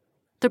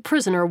 The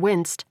prisoner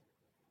winced.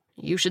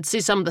 "You should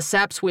see some of the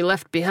saps we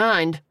left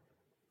behind."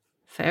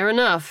 "Fair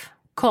enough,"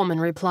 Coleman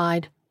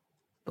replied.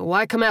 "But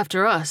why come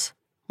after us?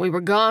 We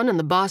were gone and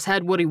the boss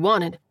had what he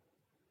wanted."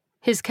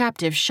 His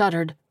captive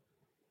shuddered.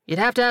 "You'd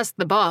have to ask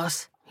the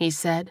boss," he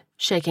said,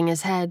 shaking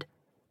his head.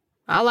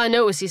 "All I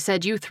know is he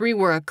said you three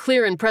were a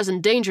clear and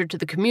present danger to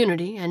the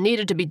community and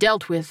needed to be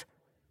dealt with."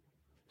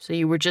 "So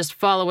you were just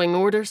following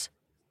orders?"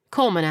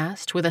 Coleman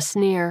asked with a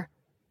sneer.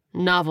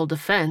 "Novel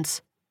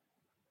defense."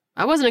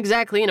 "I wasn't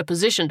exactly in a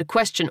position to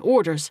question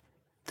orders,"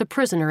 the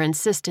prisoner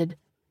insisted.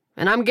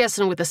 "And I'm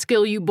guessing with the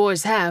skill you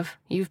boys have,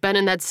 you've been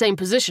in that same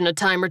position a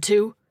time or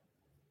two."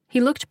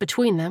 He looked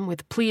between them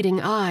with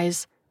pleading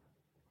eyes.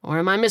 "Or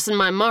am I missing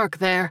my mark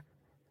there?"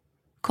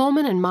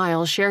 Coleman and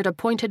Miles shared a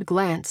pointed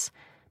glance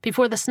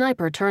before the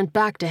sniper turned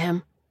back to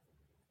him.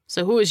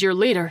 "So who is your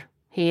leader?"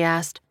 he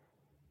asked.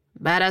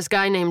 "Badass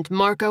guy named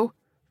Marco,"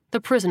 the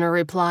prisoner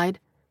replied.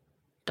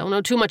 "Don't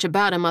know too much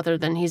about him other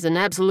than he's an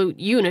absolute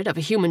unit of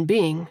a human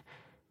being.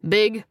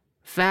 Big,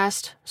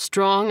 fast,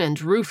 strong, and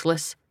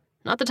ruthless.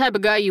 Not the type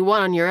of guy you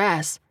want on your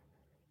ass."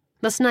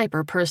 The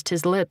sniper pursed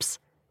his lips.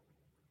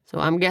 "So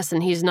I'm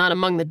guessing he's not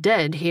among the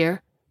dead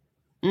here."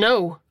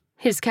 "No,"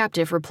 his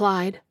captive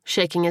replied,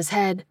 shaking his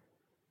head.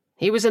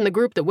 "He was in the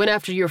group that went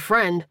after your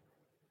friend."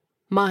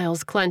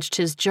 Miles clenched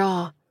his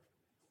jaw.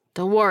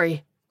 "Don't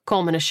worry,"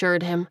 Coleman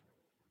assured him.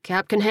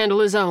 "Cap can handle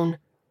his own."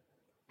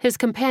 His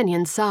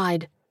companion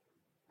sighed.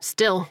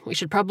 "Still, we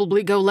should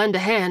probably go lend a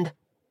hand."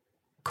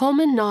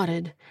 Coleman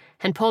nodded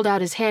and pulled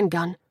out his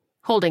handgun,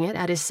 holding it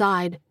at his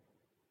side.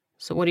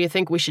 "So what do you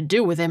think we should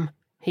do with him?"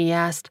 he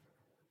asked.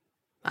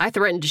 "I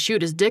threatened to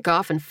shoot his dick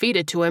off and feed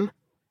it to him,"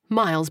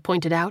 Miles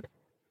pointed out.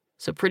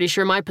 "So pretty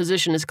sure my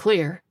position is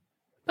clear.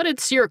 But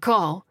it's your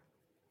call."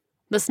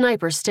 The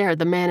sniper stared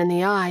the man in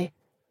the eye.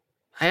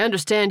 "I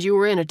understand you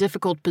were in a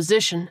difficult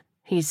position,"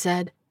 he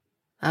said.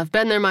 "I've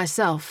been there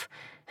myself,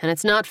 and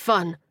it's not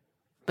fun.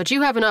 But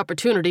you have an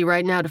opportunity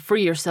right now to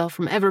free yourself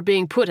from ever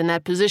being put in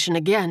that position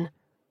again."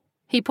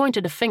 He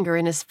pointed a finger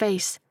in his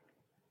face.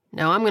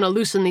 "Now I'm going to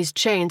loosen these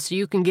chains so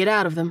you can get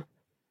out of them.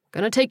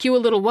 Gonna take you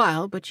a little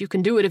while, but you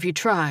can do it if you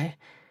try.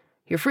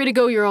 You're free to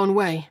go your own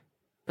way.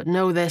 But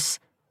know this,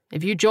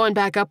 if you join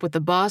back up with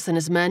the boss and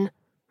his men,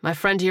 my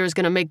friend here is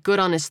going to make good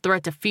on his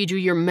threat to feed you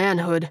your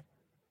manhood."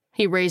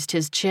 He raised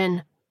his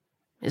chin.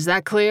 "Is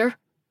that clear?"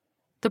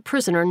 The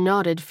prisoner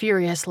nodded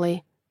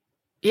furiously.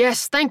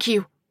 "Yes, thank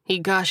you," he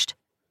gushed.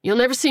 "You'll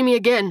never see me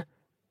again."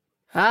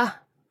 "Ah,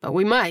 but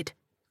we might,"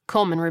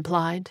 Coleman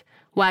replied,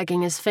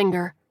 wagging his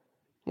finger.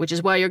 "Which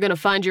is why you're going to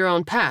find your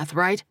own path,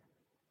 right?"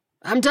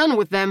 "I'm done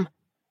with them,"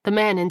 the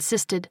man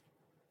insisted.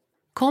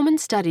 Coleman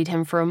studied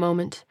him for a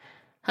moment,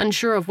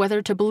 unsure of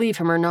whether to believe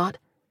him or not.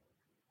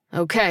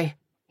 "Okay,"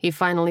 he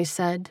finally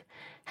said,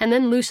 and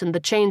then loosened the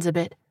chains a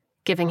bit,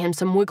 giving him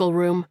some wiggle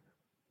room.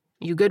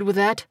 "You good with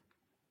that?"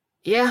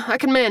 "Yeah, I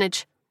can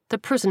manage," the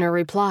prisoner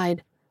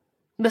replied.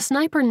 The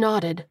sniper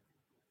nodded.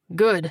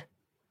 "Good."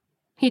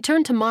 He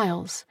turned to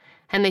Miles,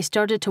 and they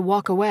started to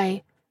walk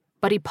away,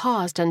 but he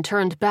paused and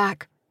turned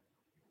back.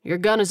 "Your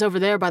gun is over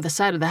there by the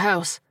side of the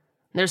house.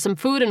 There's some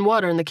food and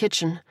water in the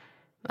kitchen.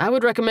 I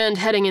would recommend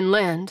heading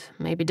inland,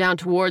 maybe down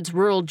towards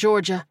rural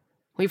Georgia.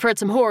 We've heard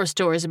some horror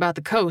stories about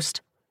the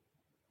coast."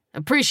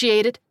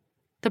 "Appreciate it,"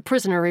 the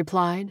prisoner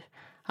replied,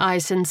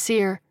 eyes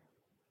sincere.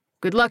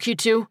 "Good luck, you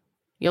two.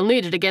 You'll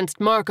need it against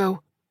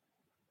Marco."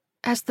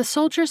 As the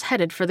soldiers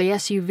headed for the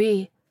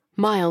SUV,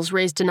 Miles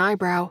raised an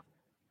eyebrow.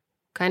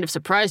 "Kind of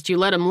surprised you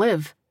let him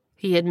live,"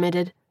 he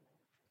admitted.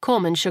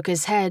 Coleman shook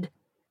his head.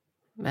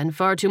 "Been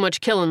far too much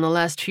killing the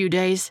last few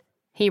days,"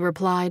 he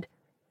replied.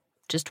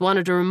 "Just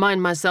wanted to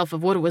remind myself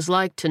of what it was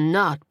like to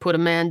not put a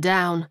man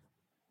down."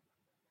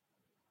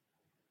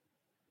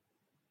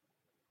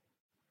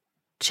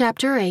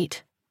 Chapter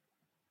 8.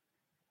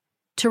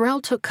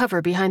 Tyrell took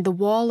cover behind the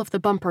wall of the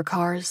bumper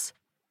cars,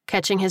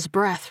 catching his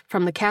breath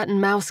from the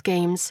cat-and-mouse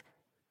games.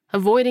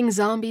 Avoiding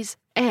zombies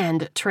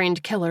and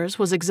trained killers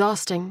was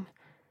exhausting.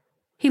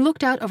 He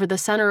looked out over the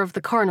center of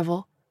the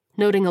carnival,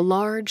 noting a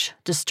large,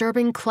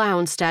 disturbing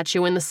clown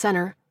statue in the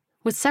center,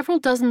 with several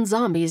dozen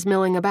zombies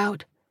milling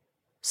about.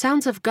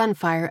 Sounds of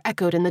gunfire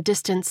echoed in the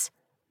distance.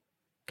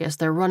 "Guess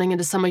they're running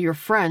into some of your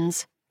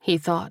friends," he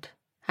thought,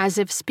 as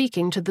if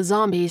speaking to the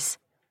zombies.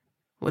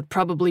 "Would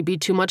probably be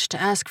too much to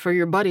ask for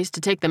your buddies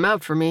to take them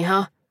out for me,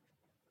 huh?"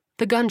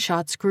 The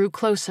gunshots grew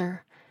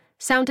closer,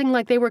 sounding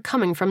like they were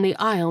coming from the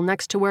aisle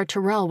next to where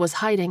Tyrell was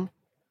hiding.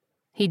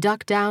 He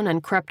ducked down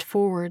and crept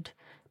forward,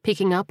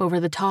 peeking up over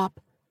the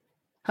top.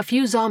 A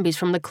few zombies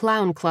from the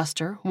clown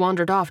cluster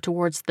wandered off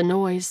towards the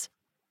noise.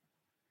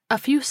 A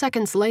few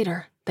seconds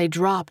later, they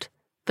dropped,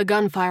 the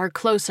gunfire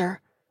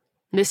closer.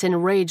 This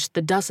enraged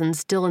the dozen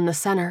still in the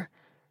center,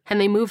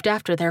 and they moved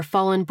after their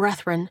fallen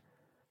brethren.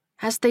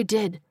 As they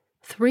did,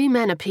 3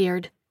 men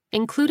appeared,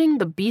 including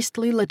the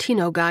beastly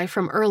Latino guy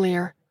from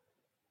earlier.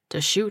 To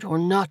shoot or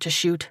not to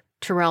shoot,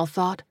 Tyrell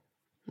thought.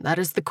 That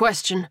is the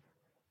question.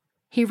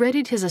 He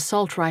readied his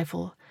assault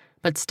rifle,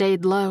 but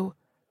stayed low,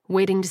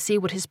 waiting to see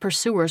what his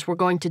pursuers were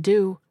going to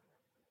do.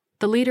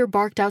 The leader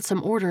barked out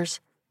some orders,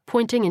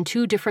 pointing in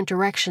 2 different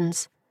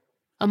directions.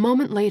 A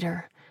moment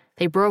later,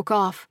 they broke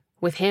off,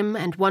 with him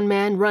and 1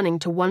 man running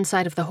to one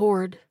side of the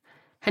horde,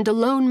 and a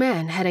lone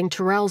man heading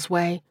Tyrell's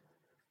way.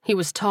 He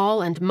was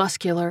tall and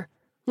muscular,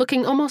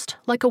 looking almost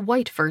like a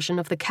white version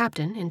of the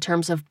captain in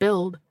terms of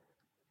build.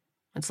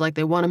 "It's like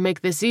they want to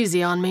make this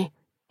easy on me,"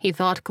 he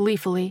thought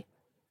gleefully.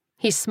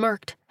 He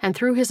smirked and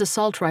threw his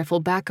assault rifle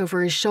back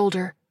over his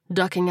shoulder,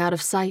 ducking out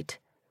of sight.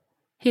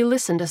 He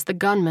listened as the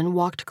gunman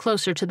walked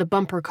closer to the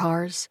bumper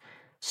cars,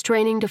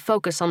 straining to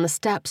focus on the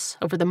steps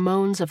over the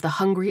moans of the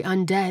hungry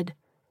undead.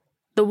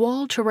 The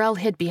wall Tyrell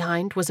hid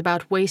behind was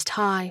about waist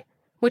high,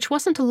 which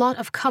wasn't a lot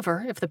of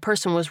cover if the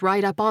person was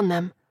right up on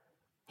them.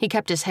 He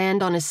kept his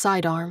hand on his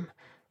sidearm,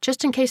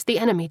 just in case the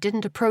enemy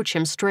didn't approach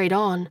him straight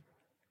on.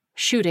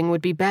 Shooting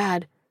would be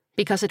bad,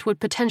 because it would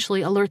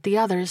potentially alert the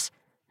others,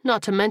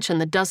 not to mention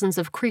the dozens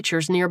of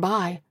creatures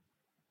nearby.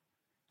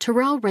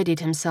 Tyrell readied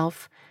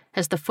himself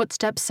as the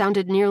footsteps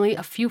sounded nearly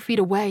a few feet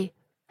away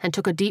and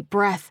took a deep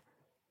breath.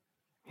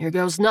 "Here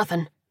goes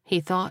nothing," he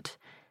thought,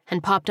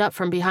 and popped up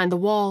from behind the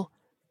wall.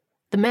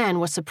 The man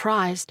was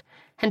surprised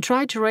and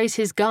tried to raise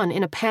his gun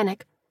in a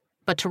panic,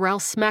 but Tyrell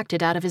smacked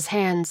it out of his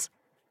hands.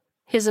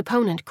 His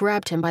opponent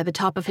grabbed him by the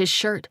top of his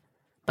shirt,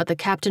 but the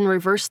captain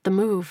reversed the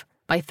move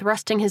by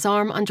thrusting his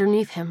arm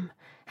underneath him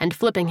and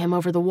flipping him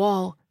over the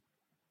wall.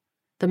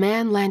 The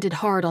man landed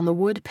hard on the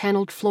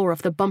wood-paneled floor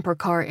of the bumper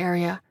car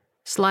area,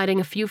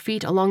 sliding a few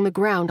feet along the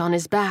ground on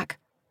his back.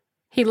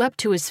 He leapt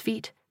to his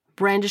feet,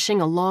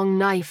 brandishing a long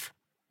knife.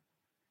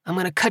 "I'm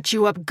gonna cut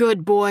you up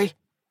good, boy,"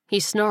 he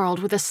snarled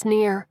with a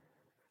sneer.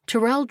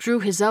 Tyrell drew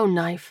his own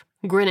knife,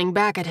 grinning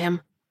back at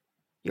him.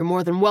 "You're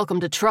more than welcome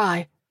to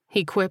try,"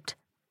 he quipped.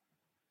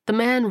 The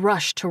man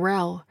rushed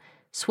Tyrell,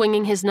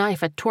 swinging his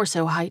knife at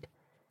torso height,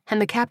 and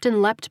the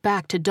captain leapt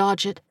back to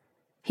dodge it.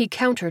 He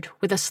countered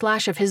with a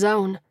slash of his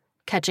own,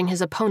 catching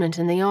his opponent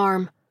in the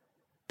arm.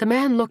 The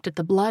man looked at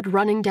the blood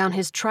running down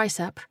his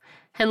tricep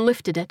and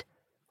lifted it,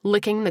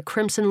 licking the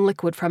crimson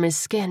liquid from his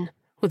skin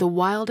with a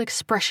wild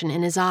expression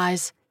in his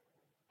eyes.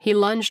 He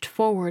lunged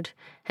forward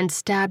and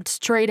stabbed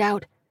straight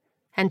out,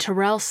 and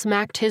Tyrell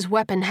smacked his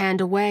weapon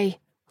hand away,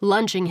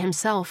 lunging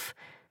himself,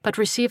 but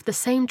received the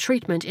same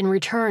treatment in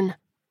return.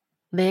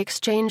 They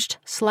exchanged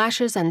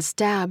slashes and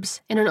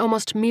stabs in an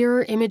almost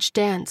mirror image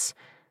dance,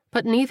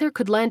 but neither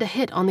could land a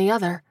hit on the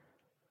other.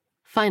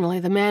 Finally,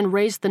 the man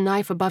raised the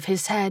knife above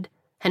his head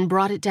and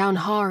brought it down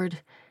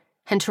hard,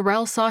 and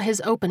Tyrell saw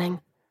his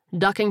opening,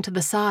 ducking to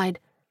the side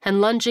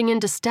and lunging in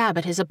to stab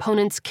at his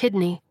opponent's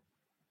kidney.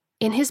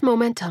 In his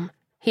momentum,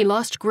 he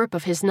lost grip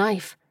of his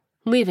knife,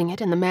 leaving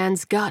it in the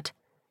man's gut.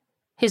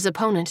 His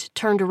opponent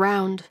turned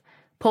around,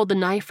 pulled the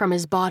knife from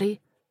his body,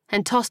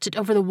 and tossed it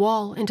over the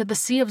wall into the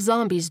sea of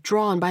zombies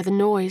drawn by the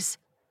noise.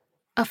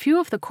 A few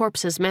of the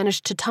corpses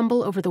managed to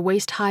tumble over the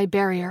waist-high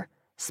barrier,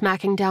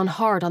 smacking down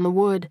hard on the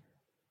wood.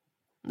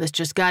 "This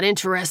just got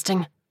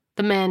interesting,"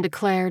 the man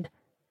declared.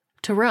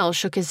 Tyrell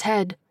shook his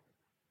head.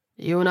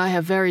 "You and I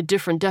have very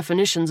different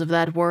definitions of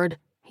that word,"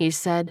 he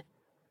said.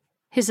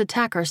 His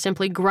attacker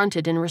simply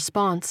grunted in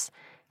response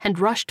and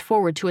rushed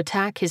forward to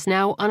attack his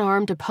now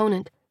unarmed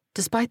opponent,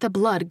 despite the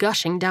blood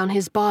gushing down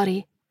his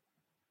body.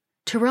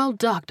 Tyrell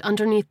ducked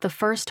underneath the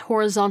first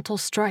horizontal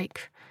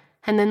strike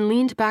and then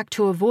leaned back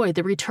to avoid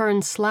the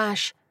return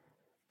slash.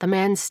 The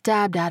man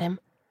stabbed at him,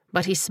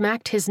 but he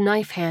smacked his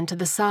knife hand to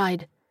the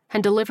side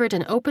and delivered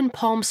an open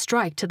palm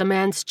strike to the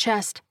man's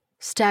chest,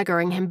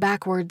 staggering him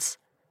backwards.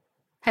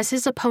 As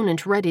his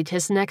opponent readied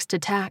his next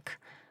attack,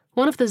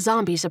 one of the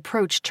zombies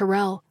approached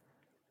Tyrell.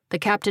 The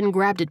captain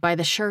grabbed it by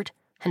the shirt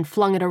and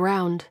flung it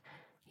around,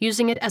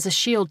 using it as a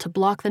shield to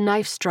block the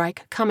knife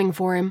strike coming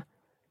for him.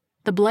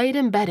 The blade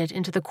embedded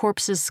into the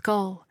corpse's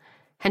skull,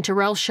 and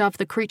Tyrell shoved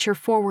the creature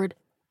forward,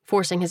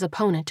 forcing his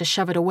opponent to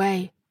shove it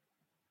away.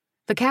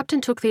 The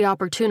captain took the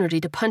opportunity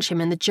to punch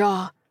him in the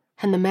jaw,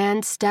 and the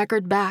man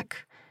staggered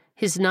back,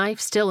 his knife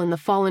still in the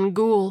fallen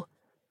ghoul.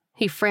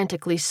 He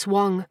frantically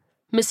swung,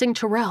 missing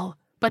Tyrell,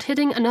 but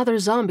hitting another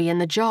zombie in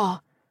the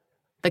jaw.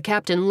 The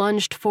captain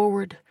lunged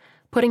forward,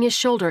 putting his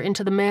shoulder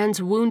into the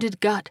man's wounded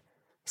gut,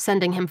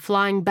 sending him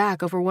flying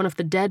back over one of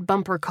the dead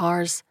bumper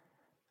cars.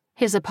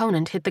 His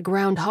opponent hit the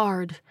ground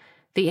hard,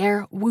 the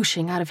air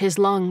whooshing out of his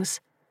lungs.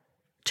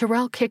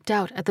 Tyrell kicked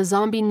out at the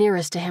zombie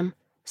nearest to him,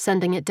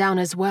 sending it down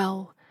as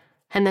well,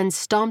 and then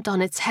stomped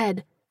on its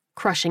head,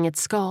 crushing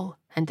its skull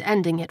and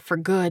ending it for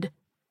good.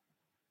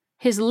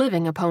 His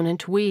living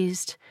opponent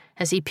wheezed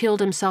as he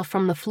peeled himself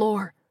from the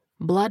floor,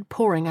 blood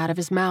pouring out of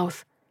his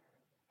mouth.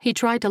 He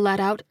tried to let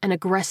out an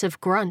aggressive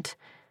grunt,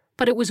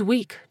 but it was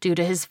weak due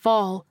to his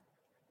fall.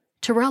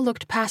 Tyrell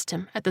looked past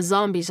him at the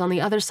zombies on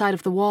the other side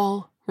of the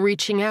wall,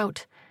 reaching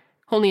out,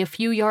 only a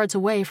few yards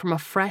away from a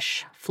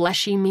fresh,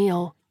 fleshy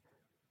meal.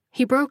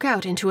 He broke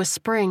out into a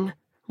spring,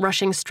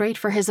 rushing straight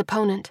for his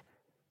opponent.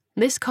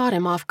 This caught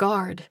him off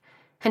guard,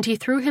 and he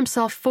threw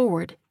himself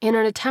forward in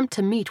an attempt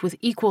to meet with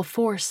equal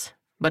force,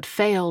 but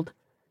failed.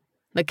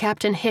 The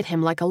captain hit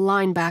him like a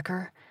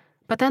linebacker,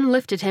 but then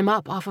lifted him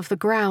up off of the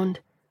ground.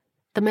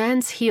 The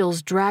man's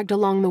heels dragged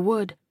along the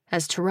wood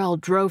as Tyrell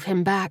drove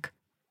him back.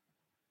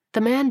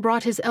 The man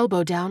brought his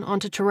elbow down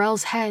onto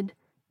Tyrell's head,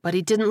 but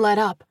he didn't let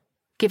up,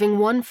 giving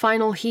one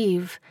final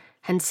heave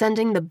and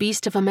sending the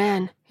beast of a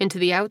man into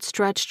the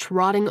outstretched,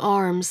 rotting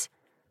arms.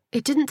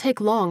 It didn't take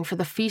long for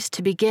the feast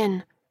to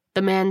begin,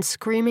 the man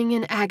screaming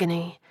in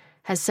agony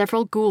as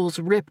several ghouls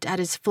ripped at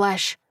his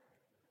flesh.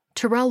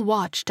 Tyrell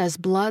watched as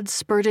blood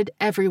spurted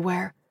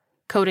everywhere,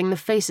 coating the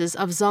faces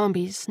of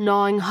zombies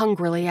gnawing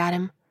hungrily at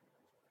him.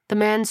 The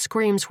man's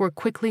screams were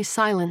quickly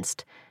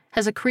silenced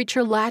as a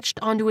creature latched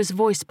onto his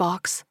voice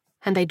box,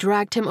 and they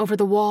dragged him over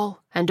the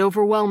wall and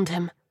overwhelmed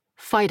him,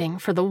 fighting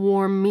for the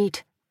warm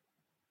meat.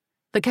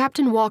 The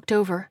captain walked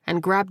over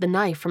and grabbed the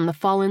knife from the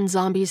fallen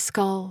zombie's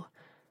skull,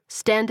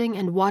 standing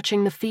and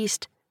watching the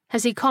feast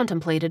as he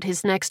contemplated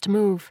his next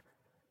move.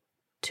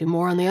 2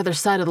 more on the other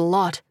side of the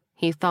lot,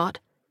 he thought.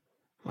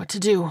 What to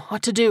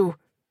do?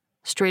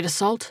 Straight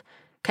assault?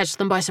 Catch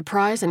them by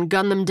surprise and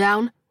gun them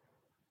down?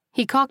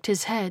 He cocked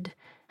his head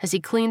as he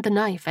cleaned the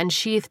knife and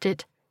sheathed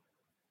it.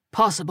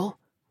 Possible,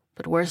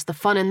 but where's the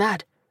fun in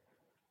that?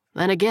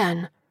 Then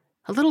again,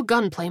 a little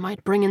gunplay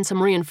might bring in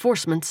some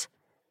reinforcements.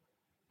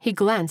 He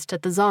glanced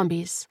at the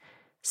zombies,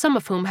 some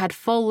of whom had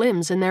full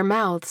limbs in their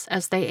mouths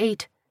as they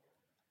ate.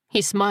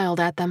 He smiled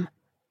at them.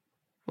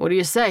 "What do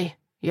you say?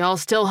 Y'all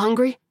still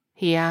hungry?"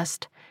 he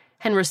asked,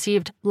 and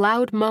received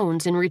loud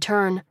moans in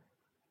return.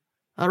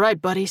 "All right,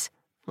 buddies,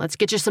 let's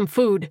get you some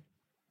food."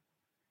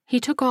 He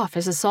took off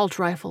his assault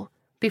rifle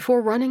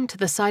before running to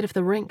the side of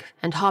the rink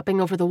and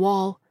hopping over the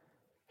wall.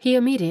 He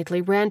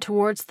immediately ran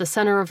towards the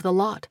center of the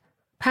lot,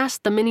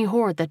 past the mini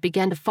horde that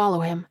began to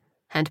follow him,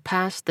 and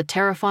past the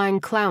terrifying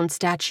clown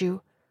statue.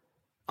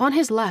 On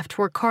his left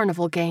were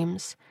carnival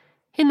games,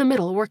 in the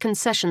middle were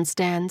concession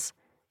stands,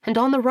 and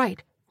on the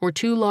right were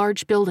 2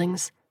 large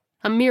buildings,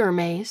 a mirror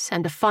maze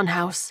and a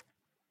funhouse.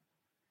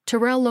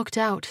 Tyrell looked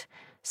out,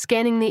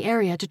 scanning the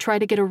area to try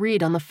to get a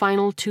read on the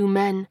final 2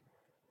 men.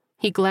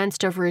 He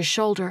glanced over his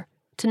shoulder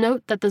to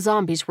note that the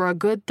zombies were a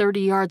good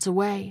 30 yards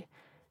away,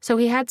 so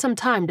he had some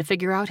time to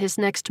figure out his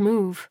next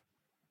move.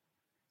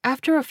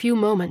 After a few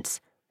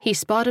moments, he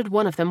spotted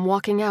one of them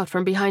walking out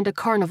from behind a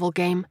carnival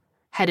game,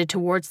 headed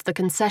towards the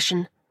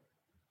concession.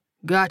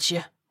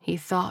 Gotcha, he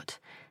thought,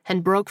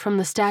 and broke from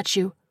the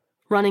statue,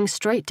 running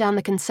straight down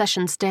the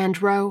concession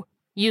stand row,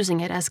 using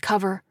it as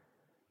cover.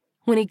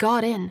 When he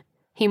got in,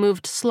 he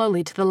moved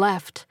slowly to the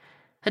left,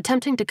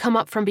 attempting to come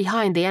up from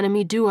behind the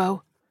enemy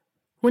duo.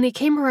 When he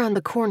came around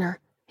the corner,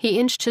 he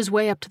inched his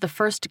way up to the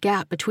first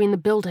gap between the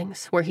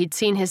buildings where he'd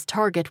seen his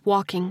target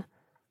walking.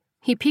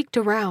 He peeked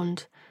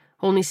around,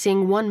 only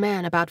seeing one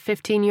man about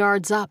 15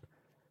 yards up.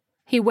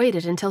 He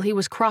waited until he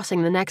was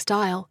crossing the next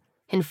aisle,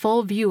 in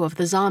full view of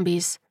the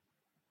zombies.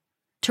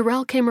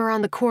 Terrell came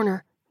around the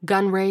corner,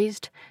 gun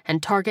raised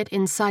and target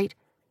in sight,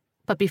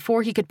 but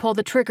before he could pull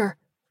the trigger,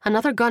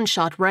 another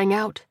gunshot rang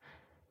out.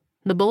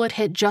 The bullet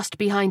hit just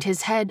behind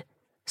his head,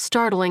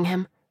 startling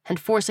him and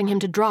forcing him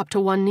to drop to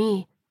one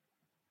knee.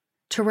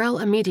 Terrell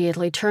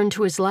immediately turned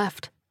to his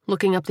left,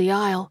 looking up the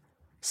aisle,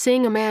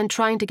 seeing a man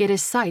trying to get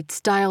his sights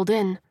dialed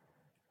in.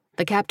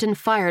 The captain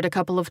fired a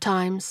couple of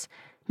times,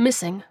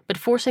 missing but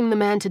forcing the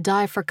man to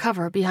dive for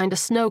cover behind a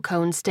snow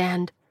cone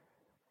stand.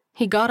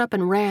 He got up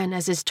and ran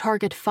as his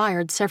target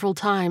fired several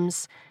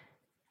times.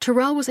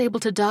 Terrell was able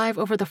to dive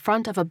over the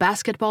front of a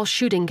basketball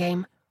shooting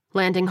game,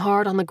 landing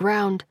hard on the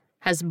ground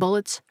as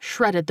bullets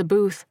shredded the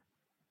booth.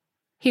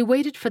 He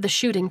waited for the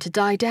shooting to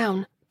die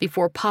down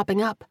before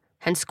popping up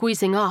and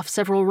squeezing off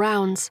several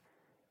rounds.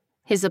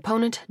 His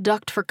opponent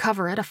ducked for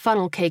cover at a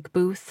funnel cake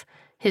booth,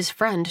 his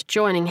friend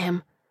joining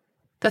him.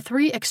 The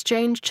three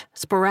exchanged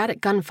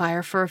sporadic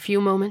gunfire for a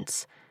few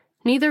moments,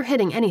 neither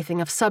hitting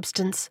anything of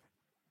substance.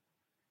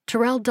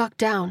 Terrell ducked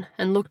down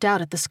and looked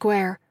out at the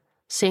square,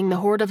 seeing the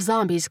horde of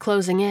zombies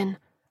closing in,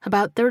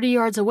 about 30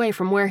 yards away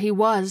from where he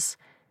was.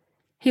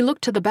 He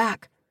looked to the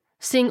back,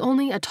 seeing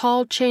only a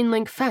tall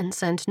chain-link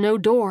fence and no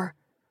door.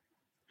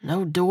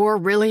 "No door,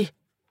 really?"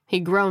 He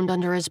groaned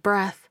under his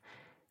breath,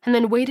 and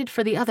then waited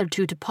for the other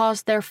two to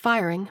pause their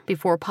firing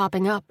before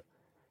popping up.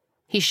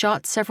 He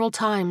shot several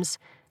times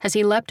as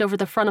he leapt over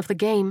the front of the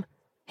game,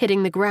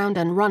 hitting the ground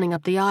and running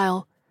up the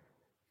aisle.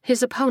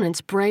 His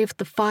opponents braved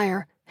the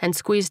fire and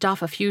squeezed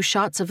off a few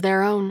shots of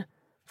their own,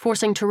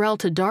 forcing Terrell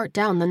to dart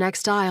down the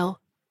next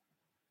aisle.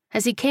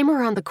 As he came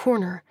around the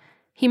corner,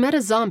 he met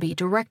a zombie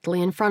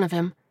directly in front of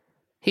him.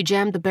 He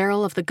jammed the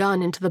barrel of the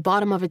gun into the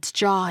bottom of its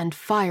jaw and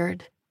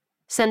fired,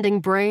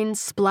 sending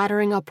brains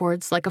splattering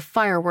upwards like a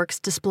fireworks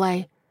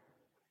display.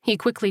 He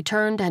quickly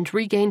turned and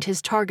regained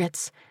his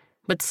targets,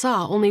 but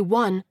saw only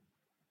one.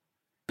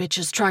 "Bitch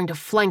is trying to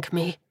flank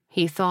me,"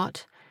 he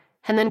thought,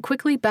 and then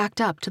quickly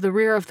backed up to the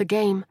rear of the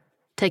game,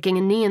 taking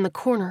a knee in the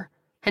corner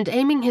and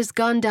aiming his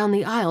gun down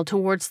the aisle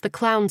towards the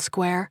clown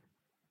square.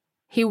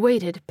 He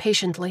waited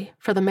patiently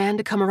for the man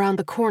to come around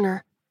the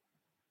corner.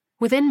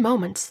 Within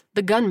moments,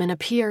 the gunman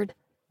appeared,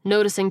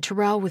 noticing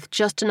Terrell with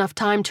just enough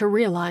time to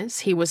realize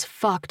he was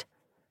fucked.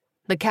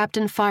 The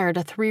captain fired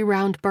a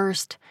 3-round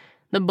burst,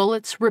 the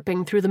bullets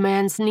ripping through the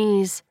man's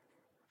knees.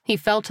 He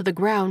fell to the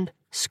ground,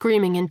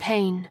 screaming in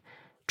pain,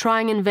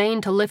 trying in vain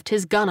to lift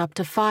his gun up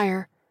to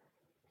fire.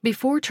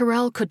 Before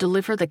Terrell could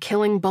deliver the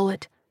killing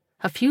bullet,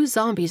 a few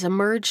zombies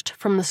emerged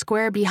from the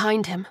square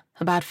behind him,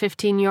 about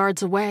 15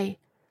 yards away.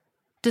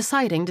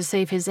 Deciding to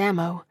save his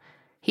ammo,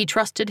 he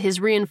trusted his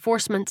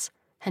reinforcements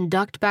and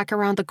ducked back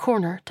around the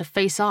corner to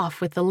face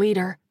off with the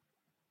leader.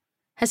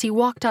 As he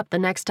walked up the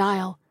next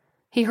aisle,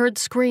 he heard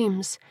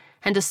screams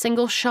and a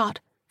single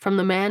shot from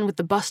the man with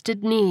the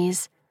busted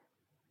knees.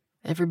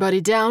 "Everybody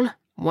down,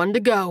 1 to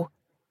go,"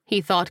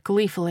 he thought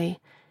gleefully,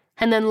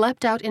 and then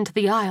leapt out into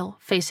the aisle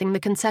facing the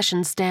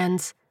concession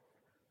stands.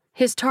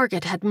 His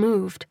target had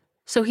moved,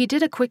 so he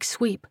did a quick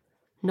sweep,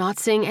 not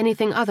seeing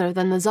anything other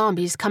than the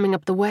zombies coming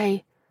up the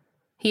way.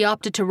 He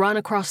opted to run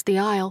across the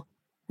aisle,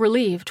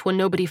 relieved when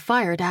nobody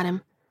fired at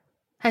him.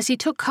 As he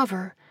took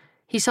cover,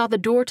 he saw the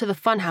door to the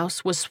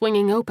funhouse was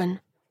swinging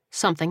open,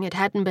 something it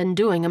hadn't been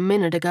doing a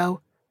minute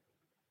ago.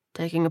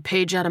 "Taking a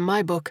page out of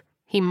my book,"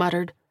 he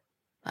muttered.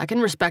 "I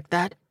can respect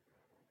that."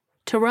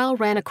 Terrell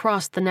ran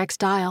across the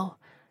next aisle,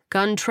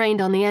 gun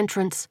trained on the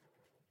entrance.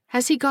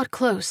 As he got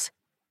close,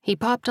 he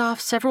popped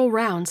off several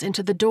rounds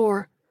into the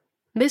door.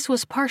 This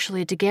was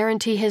partially to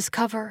guarantee his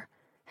cover,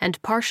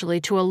 and partially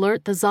to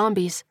alert the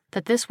zombies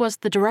that this was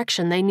the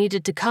direction they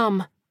needed to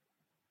come.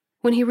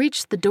 When he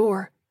reached the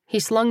door, he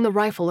slung the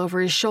rifle over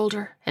his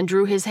shoulder and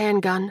drew his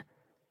handgun.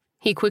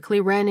 He quickly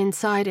ran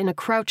inside in a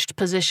crouched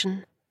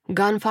position,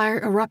 gunfire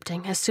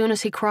erupting as soon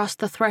as he crossed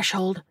the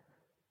threshold.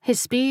 His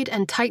speed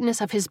and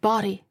tightness of his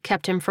body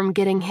kept him from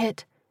getting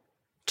hit.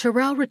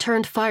 Terrell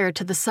returned fire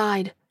to the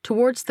side,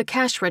 towards the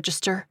cash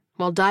register,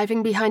 while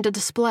diving behind a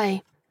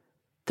display.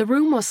 The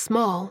room was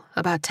small,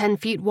 about 10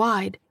 feet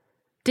wide,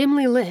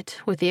 dimly lit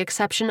with the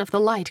exception of the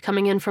light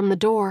coming in from the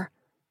door.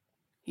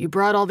 "You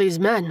brought all these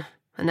men,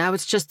 and now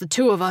it's just the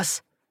 2 of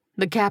us,"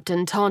 the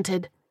captain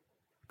taunted.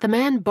 The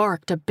man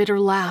barked a bitter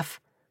laugh.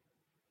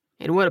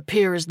 "It would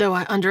appear as though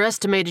I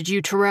underestimated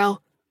you,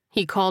 Terrell,"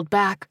 he called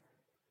back.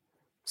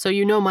 "So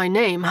you know my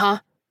name, huh?"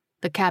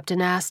 the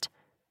captain asked.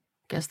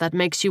 "Guess that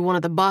makes you one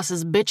of the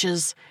boss's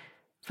bitches.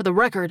 For the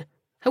record,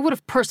 I would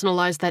have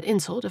personalized that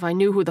insult if I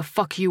knew who the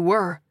fuck you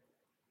were."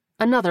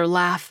 Another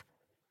laugh.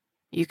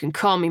 "You can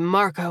call me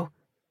Marco."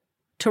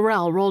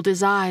 Terrell rolled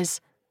his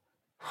eyes.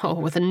 "Oh,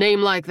 with a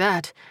name like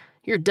that,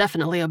 you're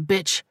definitely a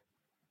bitch."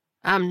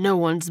 "I'm no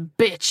one's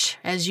bitch,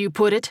 as you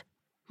put it,"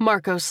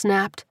 Marco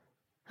snapped.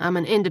 "I'm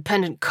an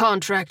independent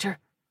contractor,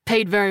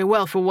 paid very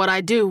well for what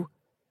I do."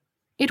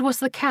 It was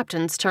the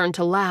captain's turn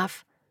to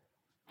laugh.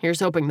 "Here's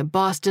hoping the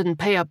boss didn't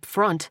pay up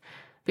front,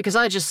 because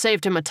I just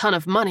saved him a ton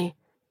of money."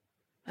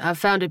 "I've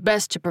found it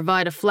best to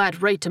provide a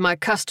flat rate to my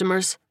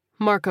customers,"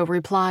 Marco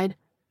replied.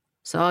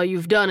 "So all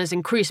you've done is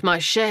increase my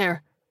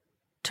share."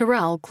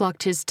 Terrell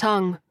clucked his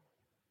tongue.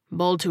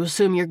 "Bold to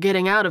assume you're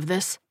getting out of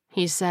this,"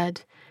 he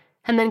said,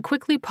 and then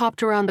quickly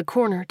popped around the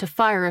corner to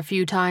fire a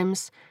few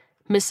times,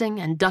 missing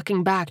and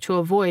ducking back to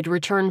avoid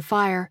return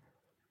fire.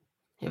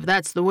 "If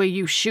that's the way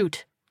you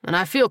shoot, then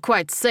I feel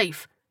quite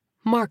safe,"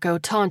 Marco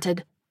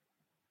taunted.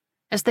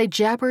 As they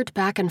jabbered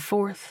back and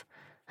forth,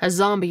 a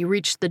zombie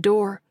reached the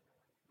door.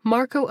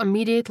 Marco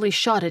immediately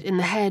shot it in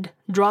the head,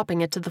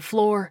 dropping it to the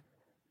floor.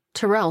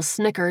 Tyrell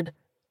snickered.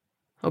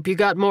 "Hope you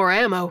got more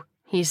ammo,"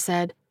 he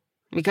said,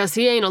 "because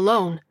he ain't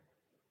alone."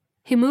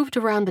 He moved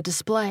around the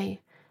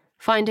display,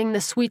 finding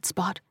the sweet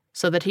spot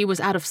so that he was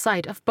out of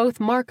sight of both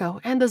Marco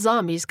and the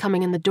zombies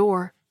coming in the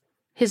door.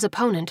 His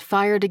opponent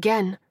fired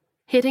again,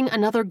 hitting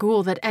another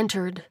ghoul that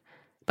entered,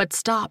 but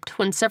stopped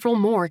when several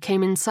more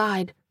came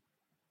inside.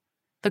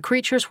 The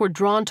creatures were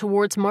drawn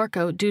towards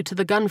Marco due to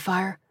the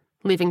gunfire,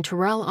 leaving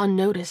Tyrell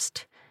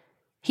unnoticed.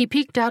 He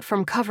peeked out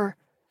from cover,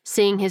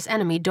 seeing his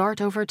enemy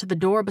dart over to the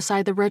door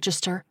beside the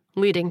register,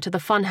 leading to the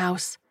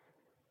funhouse.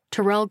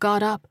 Tyrell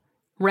got up,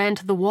 ran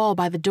to the wall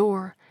by the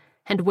door,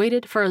 and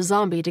waited for a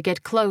zombie to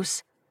get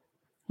close.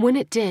 When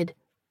it did,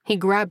 he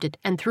grabbed it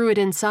and threw it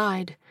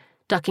inside,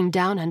 ducking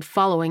down and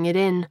following it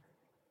in.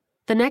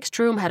 The next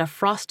room had a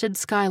frosted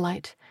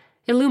skylight,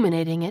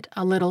 illuminating it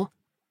a little.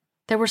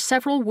 There were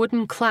several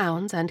wooden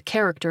clowns and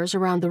characters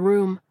around the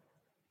room.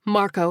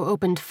 Marco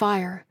opened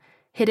fire,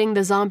 hitting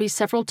the zombie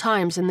several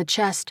times in the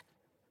chest.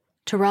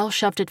 Tyrell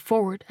shoved it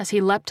forward as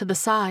he leapt to the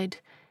side,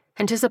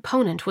 and his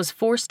opponent was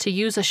forced to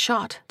use a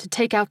shot to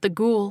take out the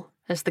ghoul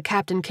as the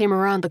captain came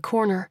around the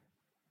corner.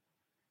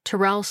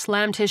 Tyrell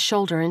slammed his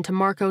shoulder into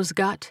Marco's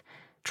gut,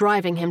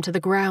 driving him to the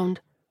ground.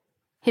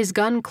 His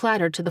gun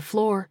clattered to the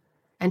floor,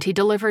 and he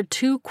delivered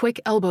 2 quick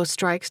elbow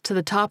strikes to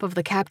the top of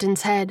the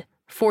captain's head,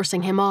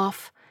 forcing him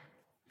off.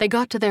 They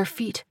got to their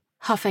feet,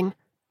 huffing,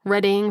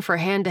 readying for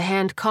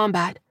hand-to-hand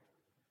combat.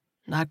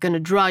 "Not gonna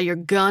draw your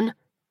gun?"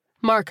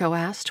 Marco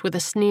asked with a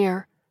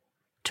sneer.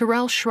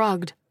 Tyrell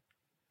shrugged.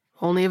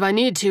 "Only if I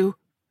need to,"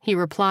 he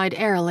replied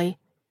airily,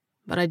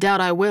 "but I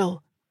doubt I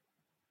will."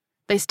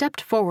 They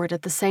stepped forward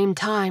at the same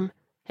time,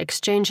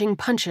 exchanging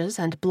punches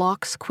and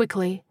blocks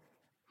quickly.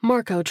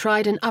 Marco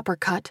tried an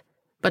uppercut,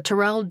 but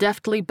Tyrell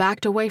deftly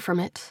backed away from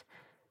it.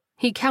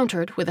 He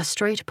countered with a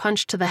straight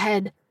punch to the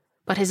head,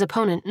 but his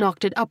opponent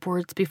knocked it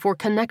upwards before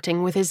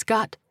connecting with his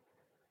gut.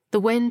 The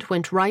wind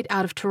went right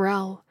out of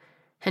Tyrell,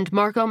 and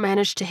Marco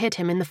managed to hit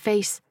him in the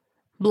face,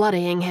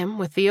 bloodying him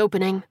with the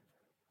opening.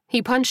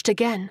 He punched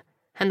again,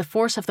 and the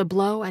force of the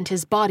blow and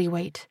his body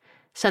weight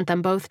sent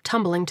them both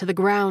tumbling to the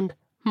ground,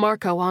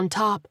 Marco on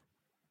top.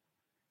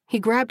 He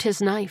grabbed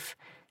his knife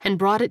and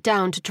brought it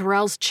down to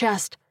Tyrell's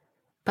chest,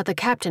 but the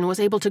captain was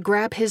able to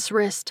grab his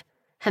wrist,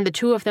 and the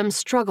two of them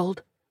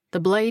struggled, the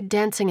blade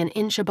dancing an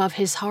inch above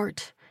his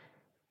heart.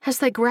 As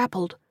they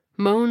grappled,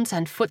 moans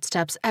and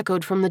footsteps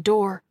echoed from the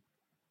door.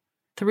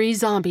 3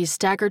 zombies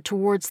staggered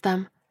towards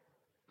them.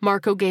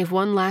 Marco gave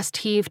one last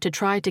heave to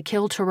try to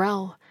kill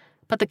Tyrell,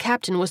 but the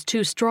captain was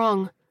too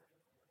strong.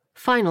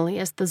 Finally,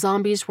 as the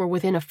zombies were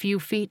within a few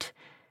feet,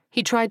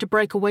 he tried to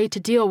break away to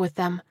deal with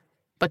them,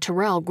 but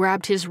Tyrell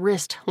grabbed his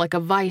wrist like a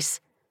vice.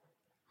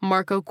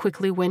 Marco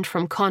quickly went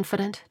from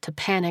confident to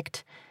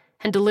panicked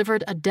and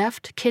delivered a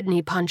deft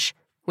kidney punch,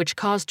 which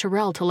caused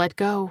Tyrell to let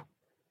go.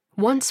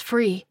 Once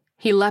free,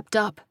 he leapt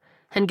up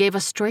and gave a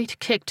straight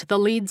kick to the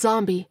lead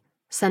zombie,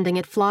 sending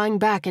it flying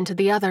back into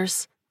the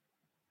others.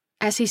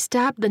 As he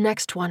stabbed the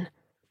next one,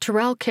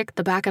 Tyrell kicked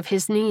the back of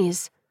his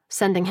knees,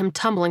 sending him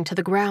tumbling to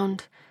the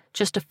ground,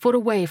 just a foot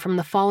away from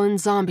the fallen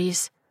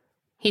zombies.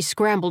 He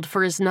scrambled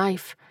for his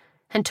knife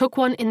and took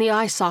one in the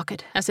eye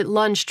socket as it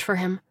lunged for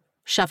him,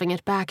 shoving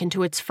it back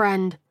into its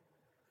friend.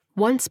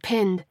 Once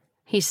pinned,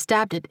 he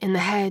stabbed it in the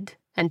head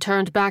and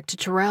turned back to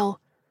Tyrell.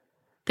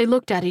 They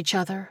looked at each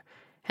other,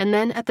 and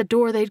then at the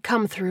door they'd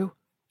come through,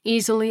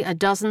 easily a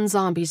dozen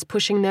zombies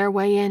pushing their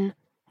way in,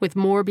 with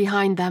more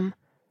behind them.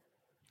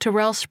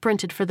 Tyrell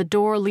sprinted for the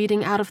door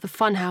leading out of the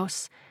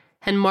funhouse,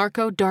 and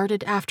Marco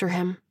darted after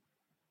him.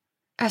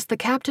 As the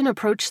captain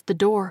approached the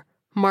door,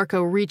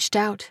 Marco reached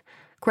out,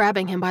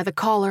 grabbing him by the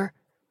collar.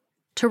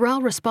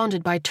 Tyrell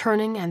responded by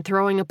turning and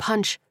throwing a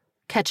punch,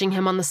 catching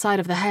him on the side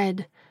of the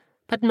head,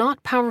 but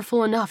not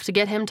powerful enough to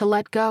get him to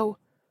let go.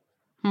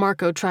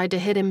 Marco tried to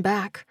hit him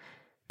back,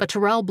 but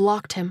Tyrell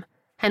blocked him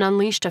and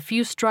unleashed a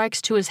few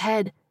strikes to his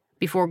head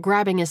before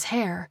grabbing his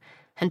hair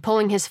and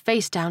pulling his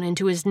face down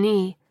into his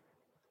knee.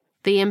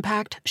 The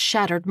impact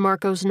shattered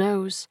Marco's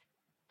nose,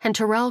 and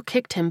Tyrell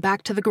kicked him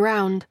back to the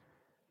ground.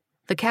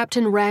 The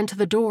captain ran to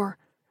the door,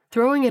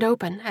 throwing it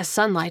open as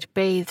sunlight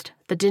bathed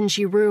the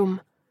dingy room.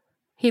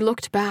 He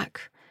looked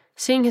back,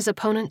 seeing his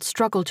opponent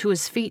struggle to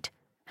his feet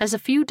as a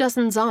few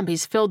dozen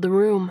zombies filled the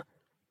room.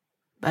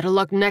 "Better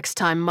luck next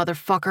time,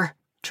 motherfucker,"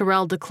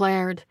 Tyrell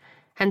declared,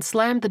 and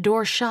slammed the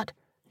door shut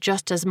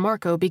just as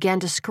Marco began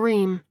to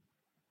scream.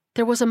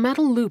 There was a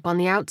metal loop on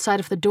the outside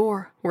of the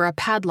door where a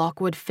padlock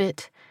would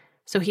fit,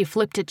 so he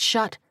flipped it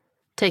shut,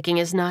 taking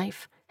his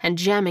knife and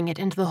jamming it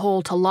into the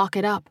hole to lock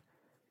it up.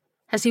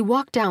 As he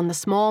walked down the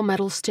small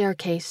metal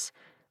staircase,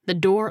 the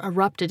door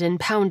erupted in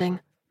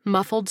pounding,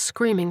 muffled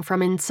screaming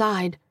from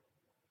inside.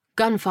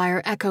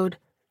 Gunfire echoed,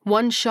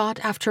 one shot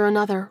after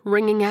another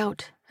ringing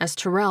out as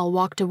Tyrell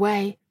walked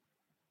away.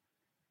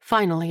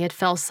 Finally it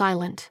fell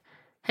silent,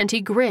 and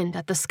he grinned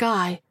at the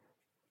sky.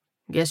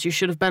 "Guess you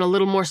should have been a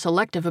little more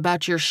selective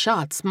about your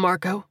shots,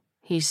 Marco,"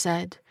 he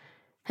said,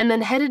 and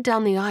then headed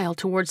down the aisle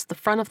towards the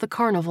front of the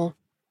carnival.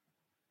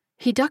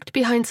 He ducked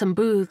behind some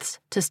booths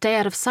to stay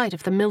out of sight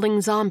of the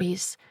milling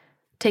zombies,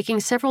 taking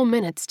several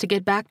minutes to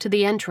get back to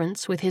the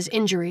entrance with his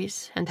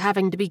injuries and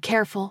having to be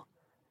careful.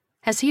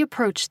 As he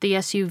approached the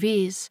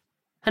SUVs,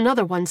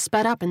 another one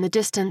sped up in the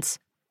distance.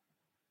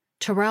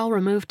 Tyrell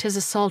removed his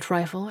assault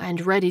rifle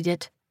and readied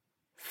it.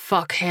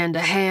 "Fuck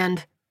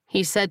hand-to-hand,"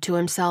 he said to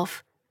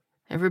himself.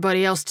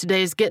 "Everybody else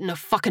today's getting a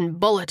fucking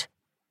bullet."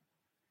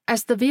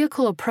 As the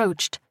vehicle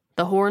approached,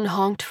 the horn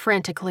honked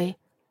frantically.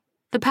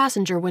 The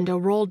passenger window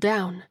rolled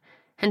down,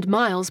 and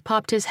Miles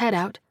popped his head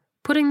out,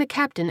 putting the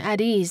captain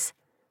at ease.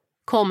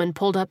 Coleman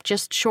pulled up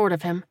just short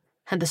of him,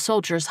 and the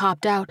soldiers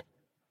hopped out.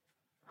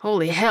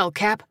 "Holy hell,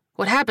 Cap,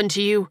 what happened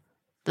to you?"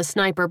 the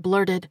sniper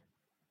blurted.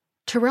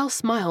 Tyrell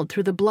smiled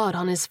through the blood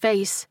on his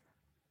face.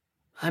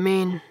 "I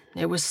mean,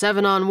 it was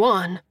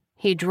 7-on-1,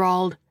 he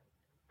drawled.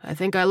 "I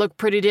think I look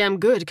pretty damn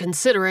good,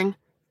 considering."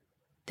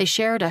 They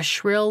shared a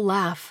shrill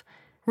laugh,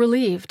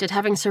 relieved at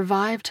having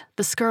survived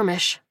the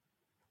skirmish.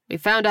 "We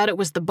found out it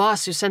was the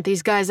boss who sent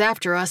these guys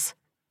after us,"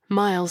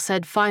 Miles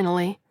said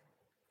finally.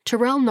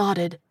 Tyrell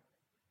nodded.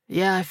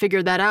 "Yeah, I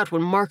figured that out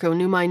when Marco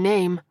knew my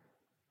name."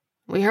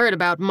 "We heard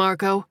about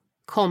Marco,"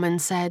 Coleman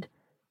said.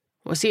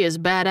 "Was he as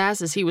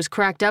badass as he was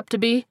cracked up to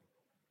be?"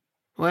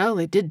 "Well,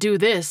 he did do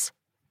this,"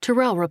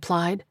 Tyrell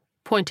replied,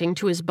 pointing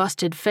to his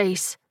busted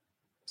face.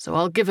 "So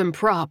I'll give him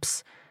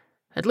props.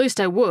 At least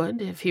I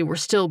would if he were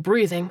still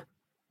breathing."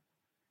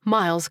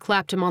 Miles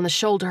clapped him on the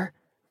shoulder,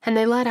 and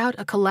they let out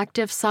a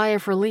collective sigh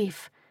of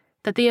relief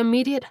that the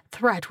immediate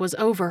threat was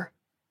over.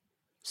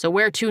 "So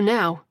where to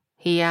now?"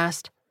 he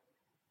asked.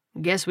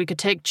 "Guess we could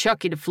take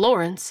Chucky to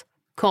Florence,"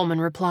 Coleman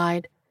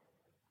replied.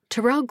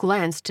 Tyrell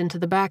glanced into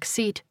the back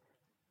seat.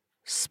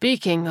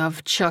 "Speaking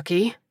of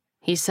Chucky,"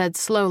 he said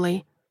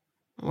slowly,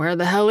 "where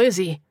the hell is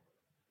he?"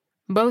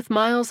 Both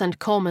Miles and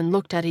Coleman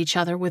looked at each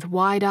other with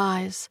wide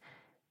eyes,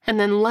 and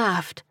then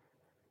laughed.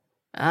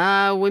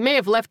 We may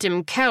have left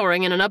him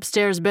cowering in an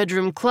upstairs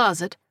bedroom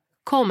closet,"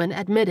 Coleman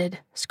admitted,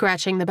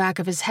 scratching the back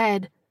of his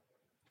head.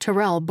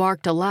 Tyrell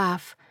barked a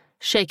laugh,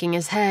 shaking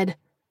his head.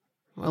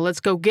 "Well, let's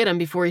go get him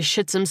before he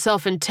shits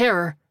himself in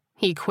terror,"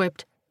 he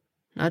quipped.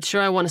 "Not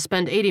sure I want to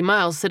spend 80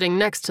 miles sitting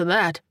next to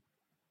that."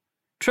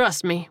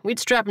 "Trust me, we'd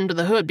strap him to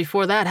the hood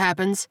before that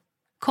happens,"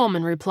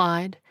 Coleman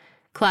replied,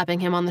 clapping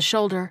him on the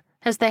shoulder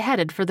as they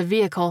headed for the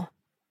vehicle.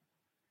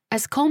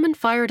 As Coleman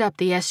fired up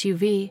the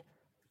SUV,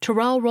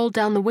 Tyrell rolled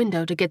down the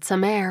window to get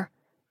some air.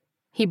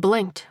 He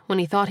blinked when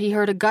he thought he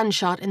heard a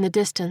gunshot in the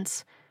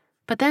distance,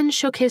 but then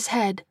shook his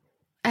head,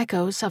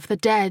 echoes of the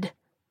dead.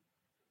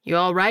 "You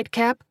all right,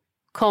 Cap?"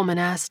 Coleman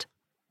asked.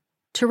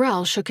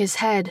 Tyrell shook his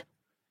head.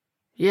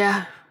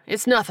 "Yeah,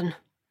 it's nothing.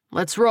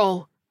 Let's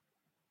roll."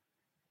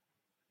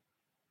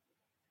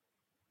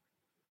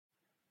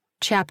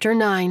 Chapter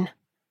 9.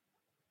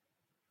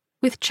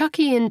 With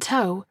Chucky in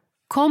tow,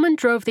 Coleman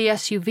drove the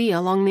SUV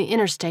along the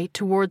interstate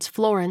towards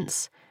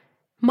Florence.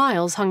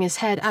 Miles hung his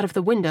head out of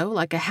the window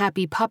like a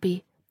happy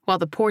puppy, while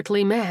the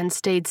portly man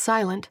stayed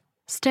silent,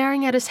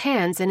 staring at his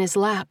hands in his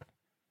lap.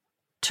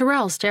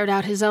 Tyrell stared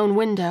out his own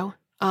window,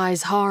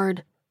 eyes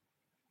hard.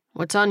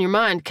 "What's on your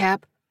mind,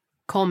 Cap?"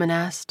 Coleman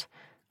asked,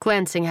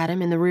 glancing at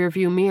him in the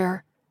rearview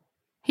mirror.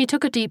 He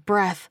took a deep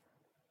breath.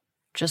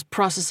 "Just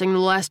processing the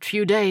last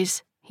few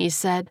days," he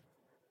said,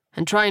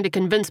 "and trying to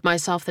convince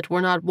myself that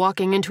we're not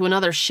walking into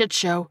another shit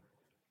show.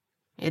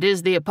 It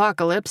is the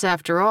apocalypse,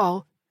 after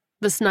all,"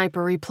 the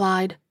sniper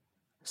replied.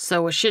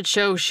 "So a shit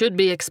show should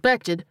be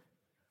expected."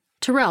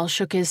 Tyrell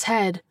shook his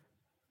head.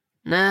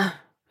 "Nah,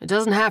 it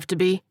doesn't have to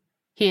be,"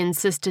 he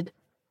insisted.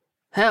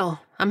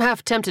 "Hell, I'm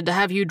half tempted to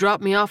have you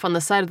drop me off on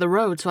the side of the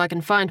road so I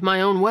can find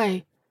my own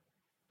way."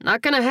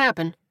 "Not gonna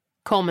happen,"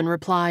 Coleman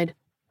replied.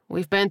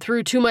 "We've been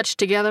through too much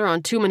together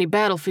on too many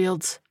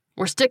battlefields.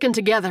 We're sticking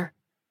together."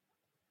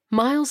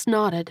 Miles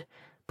nodded,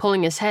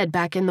 pulling his head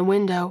back in the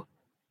window.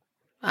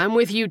 "I'm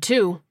with you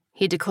too,"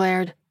 he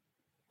declared.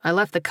 "I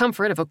left the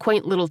comfort of a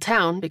quaint little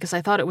town because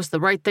I thought it was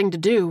the right thing to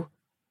do."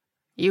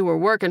 "You were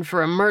working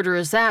for a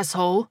murderous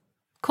asshole,"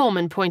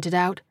 Coleman pointed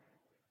out.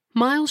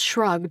 Miles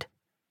shrugged.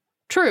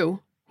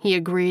 "True," he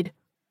agreed.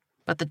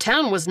 "But the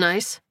town was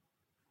nice."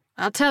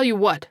 "I'll tell you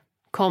what,"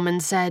 Coleman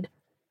said.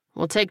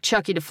 "We'll take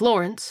Chucky to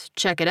Florence,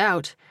 check it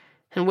out,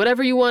 and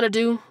whatever you want to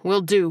do,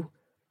 we'll do."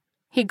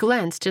 He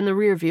glanced in the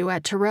rearview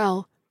at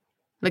Tyrell.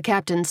 The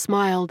captain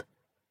smiled.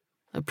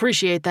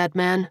 "Appreciate that,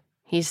 man,"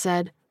 he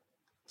said.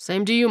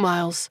 "Same to you,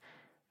 Miles.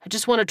 I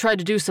just want to try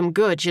to do some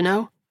good, you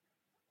know?"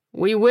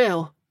 "We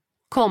will,"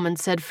 Coleman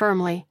said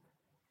firmly.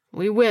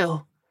 "We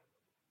will."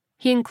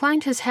 He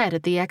inclined his head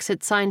at the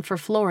exit sign for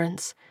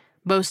Florence,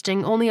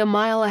 boasting only a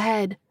mile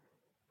ahead.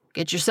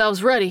 "Get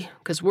yourselves ready,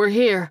 'cause we're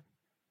here."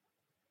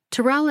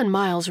 Tyrell and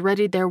Miles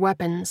readied their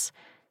weapons,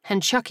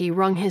 and Chucky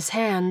wrung his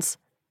hands.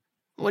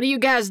 "What are you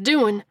guys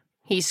doing?"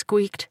 he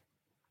squeaked.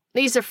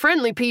 "These are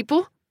friendly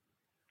people."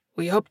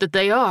 "We hope that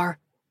they are,"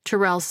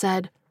 Tyrell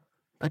said,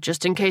 "but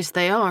just in case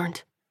they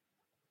aren't."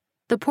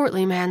 The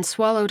portly man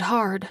swallowed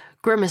hard,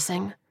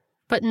 grimacing,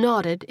 but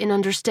nodded in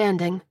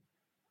understanding.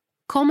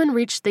 Coleman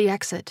reached the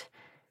exit,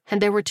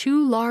 and there were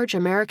 2 large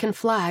American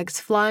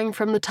flags flying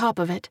from the top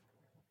of it.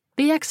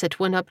 The exit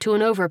went up to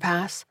an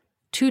overpass,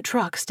 2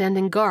 trucks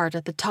standing guard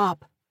at the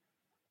top.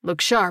 "Look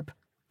sharp,"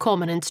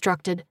 Coleman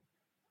instructed.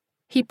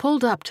 He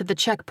pulled up to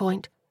the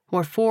checkpoint,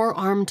 where 4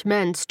 armed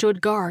men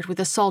stood guard with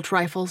assault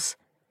rifles.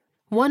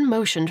 One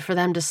motioned for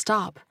them to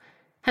stop,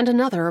 and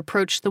another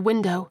approached the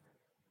window.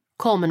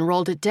 Coleman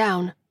rolled it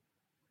down.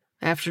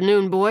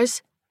 "Afternoon,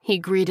 boys," he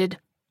greeted.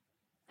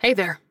 "Hey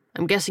there,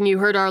 I'm guessing you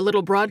heard our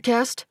little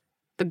broadcast?"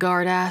 the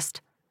guard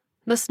asked.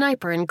 The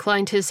sniper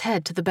inclined his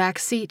head to the back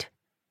seat.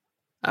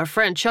 "Our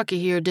friend Chucky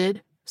here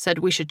did, said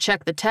we should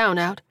check the town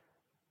out."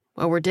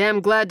 "Well, we're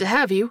damn glad to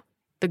have you,"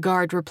 the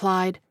guard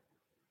replied.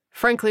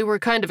 "Frankly,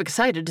 we're kind of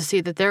excited to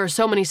see that there are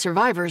so many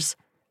survivors."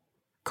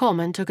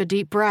 Coleman took a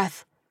deep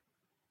breath.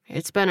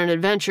 "It's been an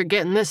adventure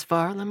getting this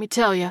far, let me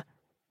tell you."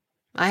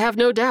 "I have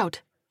no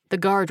doubt," the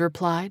guard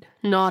replied,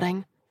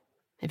 nodding.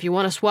 "If you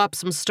want to swap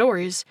some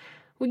stories,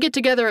 we get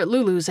together at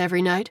Lulu's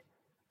every night.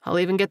 I'll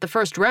even get the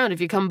first round if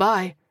you come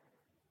by."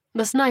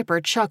 The sniper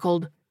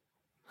chuckled.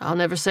 "I'll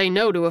never say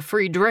no to a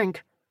free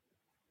drink."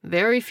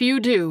 "Very few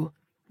do,"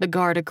 the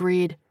guard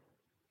agreed.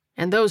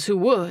 "And those who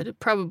would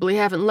probably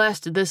haven't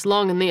lasted this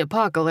long in the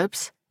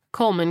apocalypse,"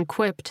 Coleman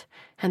quipped,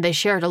 and they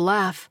shared a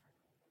laugh.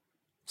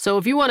 "So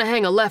if you want to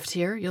hang a left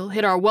here, you'll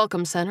hit our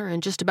welcome center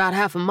in just about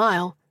half a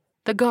mile,"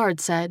 the guard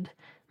said,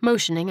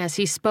 motioning as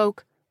he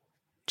spoke.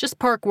 "Just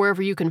park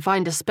wherever you can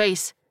find a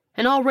space,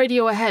 and I'll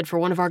radio ahead for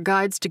one of our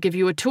guides to give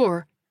you a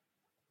tour."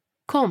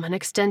 Coleman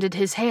extended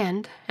his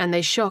hand, and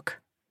they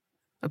shook.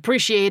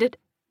 "Appreciate it,"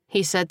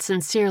 he said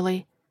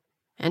sincerely.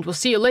 "And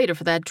we'll see you later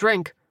for that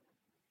drink."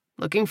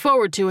 "Looking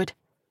forward to it,"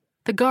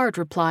 the guard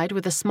replied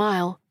with a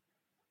smile.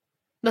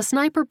 The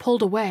sniper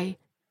pulled away,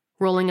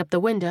 rolling up the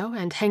window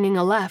and hanging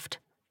a left,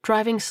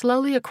 driving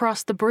slowly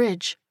across the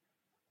bridge.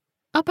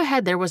 Up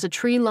ahead there was a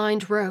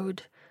tree-lined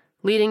road,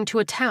 leading to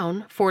a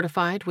town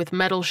fortified with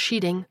metal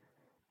sheeting.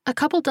 A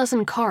couple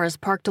dozen cars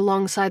parked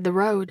alongside the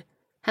road,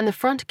 and the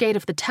front gate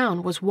of the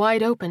town was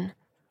wide open.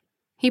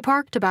 He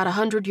parked about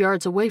 100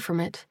 yards away from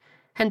it,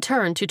 and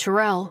turned to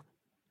Tyrell.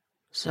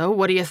 "So,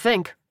 what do you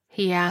think?"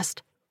 he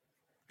asked.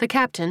 The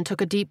captain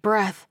took a deep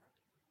breath.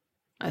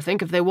 "I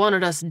think if they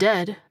wanted us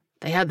dead,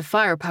 they had the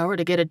firepower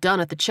to get it done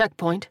at the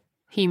checkpoint,"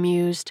 he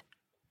mused.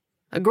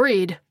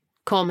 "Agreed,"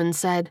 Coleman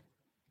said.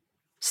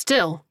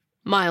 "Still,"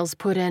 Miles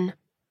put in,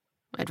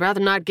 "I'd rather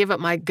not give up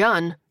my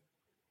gun."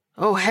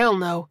 "Oh, hell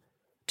no,"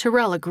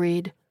 Tyrell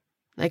agreed.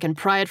 "They can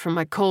pry it from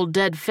my cold,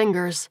 dead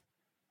fingers."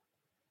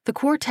 The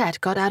quartet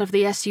got out of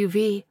the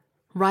SUV,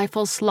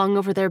 rifles slung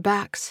over their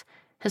backs,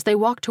 as they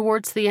walked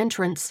towards the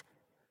entrance.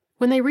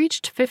 When they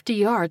reached 50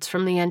 yards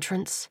from the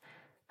entrance,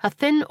 a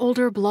thin,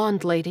 older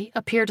blonde lady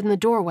appeared in the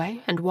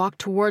doorway and walked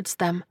towards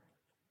them.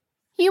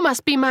 "You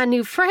must be my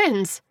new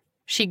friends,"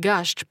 she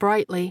gushed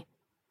brightly.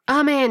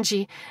 "I'm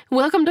Angie.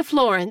 Welcome to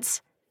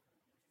Florence."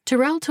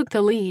 Tyrell took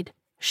the lead,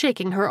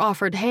 shaking her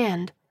offered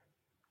hand.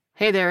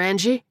 "Hey there,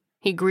 Angie,"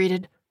 he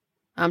greeted.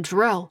 "I'm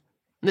Tyrell.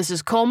 This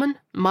is Coleman,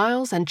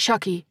 Miles, and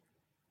Chucky."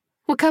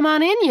 "Well, come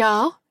on in,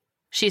 y'all,"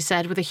 she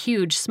said with a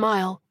huge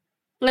smile.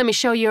 "Let me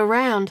show you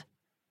around."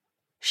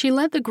 She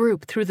led the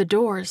group through the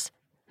doors,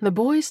 the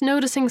boys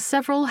noticing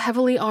several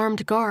heavily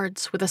armed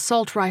guards with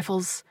assault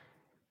rifles.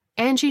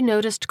 Angie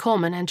noticed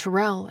Coleman and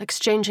Tyrell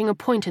exchanging a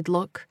pointed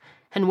look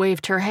and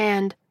waved her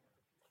hand.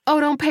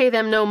 "Oh, don't pay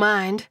them no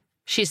mind,"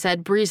 she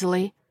said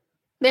breezily.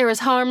 "They're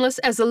as harmless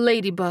as a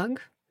ladybug,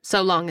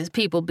 so long as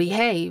people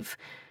behave.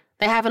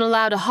 They haven't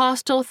allowed a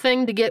hostile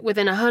thing to get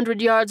within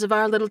 100 yards of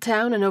our little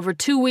town in over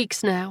 2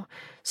 weeks now,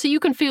 so you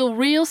can feel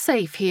real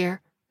safe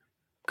here."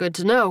 "Good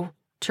to know,"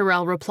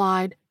 Tyrell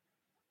replied.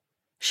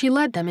 She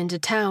led them into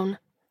town,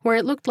 where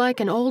it looked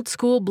like an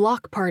old-school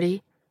block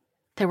party.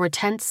 There were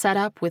tents set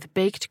up with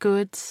baked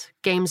goods,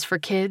 games for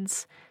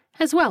kids,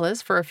 as well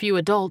as for a few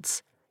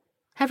adults.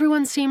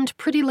 Everyone seemed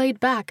pretty laid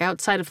back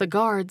outside of the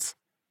guards.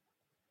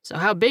 "So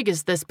how big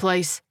is this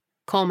place?"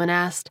 Coleman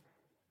asked.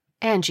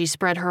 Angie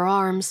spread her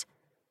arms.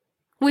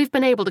 "We've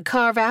been able to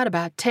carve out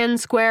about 10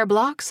 square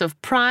blocks of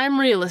prime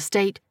real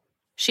estate,"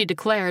 she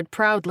declared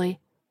proudly,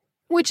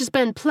 "which has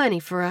been plenty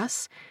for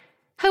us.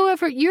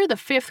 However, you're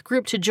the 5th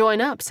group to join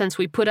up since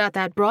we put out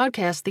that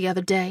broadcast the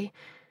other day,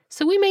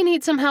 so we may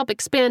need some help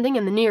expanding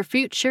in the near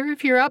future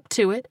if you're up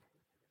to it."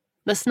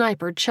 The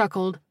sniper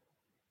chuckled.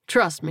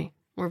 "Trust me,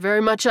 we're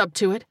very much up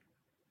to it."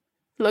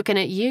 "Looking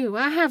at you,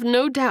 I have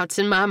no doubts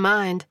in my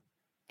mind,"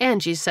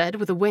 Angie said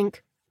with a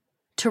wink.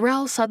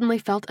 Tyrell suddenly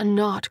felt a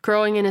knot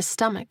growing in his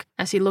stomach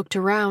as he looked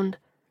around,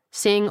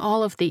 seeing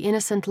all of the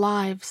innocent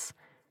lives.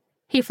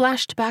 He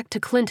flashed back to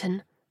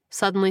Clinton,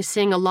 suddenly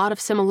seeing a lot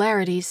of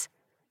similarities,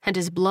 and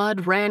his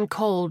blood ran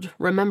cold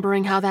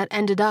remembering how that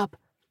ended up.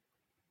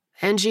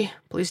 "Angie,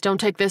 please don't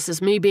take this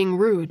as me being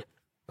rude,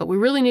 but we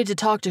really need to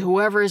talk to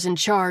whoever is in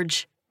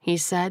charge," he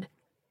said.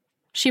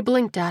 She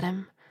blinked at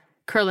him,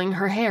 curling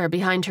her hair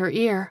behind her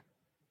ear.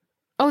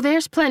 "Oh,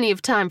 there's plenty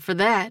of time for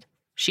that,"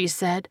 she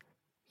said.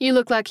 "You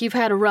look like you've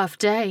had a rough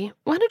day.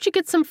 Why don't you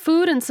get some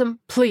food and some—"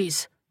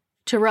 "Please,"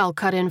 Tyrell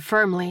cut in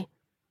firmly.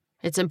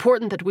 "It's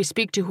important that we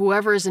speak to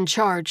whoever is in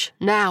charge,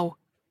 now."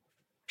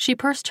 She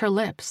pursed her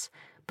lips,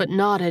 but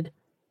nodded.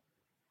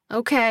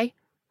 "Okay,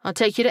 I'll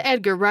take you to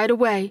Edgar right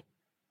away."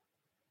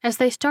 As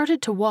they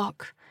started to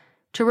walk,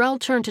 Tyrell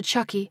turned to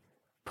Chucky,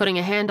 putting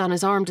a hand on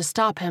his arm to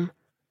stop him.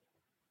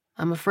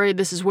 "I'm afraid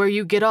this is where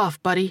you get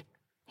off, buddy,"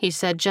 he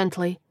said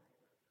gently.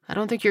 "I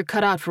don't think you're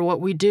cut out for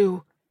what we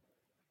do."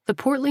 The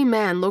portly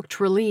man looked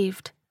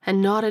relieved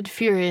and nodded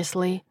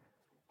furiously.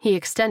 He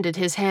extended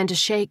his hand to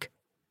shake.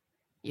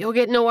 "You'll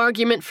get no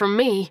argument from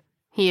me,"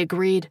 he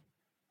agreed.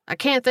 "I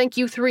can't thank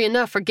you three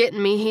enough for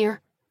getting me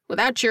here.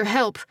 Without your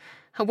help,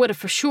 I would have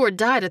for sure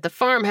died at the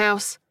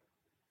farmhouse."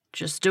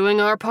 "Just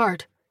doing our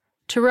part,"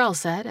 Tyrell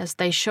said as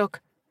they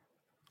shook.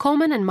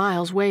 Coleman and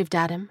Miles waved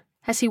at him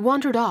as he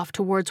wandered off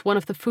towards one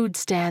of the food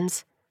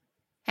stands.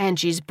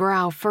 Angie's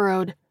brow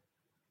furrowed.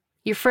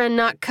 "Your friend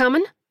not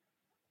coming?"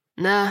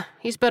 "Nah,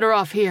 he's better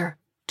off here,"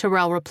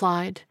 Tyrell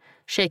replied,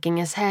 shaking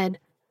his head.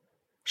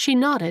 She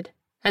nodded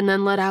and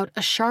then let out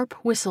a sharp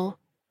whistle.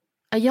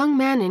 A young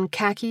man in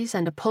khakis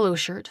and a polo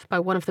shirt by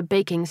one of the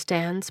baking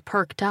stands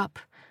perked up,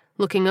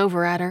 looking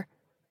over at her.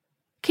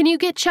 "Can you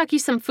get Chucky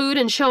some food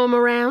and show him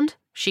around?"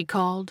 she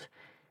called,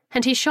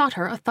 and he shot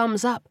her a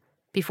thumbs up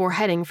before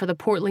heading for the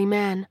portly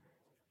man.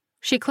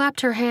 She clapped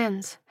her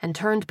hands and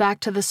turned back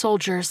to the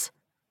soldiers.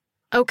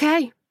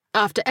 "Okay,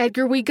 off to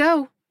Edgar we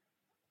go."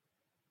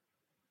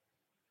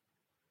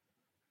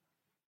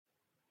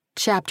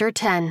 Chapter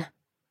 10.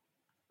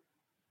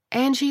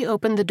 Angie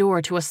opened the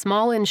door to a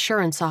small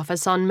insurance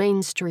office on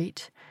Main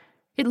Street.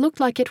 It looked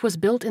like it was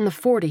built in the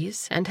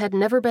 40s and had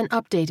never been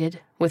updated,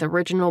 with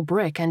original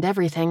brick and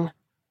everything.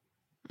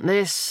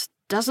 "This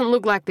doesn't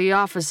look like the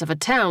office of a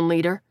town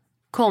leader,"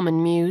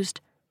 Coleman mused.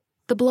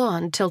 The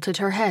blonde tilted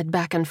her head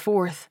back and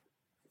forth.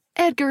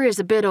 "Edgar is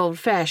a bit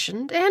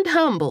old-fashioned and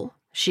humble,"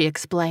 she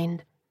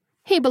explained.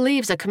 "He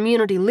believes a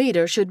community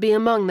leader should be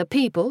among the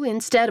people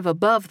instead of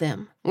above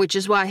them, which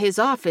is why his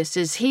office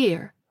is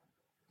here."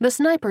 The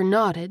sniper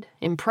nodded,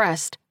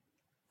 impressed.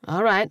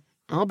 "All right,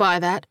 I'll buy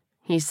that,"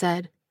 he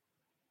said.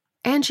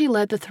 Angie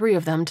led the three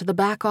of them to the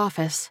back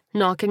office,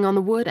 knocking on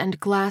the wood and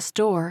glass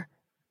door.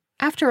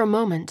 After a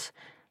moment,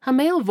 a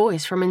male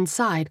voice from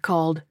inside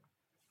called,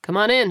 "Come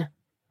on in."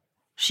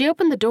 She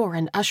opened the door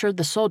and ushered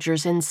the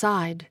soldiers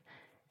inside.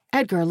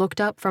 Edgar looked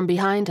up from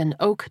behind an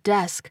oak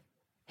desk.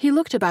 He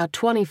looked about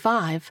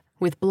 25,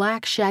 with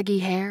black shaggy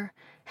hair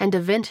and a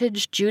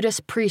vintage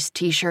Judas Priest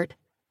t-shirt.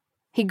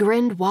 He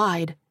grinned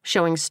wide,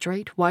 showing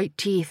straight white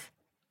teeth.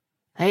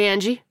 "Hey,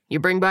 Angie, you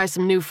bring by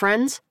some new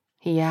friends?"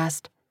 he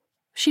asked.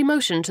 She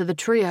motioned to the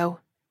trio.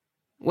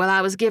 "Well,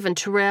 I was giving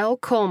Tyrell,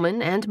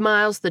 Coleman, and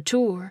Miles the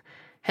tour,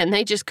 and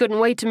they just couldn't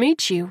wait to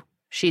meet you,"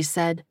 she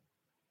said.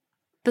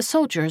 The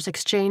soldiers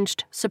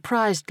exchanged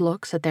surprised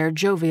looks at their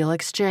jovial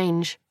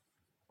exchange.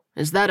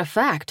 "Is that a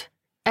fact?"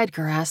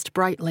 Edgar asked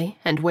brightly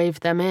and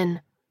waved them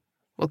in.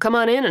 "Well, come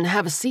on in and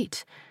have a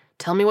seat.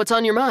 Tell me what's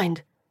on your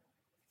mind."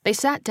 They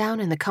sat down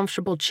in the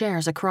comfortable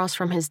chairs across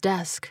from his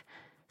desk,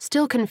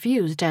 still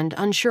confused and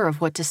unsure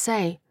of what to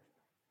say.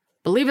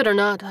 "Believe it or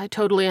not, I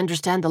totally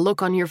understand the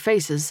look on your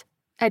faces,"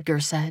 Edgar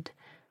said,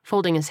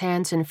 folding his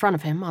hands in front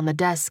of him on the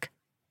desk.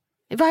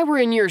 "If I were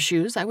in your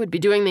shoes, I would be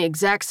doing the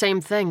exact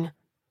same thing.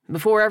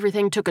 Before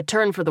everything took a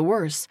turn for the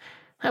worse,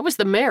 I was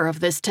the mayor of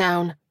this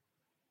town."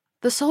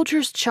 The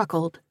soldiers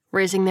chuckled,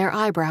 raising their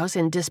eyebrows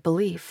in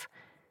disbelief.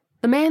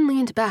 The man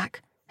leaned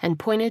back and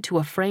pointed to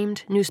a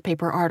framed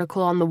newspaper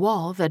article on the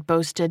wall that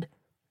boasted,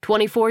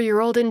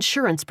 "24-year-old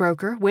insurance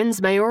broker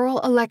wins mayoral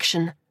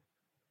election."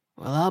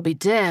 "Well, I'll be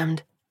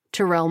damned,"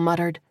 Tyrell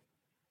muttered.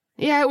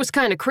 "Yeah, it was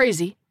kind of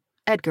crazy,"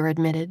 Edgar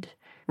admitted,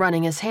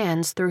 running his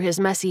hands through his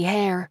messy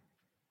hair.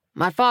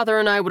 "My father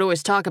and I would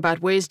always talk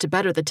about ways to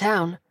better the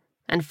town,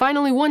 and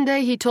finally one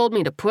day he told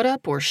me to put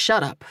up or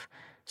shut up,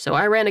 so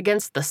I ran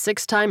against the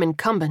 6-time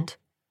incumbent.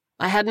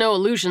 I had no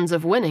illusions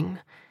of winning,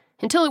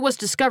 until it was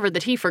discovered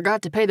that he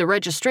forgot to pay the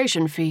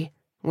registration fee,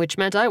 which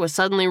meant I was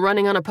suddenly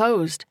running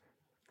unopposed.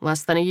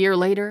 Less than a year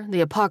later,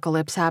 the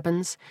apocalypse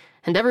happens,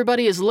 and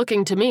everybody is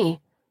looking to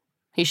me."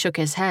 He shook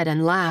his head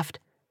and laughed.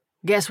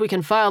 "Guess we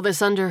can file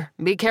this under,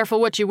 be careful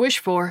what you wish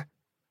for."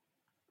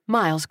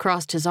 Miles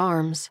crossed his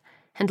arms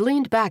and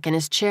leaned back in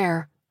his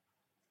chair.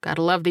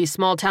 "Gotta love these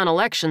small-town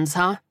elections,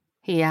 huh?"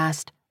 he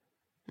asked.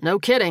 "No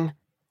kidding,"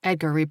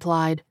 Edgar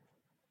replied.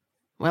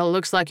 "Well, it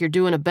looks like you're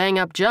doing a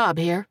bang-up job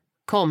here,"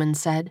 Coleman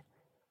said.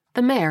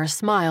 The mayor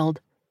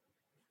smiled.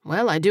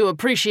 "Well, I do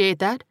appreciate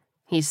that,"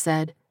 he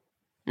said.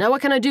 "Now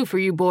what can I do for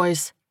you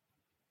boys?"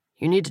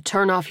 "You need to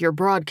turn off your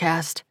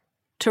broadcast,"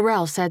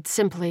 Tyrell said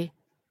simply.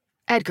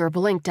 Edgar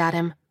blinked at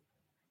him.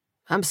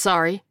 "I'm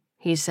sorry,"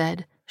 he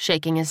said,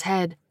 shaking his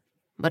head,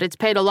 "but it's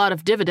paid a lot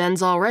of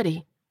dividends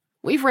already.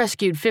 We've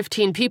rescued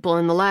 15 people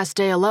in the last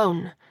day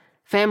alone.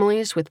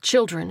 Families with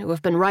children who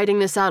have been riding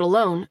this out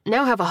alone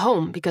now have a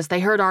home because they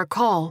heard our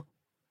call."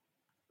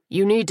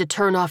 "You need to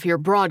turn off your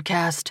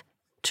broadcast,"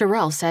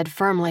 Tyrell said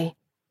firmly.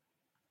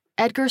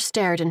 Edgar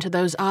stared into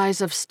those eyes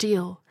of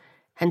steel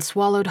and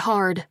swallowed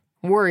hard,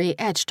 worry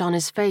etched on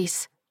his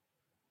face.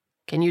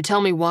 "Can you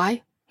tell me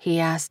why?" he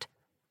asked.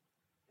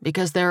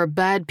 "Because there are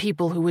bad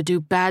people who would do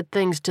bad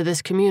things to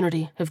this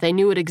community if they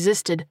knew it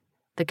existed,"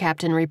 the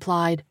captain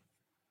replied.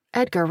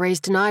 Edgar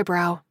raised an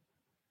eyebrow.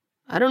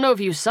 "I don't know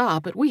if you saw,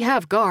 but we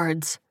have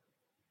guards."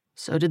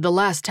 "So did the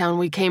last town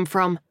we came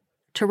from,"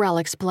 Tyrell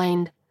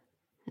explained.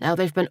 "Now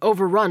they've been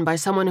overrun by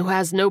someone who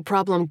has no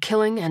problem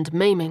killing and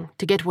maiming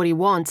to get what he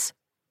wants."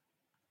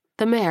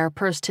 The mayor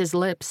pursed his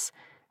lips,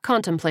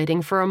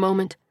 contemplating for a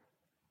moment.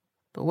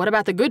 "But what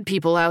about the good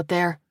people out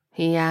there?"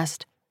 he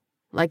asked.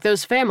 "Like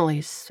those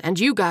families, and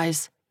you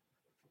guys."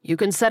 "You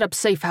can set up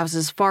safe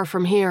houses far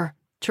from here,"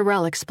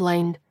 Tyrell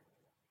explained.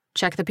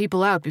 "Check the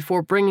people out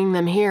before bringing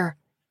them here.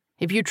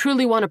 If you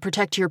truly want to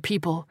protect your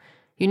people,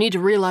 you need to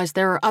realize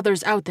there are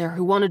others out there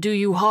who want to do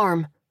you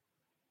harm."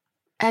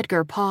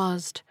 Edgar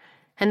paused,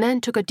 and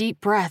then took a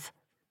deep breath.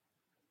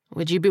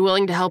 "Would you be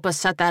willing to help us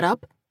set that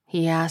up?"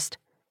 he asked.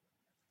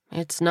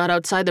 "It's not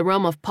outside the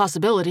realm of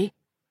possibility,"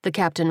 the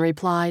captain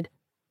replied.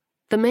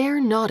 The mayor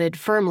nodded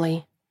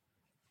firmly.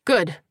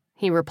 "Good,"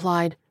 he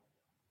replied.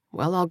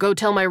 "Well, I'll go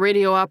tell my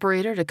radio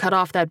operator to cut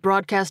off that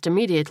broadcast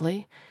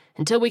immediately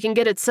until we can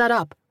get it set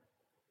up."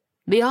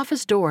 The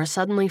office door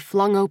suddenly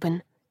flung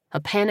open, a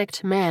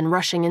panicked man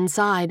rushing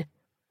inside.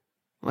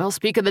 "Well,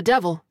 speak of the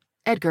devil,"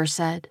 Edgar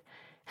said,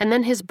 and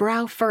then his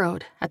brow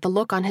furrowed at the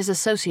look on his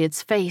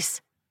associate's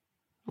face.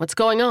 "What's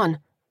going on?"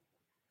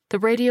 The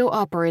radio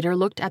operator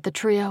looked at the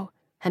trio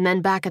and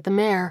then back at the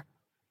mayor.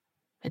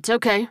 "It's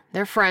okay,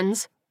 they're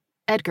friends,"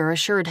 Edgar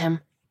assured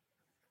him.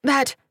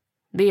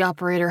 The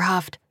operator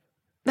huffed.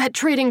 "That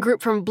trading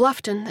group from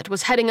Bluffton that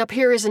was heading up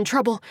here is in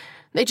trouble.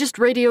 They just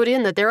radioed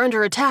in that they're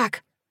under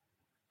attack."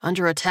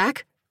 "Under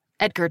attack?"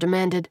 Edgar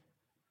demanded.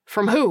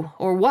 "From who,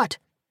 or what?"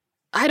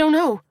 "I don't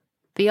know,"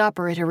 the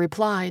operator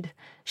replied,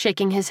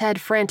 shaking his head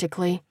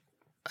frantically.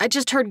 "I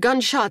just heard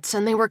gunshots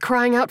and they were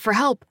crying out for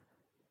help."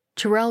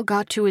 Tyrell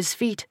got to his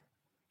feet.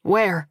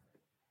 "Where?"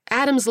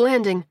 "Adams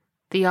Landing,"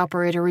 the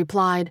operator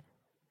replied.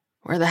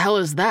 "Where the hell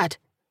is that?"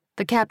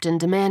 the captain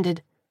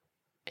demanded.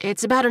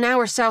 "It's about an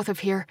hour south of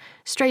here,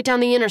 straight down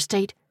the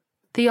interstate,"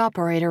 the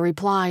operator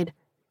replied.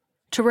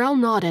 Tyrell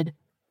nodded.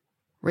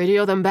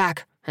 "Radio them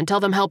back and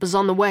tell them help is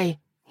on the way,"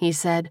 he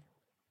said.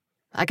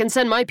 "I can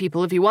send my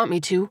people if you want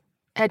me to,"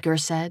 Edgar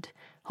said,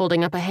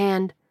 holding up a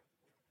hand.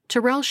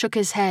 Tyrell shook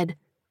his head.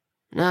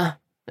 "Nah,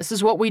 this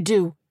is what we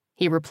do,"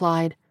 he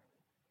replied.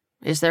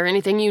 "Is there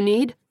anything you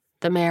need?"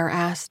 the mayor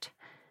asked.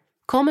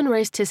 Coleman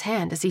raised his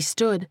hand as he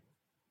stood.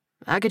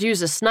 "I could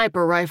use a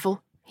sniper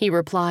rifle," he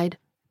replied.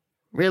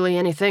 "Really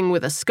anything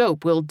with a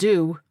scope will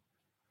do."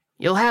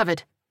 "You'll have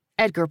it,"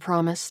 Edgar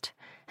promised,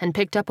 and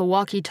picked up a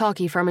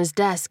walkie-talkie from his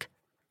desk.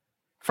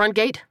 "Front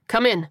gate,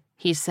 come in,"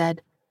 he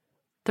said.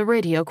 The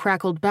radio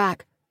crackled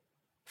back.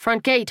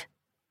 "Front gate."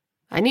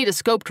 "I need a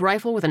scoped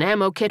rifle with an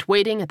ammo kit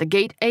waiting at the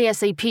gate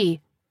ASAP,"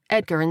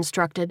 Edgar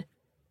instructed.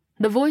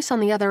 The voice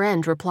on the other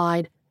end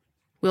replied,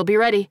 "We'll be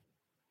ready."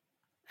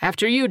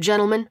 "After you,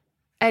 gentlemen,"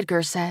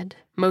 Edgar said,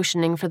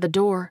 motioning for the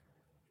door.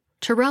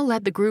 Tyrell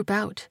led the group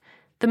out,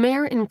 the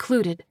mayor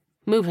included,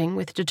 moving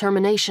with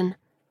determination.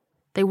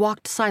 They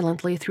walked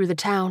silently through the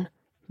town,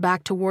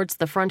 back towards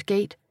the front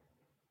gate.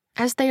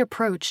 As they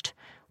approached,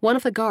 one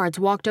of the guards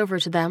walked over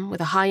to them with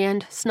a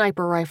high-end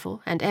sniper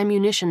rifle and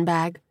ammunition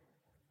bag.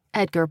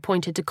 Edgar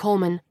pointed to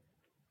Coleman.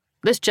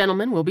 "This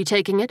gentleman will be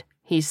taking it,"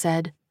 he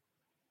said.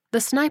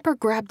 The sniper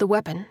grabbed the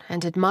weapon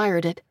and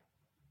admired it.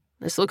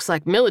 "This looks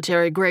like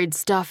military-grade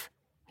stuff,"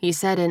 he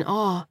said in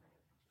awe.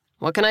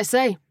 "What can I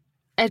say?"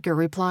 Edgar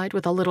replied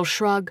with a little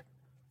shrug.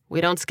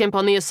 "We don't skimp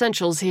on the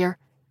essentials here."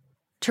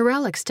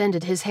 Tyrell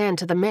extended his hand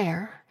to the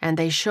mayor, and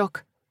they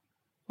shook.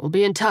 "We'll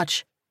be in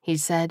touch," he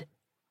said.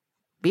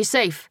 "Be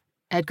safe,"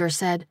 Edgar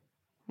said.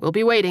 "We'll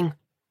be waiting."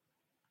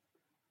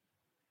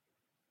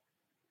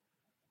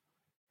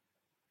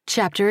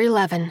 Chapter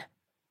 11.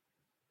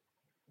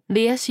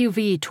 The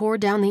SUV tore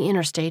down the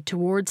interstate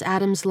towards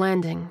Adams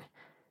Landing.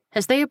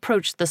 As they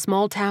approached the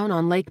small town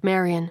on Lake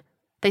Marion,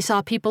 they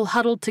saw people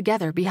huddled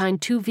together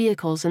behind two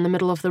vehicles in the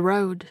middle of the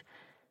road.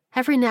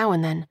 Every now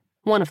and then,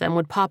 one of them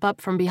would pop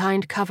up from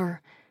behind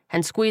cover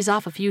and squeeze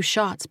off a few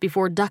shots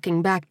before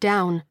ducking back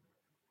down.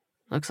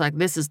 "Looks like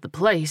this is the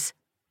place,"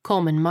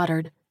 Coleman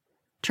muttered.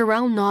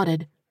 Tyrell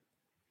nodded.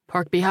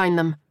 "Park behind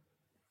them."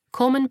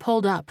 Coleman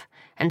pulled up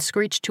and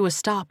screeched to a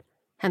stop,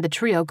 and the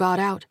trio got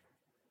out.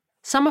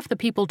 Some of the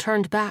people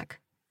turned back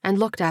and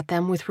looked at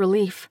them with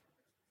relief.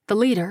 The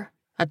leader,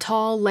 a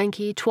tall,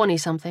 lanky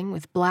 20-something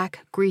with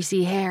black,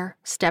 greasy hair,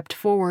 stepped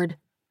forward.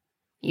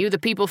 "You the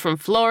people from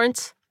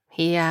Florence?"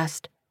 he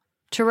asked.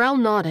 Tyrell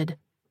nodded.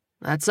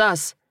 "That's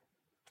us."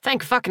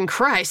 "Thank fucking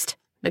Christ,"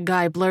 the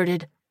guy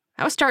blurted.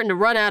 "I was starting to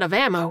run out of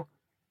ammo."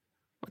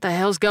 "What the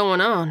hell's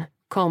going on?"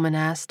 Coleman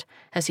asked,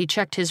 as he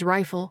checked his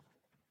rifle.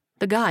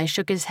 The guy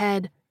shook his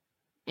head.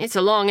 "It's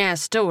a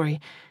long-ass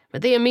story,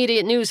 but the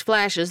immediate news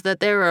flash is that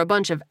there are a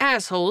bunch of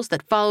assholes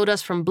that followed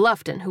us from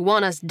Bluffton who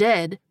want us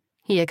dead.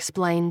 he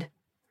explained.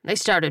 They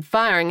started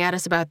firing at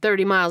us about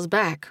 30 miles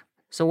back,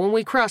 so when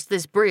we crossed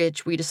this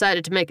bridge, we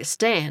decided to make a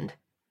stand.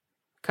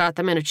 Caught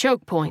them in a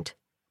choke point,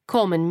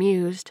 Coleman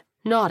mused,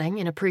 nodding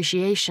in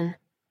appreciation.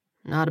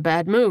 Not a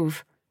bad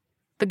move.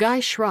 The guy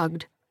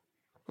shrugged.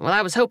 Well,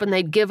 I was hoping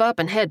they'd give up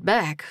and head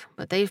back,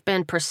 but they've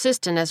been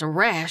persistent as a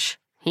rash,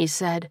 he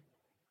said.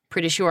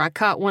 Pretty sure I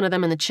caught one of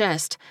them in the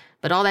chest,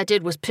 but all that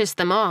did was piss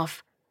them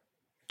off.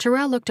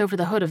 Terrell looked over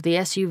the hood of the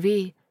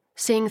SUV,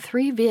 seeing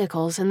 3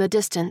 vehicles in the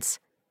distance.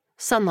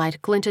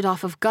 Sunlight glinted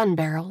off of gun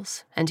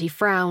barrels, and he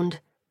frowned.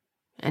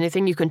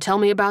 Anything you can tell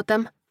me about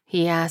them?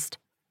 He asked.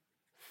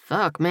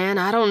 Fuck, man,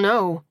 I don't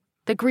know,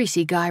 the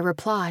greasy guy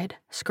replied,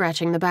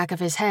 scratching the back of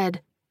his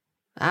head.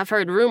 I've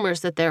heard rumors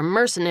that they're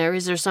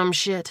mercenaries or some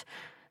shit.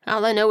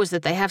 All I know is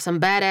that they have some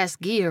badass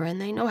gear and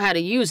they know how to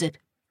use it.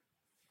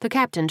 The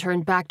captain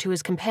turned back to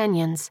his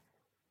companions.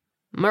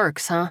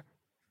 Mercs, huh?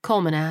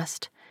 Coleman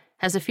asked,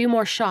 as a few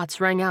more shots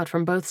rang out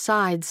from both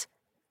sides.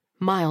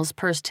 Miles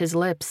pursed his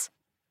lips.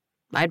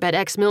 I'd bet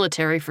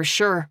ex-military for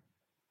sure.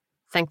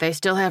 Think they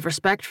still have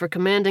respect for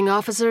commanding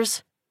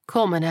officers?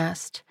 Coleman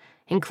asked,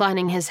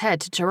 inclining his head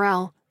to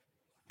Terrell.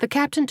 The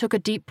captain took a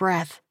deep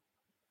breath.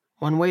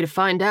 One way to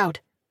find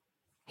out.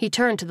 He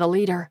turned to the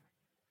leader.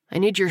 I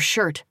need your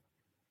shirt.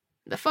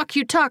 The fuck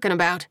you talking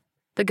about?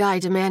 The guy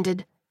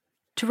demanded.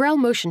 Terrell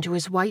motioned to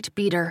his white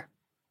beater.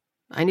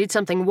 I need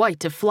something white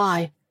to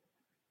fly.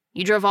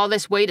 You drove all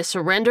this way to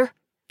surrender?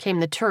 Came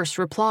the terse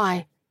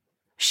reply.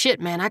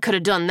 Shit, man, I could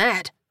have done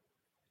that.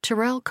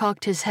 Terrell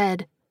cocked his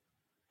head.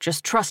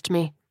 Just trust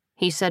me,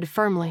 he said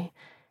firmly,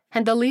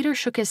 and the leader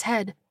shook his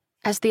head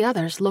as the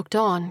others looked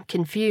on,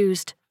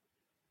 confused.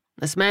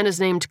 This man is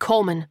named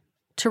Coleman,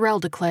 Terrell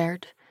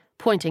declared,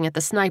 pointing at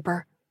the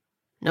sniper.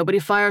 Nobody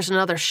fires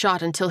another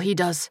shot until he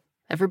does.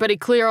 Everybody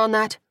clear on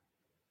that?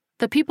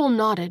 The people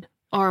nodded,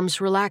 arms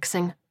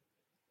relaxing.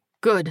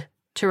 Good,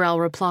 Terrell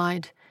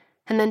replied,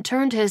 and then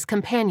turned to his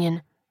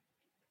companion.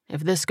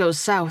 If this goes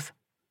south,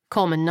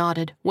 Coleman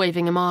nodded,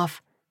 waving him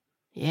off.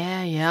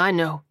 Yeah, I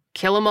know.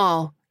 Kill 'em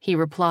all, he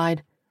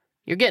replied.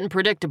 You're getting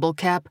predictable,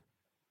 Cap.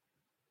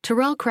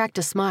 Terrell cracked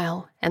a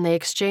smile, and they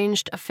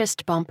exchanged a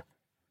fist bump.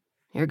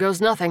 Here goes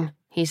nothing,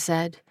 he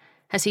said,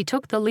 as he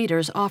took the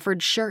leader's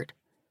offered shirt.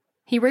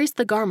 He raised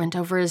the garment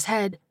over his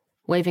head,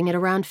 waving it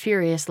around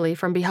furiously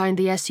from behind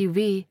the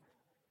SUV.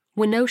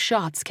 When no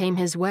shots came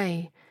his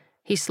way,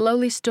 he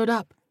slowly stood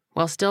up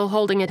while still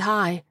holding it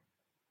high.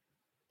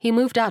 He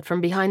moved out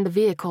from behind the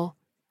vehicle,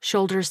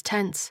 shoulders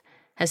tense,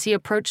 as he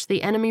approached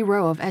the enemy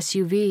row of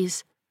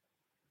SUVs.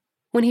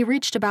 When he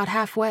reached about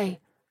halfway,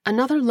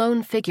 another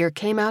lone figure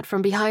came out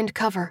from behind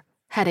cover,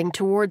 heading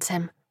towards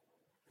him.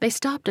 They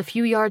stopped a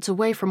few yards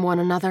away from one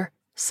another,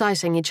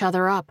 sizing each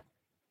other up.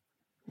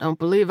 Don't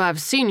believe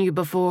I've seen you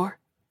before,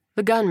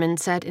 the gunman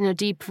said in a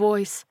deep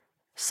voice,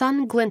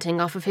 sun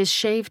glinting off of his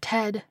shaved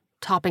head,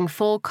 topping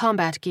full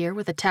combat gear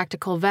with a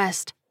tactical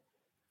vest.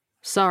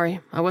 Sorry,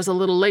 I was a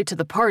little late to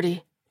the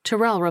party,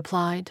 Terrell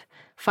replied,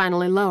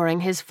 finally lowering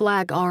his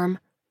flag arm.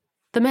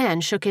 The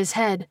man shook his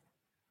head.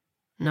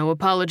 No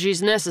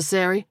apologies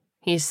necessary,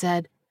 he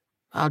said.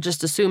 I'll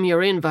just assume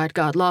your invite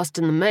got lost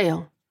in the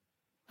mail.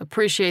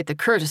 Appreciate the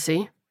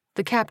courtesy,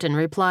 the captain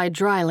replied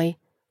dryly.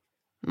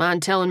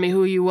 Mind telling me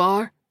who you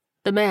are?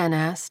 The man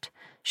asked,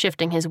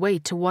 shifting his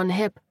weight to one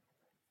hip.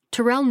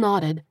 Terrell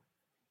nodded.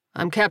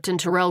 I'm Captain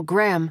Terrell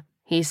Graham,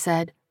 he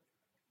said.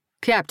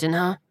 Captain,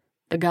 huh?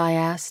 The guy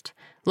asked,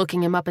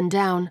 looking him up and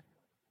down.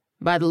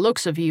 By the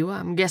looks of you,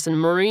 I'm guessing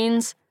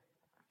Marines?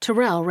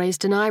 Terrell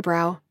raised an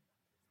eyebrow.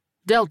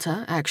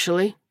 Delta,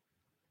 actually.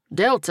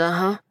 Delta,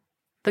 huh?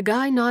 The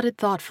guy nodded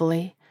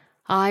thoughtfully,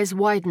 eyes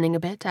widening a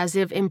bit as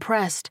if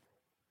impressed.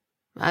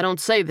 I don't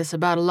say this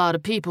about a lot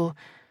of people,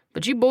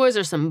 but you boys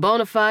are some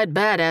bona fide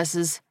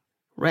badasses.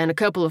 Ran a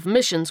couple of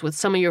missions with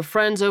some of your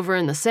friends over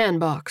in the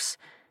sandbox.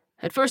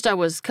 At first I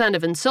was kind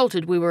of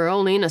insulted we were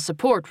only in a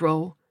support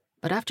role,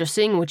 but after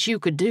seeing what you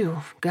could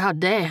do,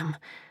 goddamn,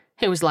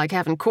 it was like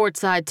having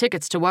courtside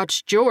tickets to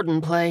watch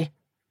Jordan play.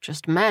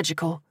 Just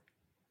magical.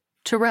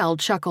 Terrell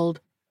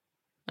chuckled.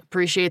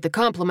 Appreciate the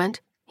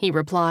compliment, he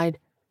replied.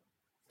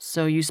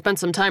 So you spent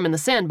some time in the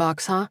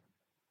sandbox, huh?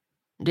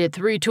 Did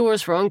 3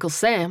 tours for Uncle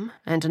Sam,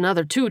 and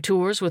another 2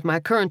 tours with my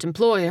current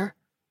employer,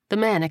 the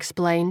man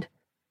explained.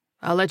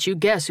 I'll let you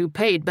guess who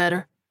paid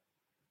better.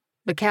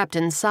 The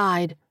captain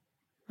sighed.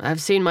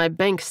 I've seen my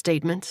bank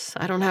statements.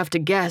 I don't have to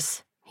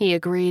guess, he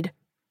agreed.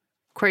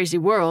 Crazy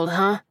world,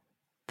 huh?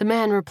 The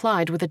man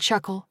replied with a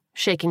chuckle,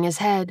 shaking his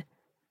head.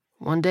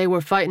 One day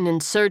we're fighting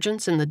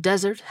insurgents in the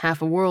desert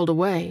half a world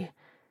away,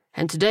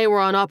 and today we're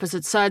on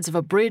opposite sides of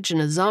a bridge in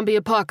a zombie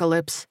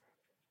apocalypse.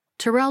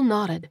 Terrell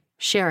nodded,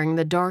 sharing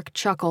the dark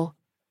chuckle.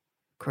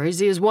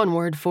 Crazy is one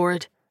word for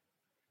it.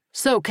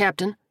 So,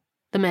 Captain,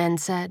 the man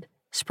said,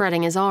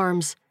 spreading his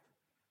arms.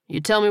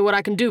 You tell me what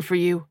I can do for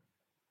you.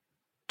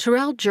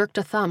 Terrell jerked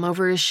a thumb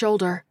over his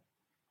shoulder.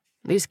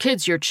 These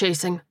kids you're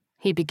chasing,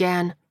 he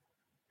began.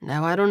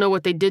 Now, I don't know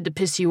what they did to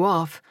piss you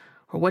off,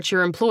 or what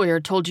your employer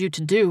told you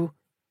to do,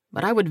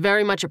 but I would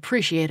very much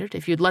appreciate it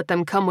if you'd let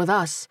them come with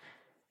us.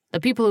 The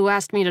people who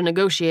asked me to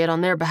negotiate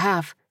on their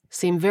behalf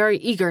seem very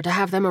eager to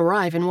have them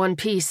arrive in one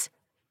piece."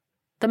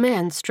 The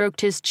man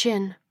stroked his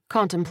chin,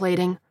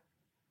 contemplating.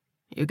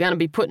 "You're gonna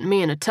be putting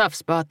me in a tough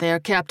spot there,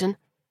 Captain,"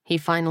 he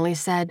finally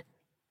said.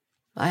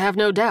 "I have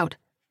no doubt,"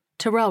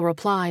 Tyrell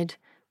replied,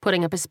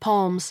 putting up his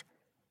palms.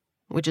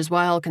 "Which is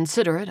why I'll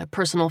consider it a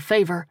personal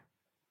favor."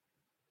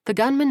 The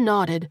gunman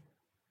nodded.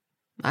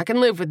 "I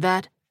can live with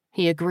that,"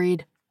 he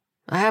agreed.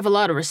 "I have a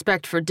lot of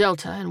respect for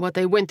Delta and what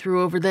they went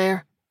through over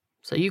there,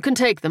 so you can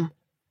take them."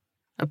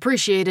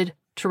 "Appreciated,"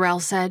 Tyrell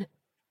said.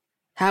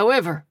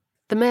 "However,"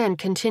 the man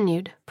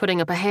continued,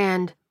 putting up a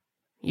hand,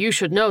 "you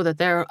should know that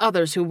there are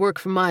others who work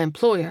for my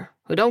employer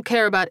who don't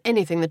care about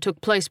anything that took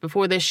place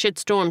before this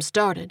shitstorm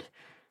started,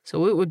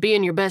 so it would be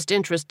in your best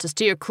interest to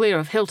steer clear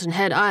of Hilton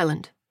Head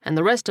Island, and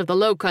the rest of the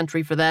Low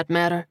Country for that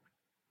matter."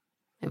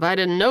 "If I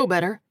didn't know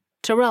better,"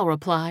 Tyrell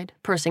replied,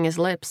 pursing his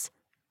lips,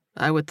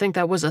 "I would think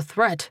that was a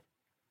threat."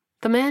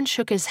 The man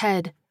shook his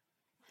head.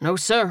 "No,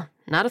 sir,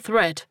 not a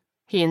threat,"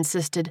 he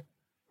insisted.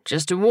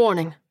 "Just a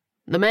warning.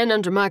 The men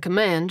under my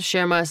command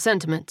share my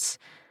sentiments.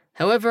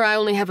 However, I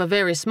only have a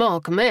very small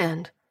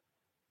command."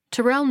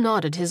 Tyrell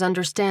nodded his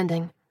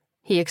understanding.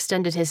 He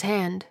extended his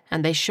hand,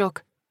 and they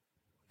shook.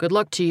 "Good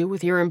luck to you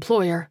with your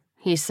employer,"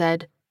 he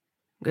said.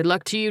 "Good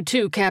luck to you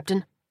too,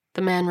 Captain,"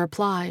 the man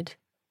replied,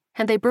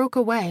 and they broke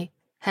away,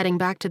 heading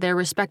back to their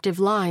respective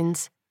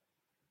lines.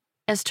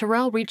 As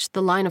Tyrell reached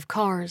the line of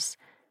cars,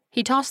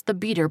 he tossed the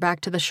beater back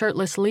to the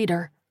shirtless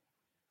leader.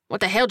 "What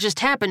the hell just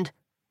happened?"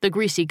 the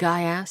greasy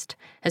guy asked,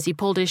 as he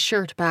pulled his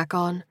shirt back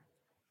on.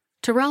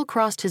 Tyrell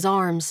crossed his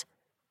arms.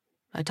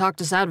 "I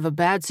talked us out of a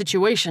bad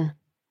situation."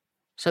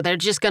 "So they're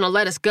just gonna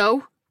let us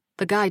go?"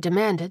 the guy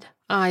demanded,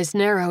 eyes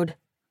narrowed.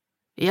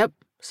 "Yep,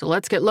 so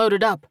let's get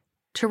loaded up,"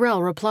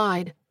 Tyrell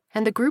replied,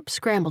 and the group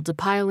scrambled to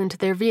pile into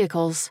their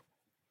vehicles.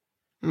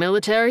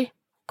 "Military?"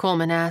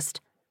 Coleman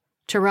asked.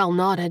 Tyrell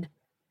nodded.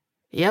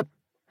 "Yep,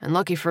 and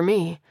lucky for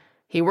me,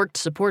 he worked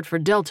support for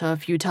Delta a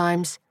few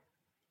times."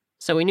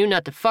 "So he knew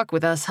not to fuck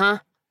with us, huh?"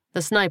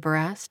 the sniper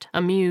asked,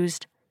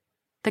 amused.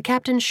 The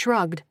captain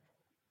shrugged.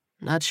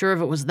 "Not sure if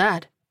it was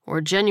that,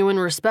 or genuine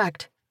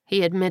respect,"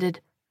 he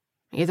admitted.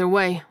 "Either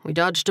way, we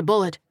dodged a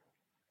bullet."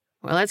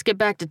 "Well, let's get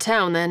back to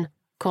town then,"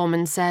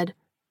 Coleman said.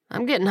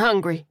 "I'm getting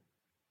hungry."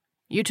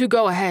 "You two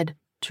go ahead,"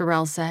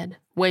 Tyrell said,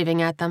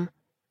 waving at them.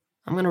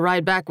 "I'm gonna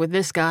ride back with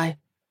this guy."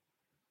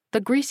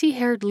 The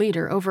greasy-haired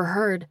leader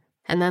overheard,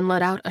 and then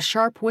let out a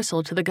sharp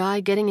whistle to the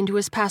guy getting into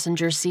his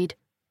passenger seat.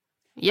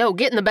 "Yo,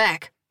 get in the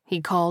back,"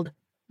 he called.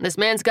 "This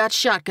man's got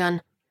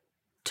shotgun."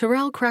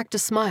 Tyrell cracked a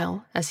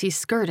smile as he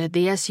skirted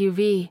the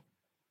SUV.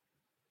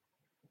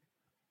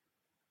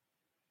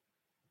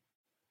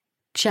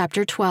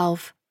 Chapter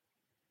 12.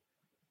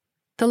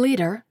 The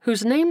leader,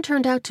 whose name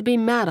turned out to be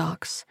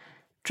Maddox,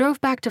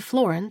 drove back to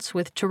Florence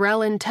with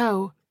Tyrell in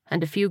tow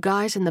and a few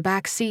guys in the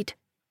back seat.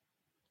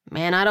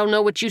 "Man, I don't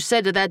know what you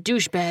said to that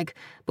douchebag,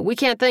 but we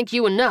can't thank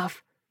you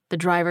enough," the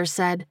driver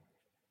said.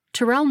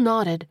 Tyrell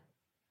nodded.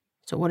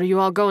 "So what are you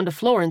all going to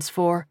Florence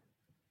for?"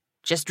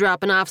 "Just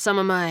dropping off some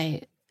of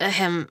my,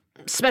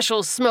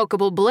 special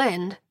smokable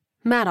blend,"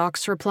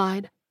 Maddox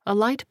replied, a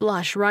light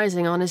blush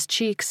rising on his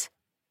cheeks.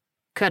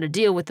 "Cut a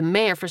deal with the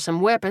mayor for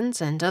some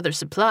weapons and other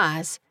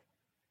supplies."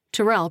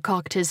 Tyrell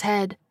cocked his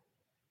head.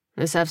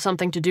 "This have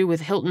something to do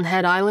with Hilton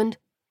Head Island?"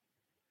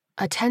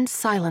 A tense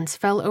silence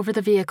fell over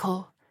the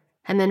vehicle,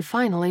 and then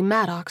finally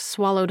Maddox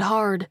swallowed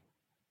hard.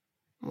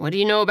 "What do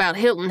you know about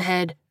Hilton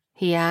Head?"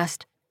 he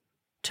asked.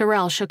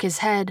 Tyrell shook his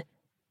head.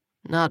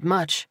 "Not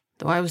much,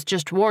 though I was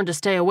just warned to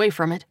stay away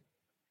from it."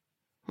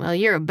 "Well,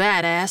 you're a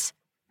badass,"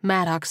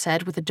 Maddox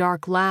said with a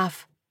dark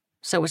laugh.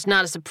 "So it's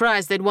not a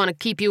surprise they'd want to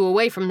keep you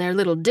away from their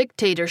little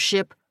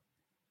dictatorship."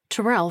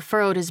 Tyrell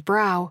furrowed his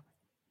brow.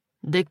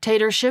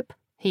 "Dictatorship?"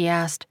 he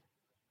asked.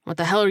 "What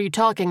the hell are you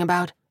talking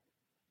about?"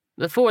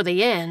 "Before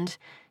the end,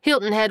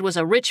 Hilton Head was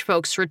a rich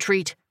folks'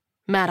 retreat,"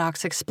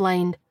 Maddox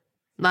explained.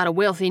 "A lot of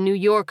wealthy New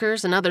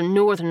Yorkers and other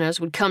Northerners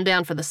would come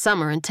down for the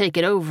summer and take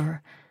it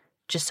over.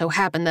 Just so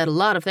happened that a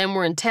lot of them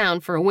were in town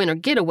for a winter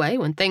getaway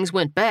when things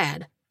went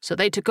bad, so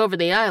they took over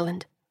the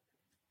island."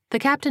 The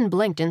captain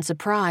blinked in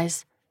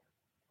surprise.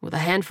 "With a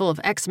handful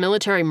of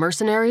ex-military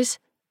mercenaries?"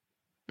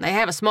 "They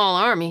have a small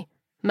army,"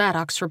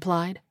 Maddox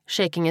replied,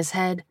 shaking his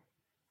head.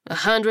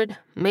 100,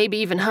 maybe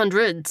even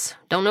hundreds,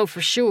 don't know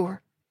for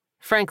sure.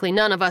 Frankly,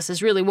 none of us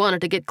has really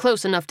wanted to get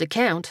close enough to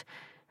count,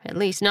 at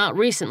least not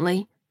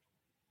recently."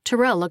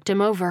 Tyrell looked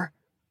him over.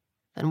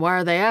 "Then why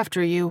are they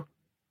after you?"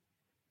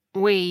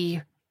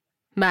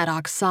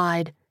 Maddox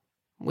sighed.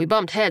 "We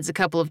bumped heads a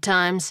couple of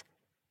times."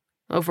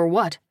 "Over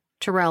what?"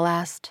 Tyrell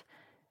asked.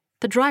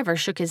 The driver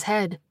shook his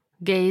head,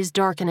 gaze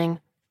darkening.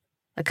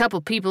 "A couple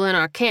people in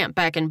our camp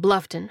back in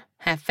Bluffton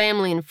have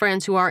family and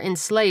friends who are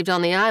enslaved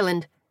on the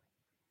island."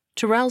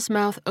 Tyrell's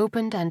mouth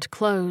opened and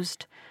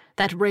closed,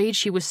 that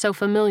rage he was so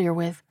familiar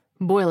with,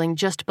 boiling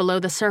just below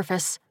the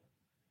surface.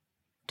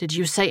 "Did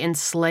you say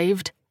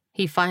enslaved?"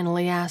 he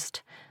finally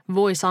asked,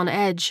 voice on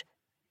edge.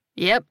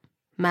 "Yep,"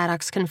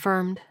 Maddox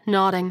confirmed,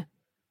 nodding.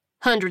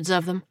 "Hundreds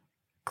of them,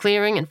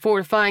 clearing and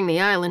fortifying the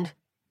island.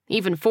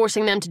 even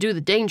forcing them to do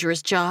the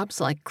dangerous jobs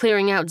like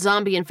clearing out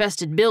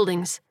zombie-infested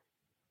buildings.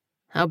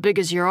 How big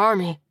is your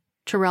army?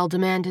 Terrell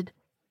demanded.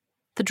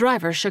 The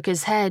driver shook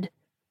his head.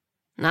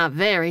 Not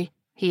very,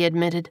 he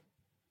admitted.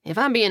 If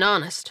I'm being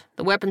honest,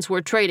 the weapons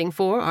we're trading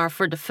for are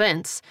for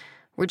defense.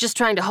 We're just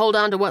trying to hold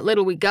on to what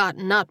little we got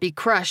and not be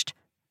crushed.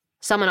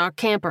 Some in our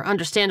camp are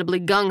understandably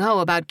gung-ho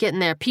about getting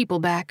their people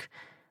back,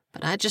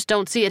 but I just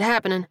don't see it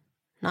happening,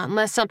 not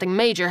unless something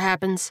major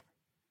happens.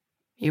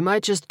 You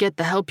might just get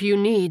the help you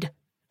need,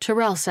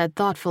 Terrell said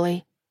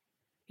thoughtfully.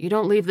 You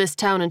don't leave this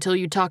town until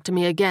you talk to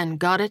me again,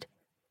 got it?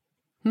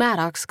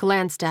 Maddox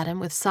glanced at him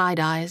with side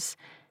eyes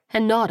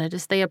and nodded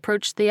as they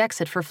approached the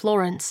exit for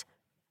Florence.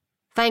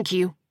 Thank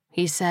you,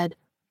 he said.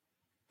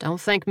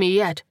 Don't thank me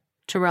yet,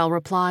 Terrell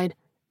replied.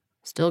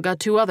 Still got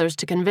 2 others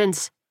to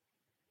convince.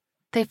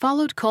 They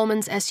followed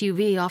Coleman's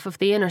SUV off of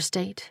the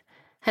interstate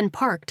and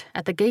parked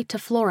at the gate to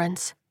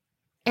Florence.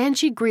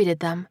 Angie greeted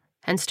them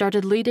and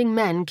started leading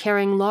men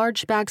carrying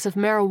large bags of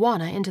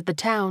marijuana into the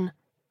town.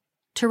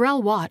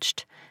 Terrell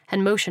watched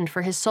and motioned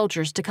for his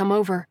soldiers to come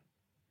over.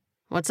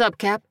 What's up,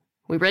 Cap?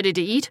 We ready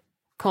to eat?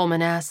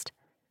 Coleman asked.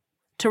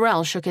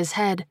 Terrell shook his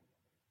head.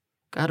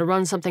 Gotta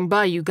run something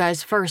by you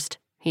guys first,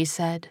 he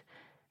said,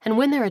 and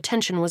when their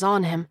attention was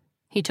on him,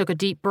 he took a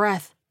deep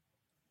breath.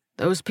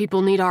 Those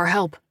people need our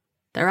help.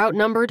 They're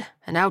outnumbered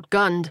and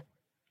outgunned.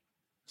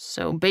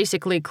 So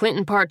basically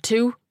Clinton Part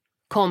 2?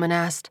 Coleman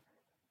asked.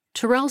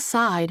 Terrell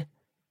sighed.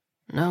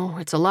 No,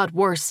 it's a lot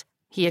worse,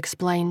 he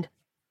explained.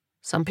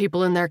 Some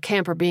people in their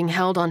camp are being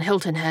held on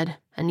Hilton Head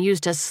and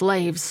used as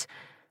slaves.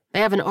 They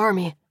have an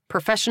army,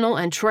 professional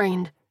and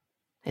trained.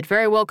 It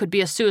very well could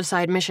be a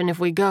suicide mission if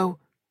we go.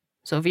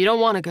 So if you don't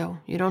want to go,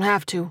 you don't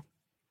have to.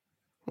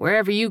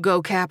 Wherever you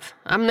go, Cap,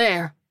 I'm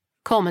there,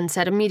 Coleman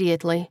said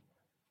immediately.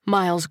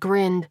 Miles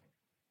grinned.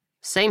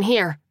 Same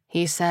here,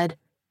 he said.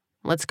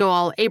 Let's go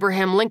all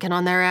Abraham Lincoln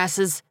on their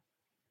asses.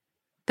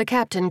 The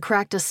captain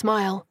cracked a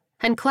smile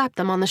and clapped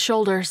them on the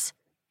shoulders.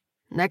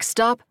 Next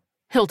stop,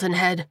 Hilton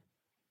Head.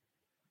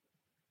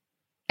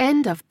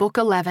 End of Book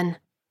 11.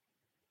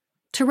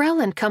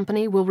 Terrell and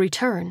Company will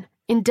return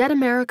in Dead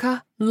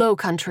America, Low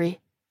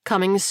Country,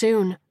 coming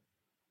soon.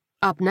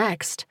 Up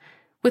next,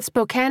 with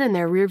Spokane in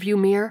their rearview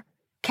mirror,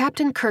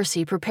 Captain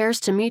Kersey prepares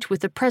to meet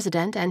with the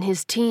president and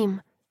his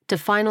team to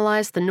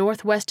finalize the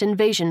Northwest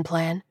Invasion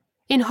Plan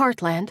in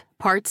Heartland,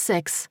 Part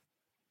 6.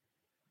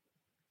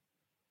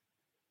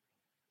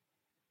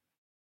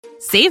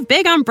 Save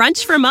big on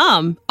brunch for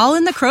mom, all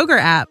in the Kroger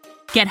app.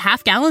 Get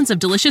half gallons of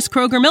delicious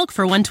Kroger milk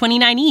for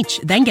 $1.29 each,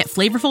 then get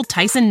flavorful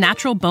Tyson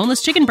natural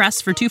boneless chicken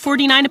breasts for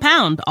 $2.49 a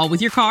pound, all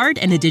with your card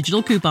and a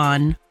digital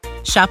coupon.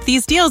 Shop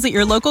these deals at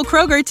your local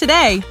Kroger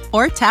today,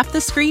 or tap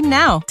the screen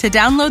now to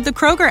download the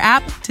Kroger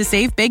app to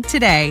save big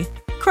today.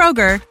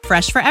 Kroger,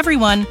 fresh for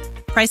everyone.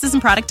 Prices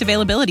and product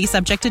availability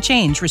subject to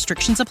change.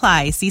 Restrictions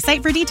apply. See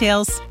site for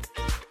details.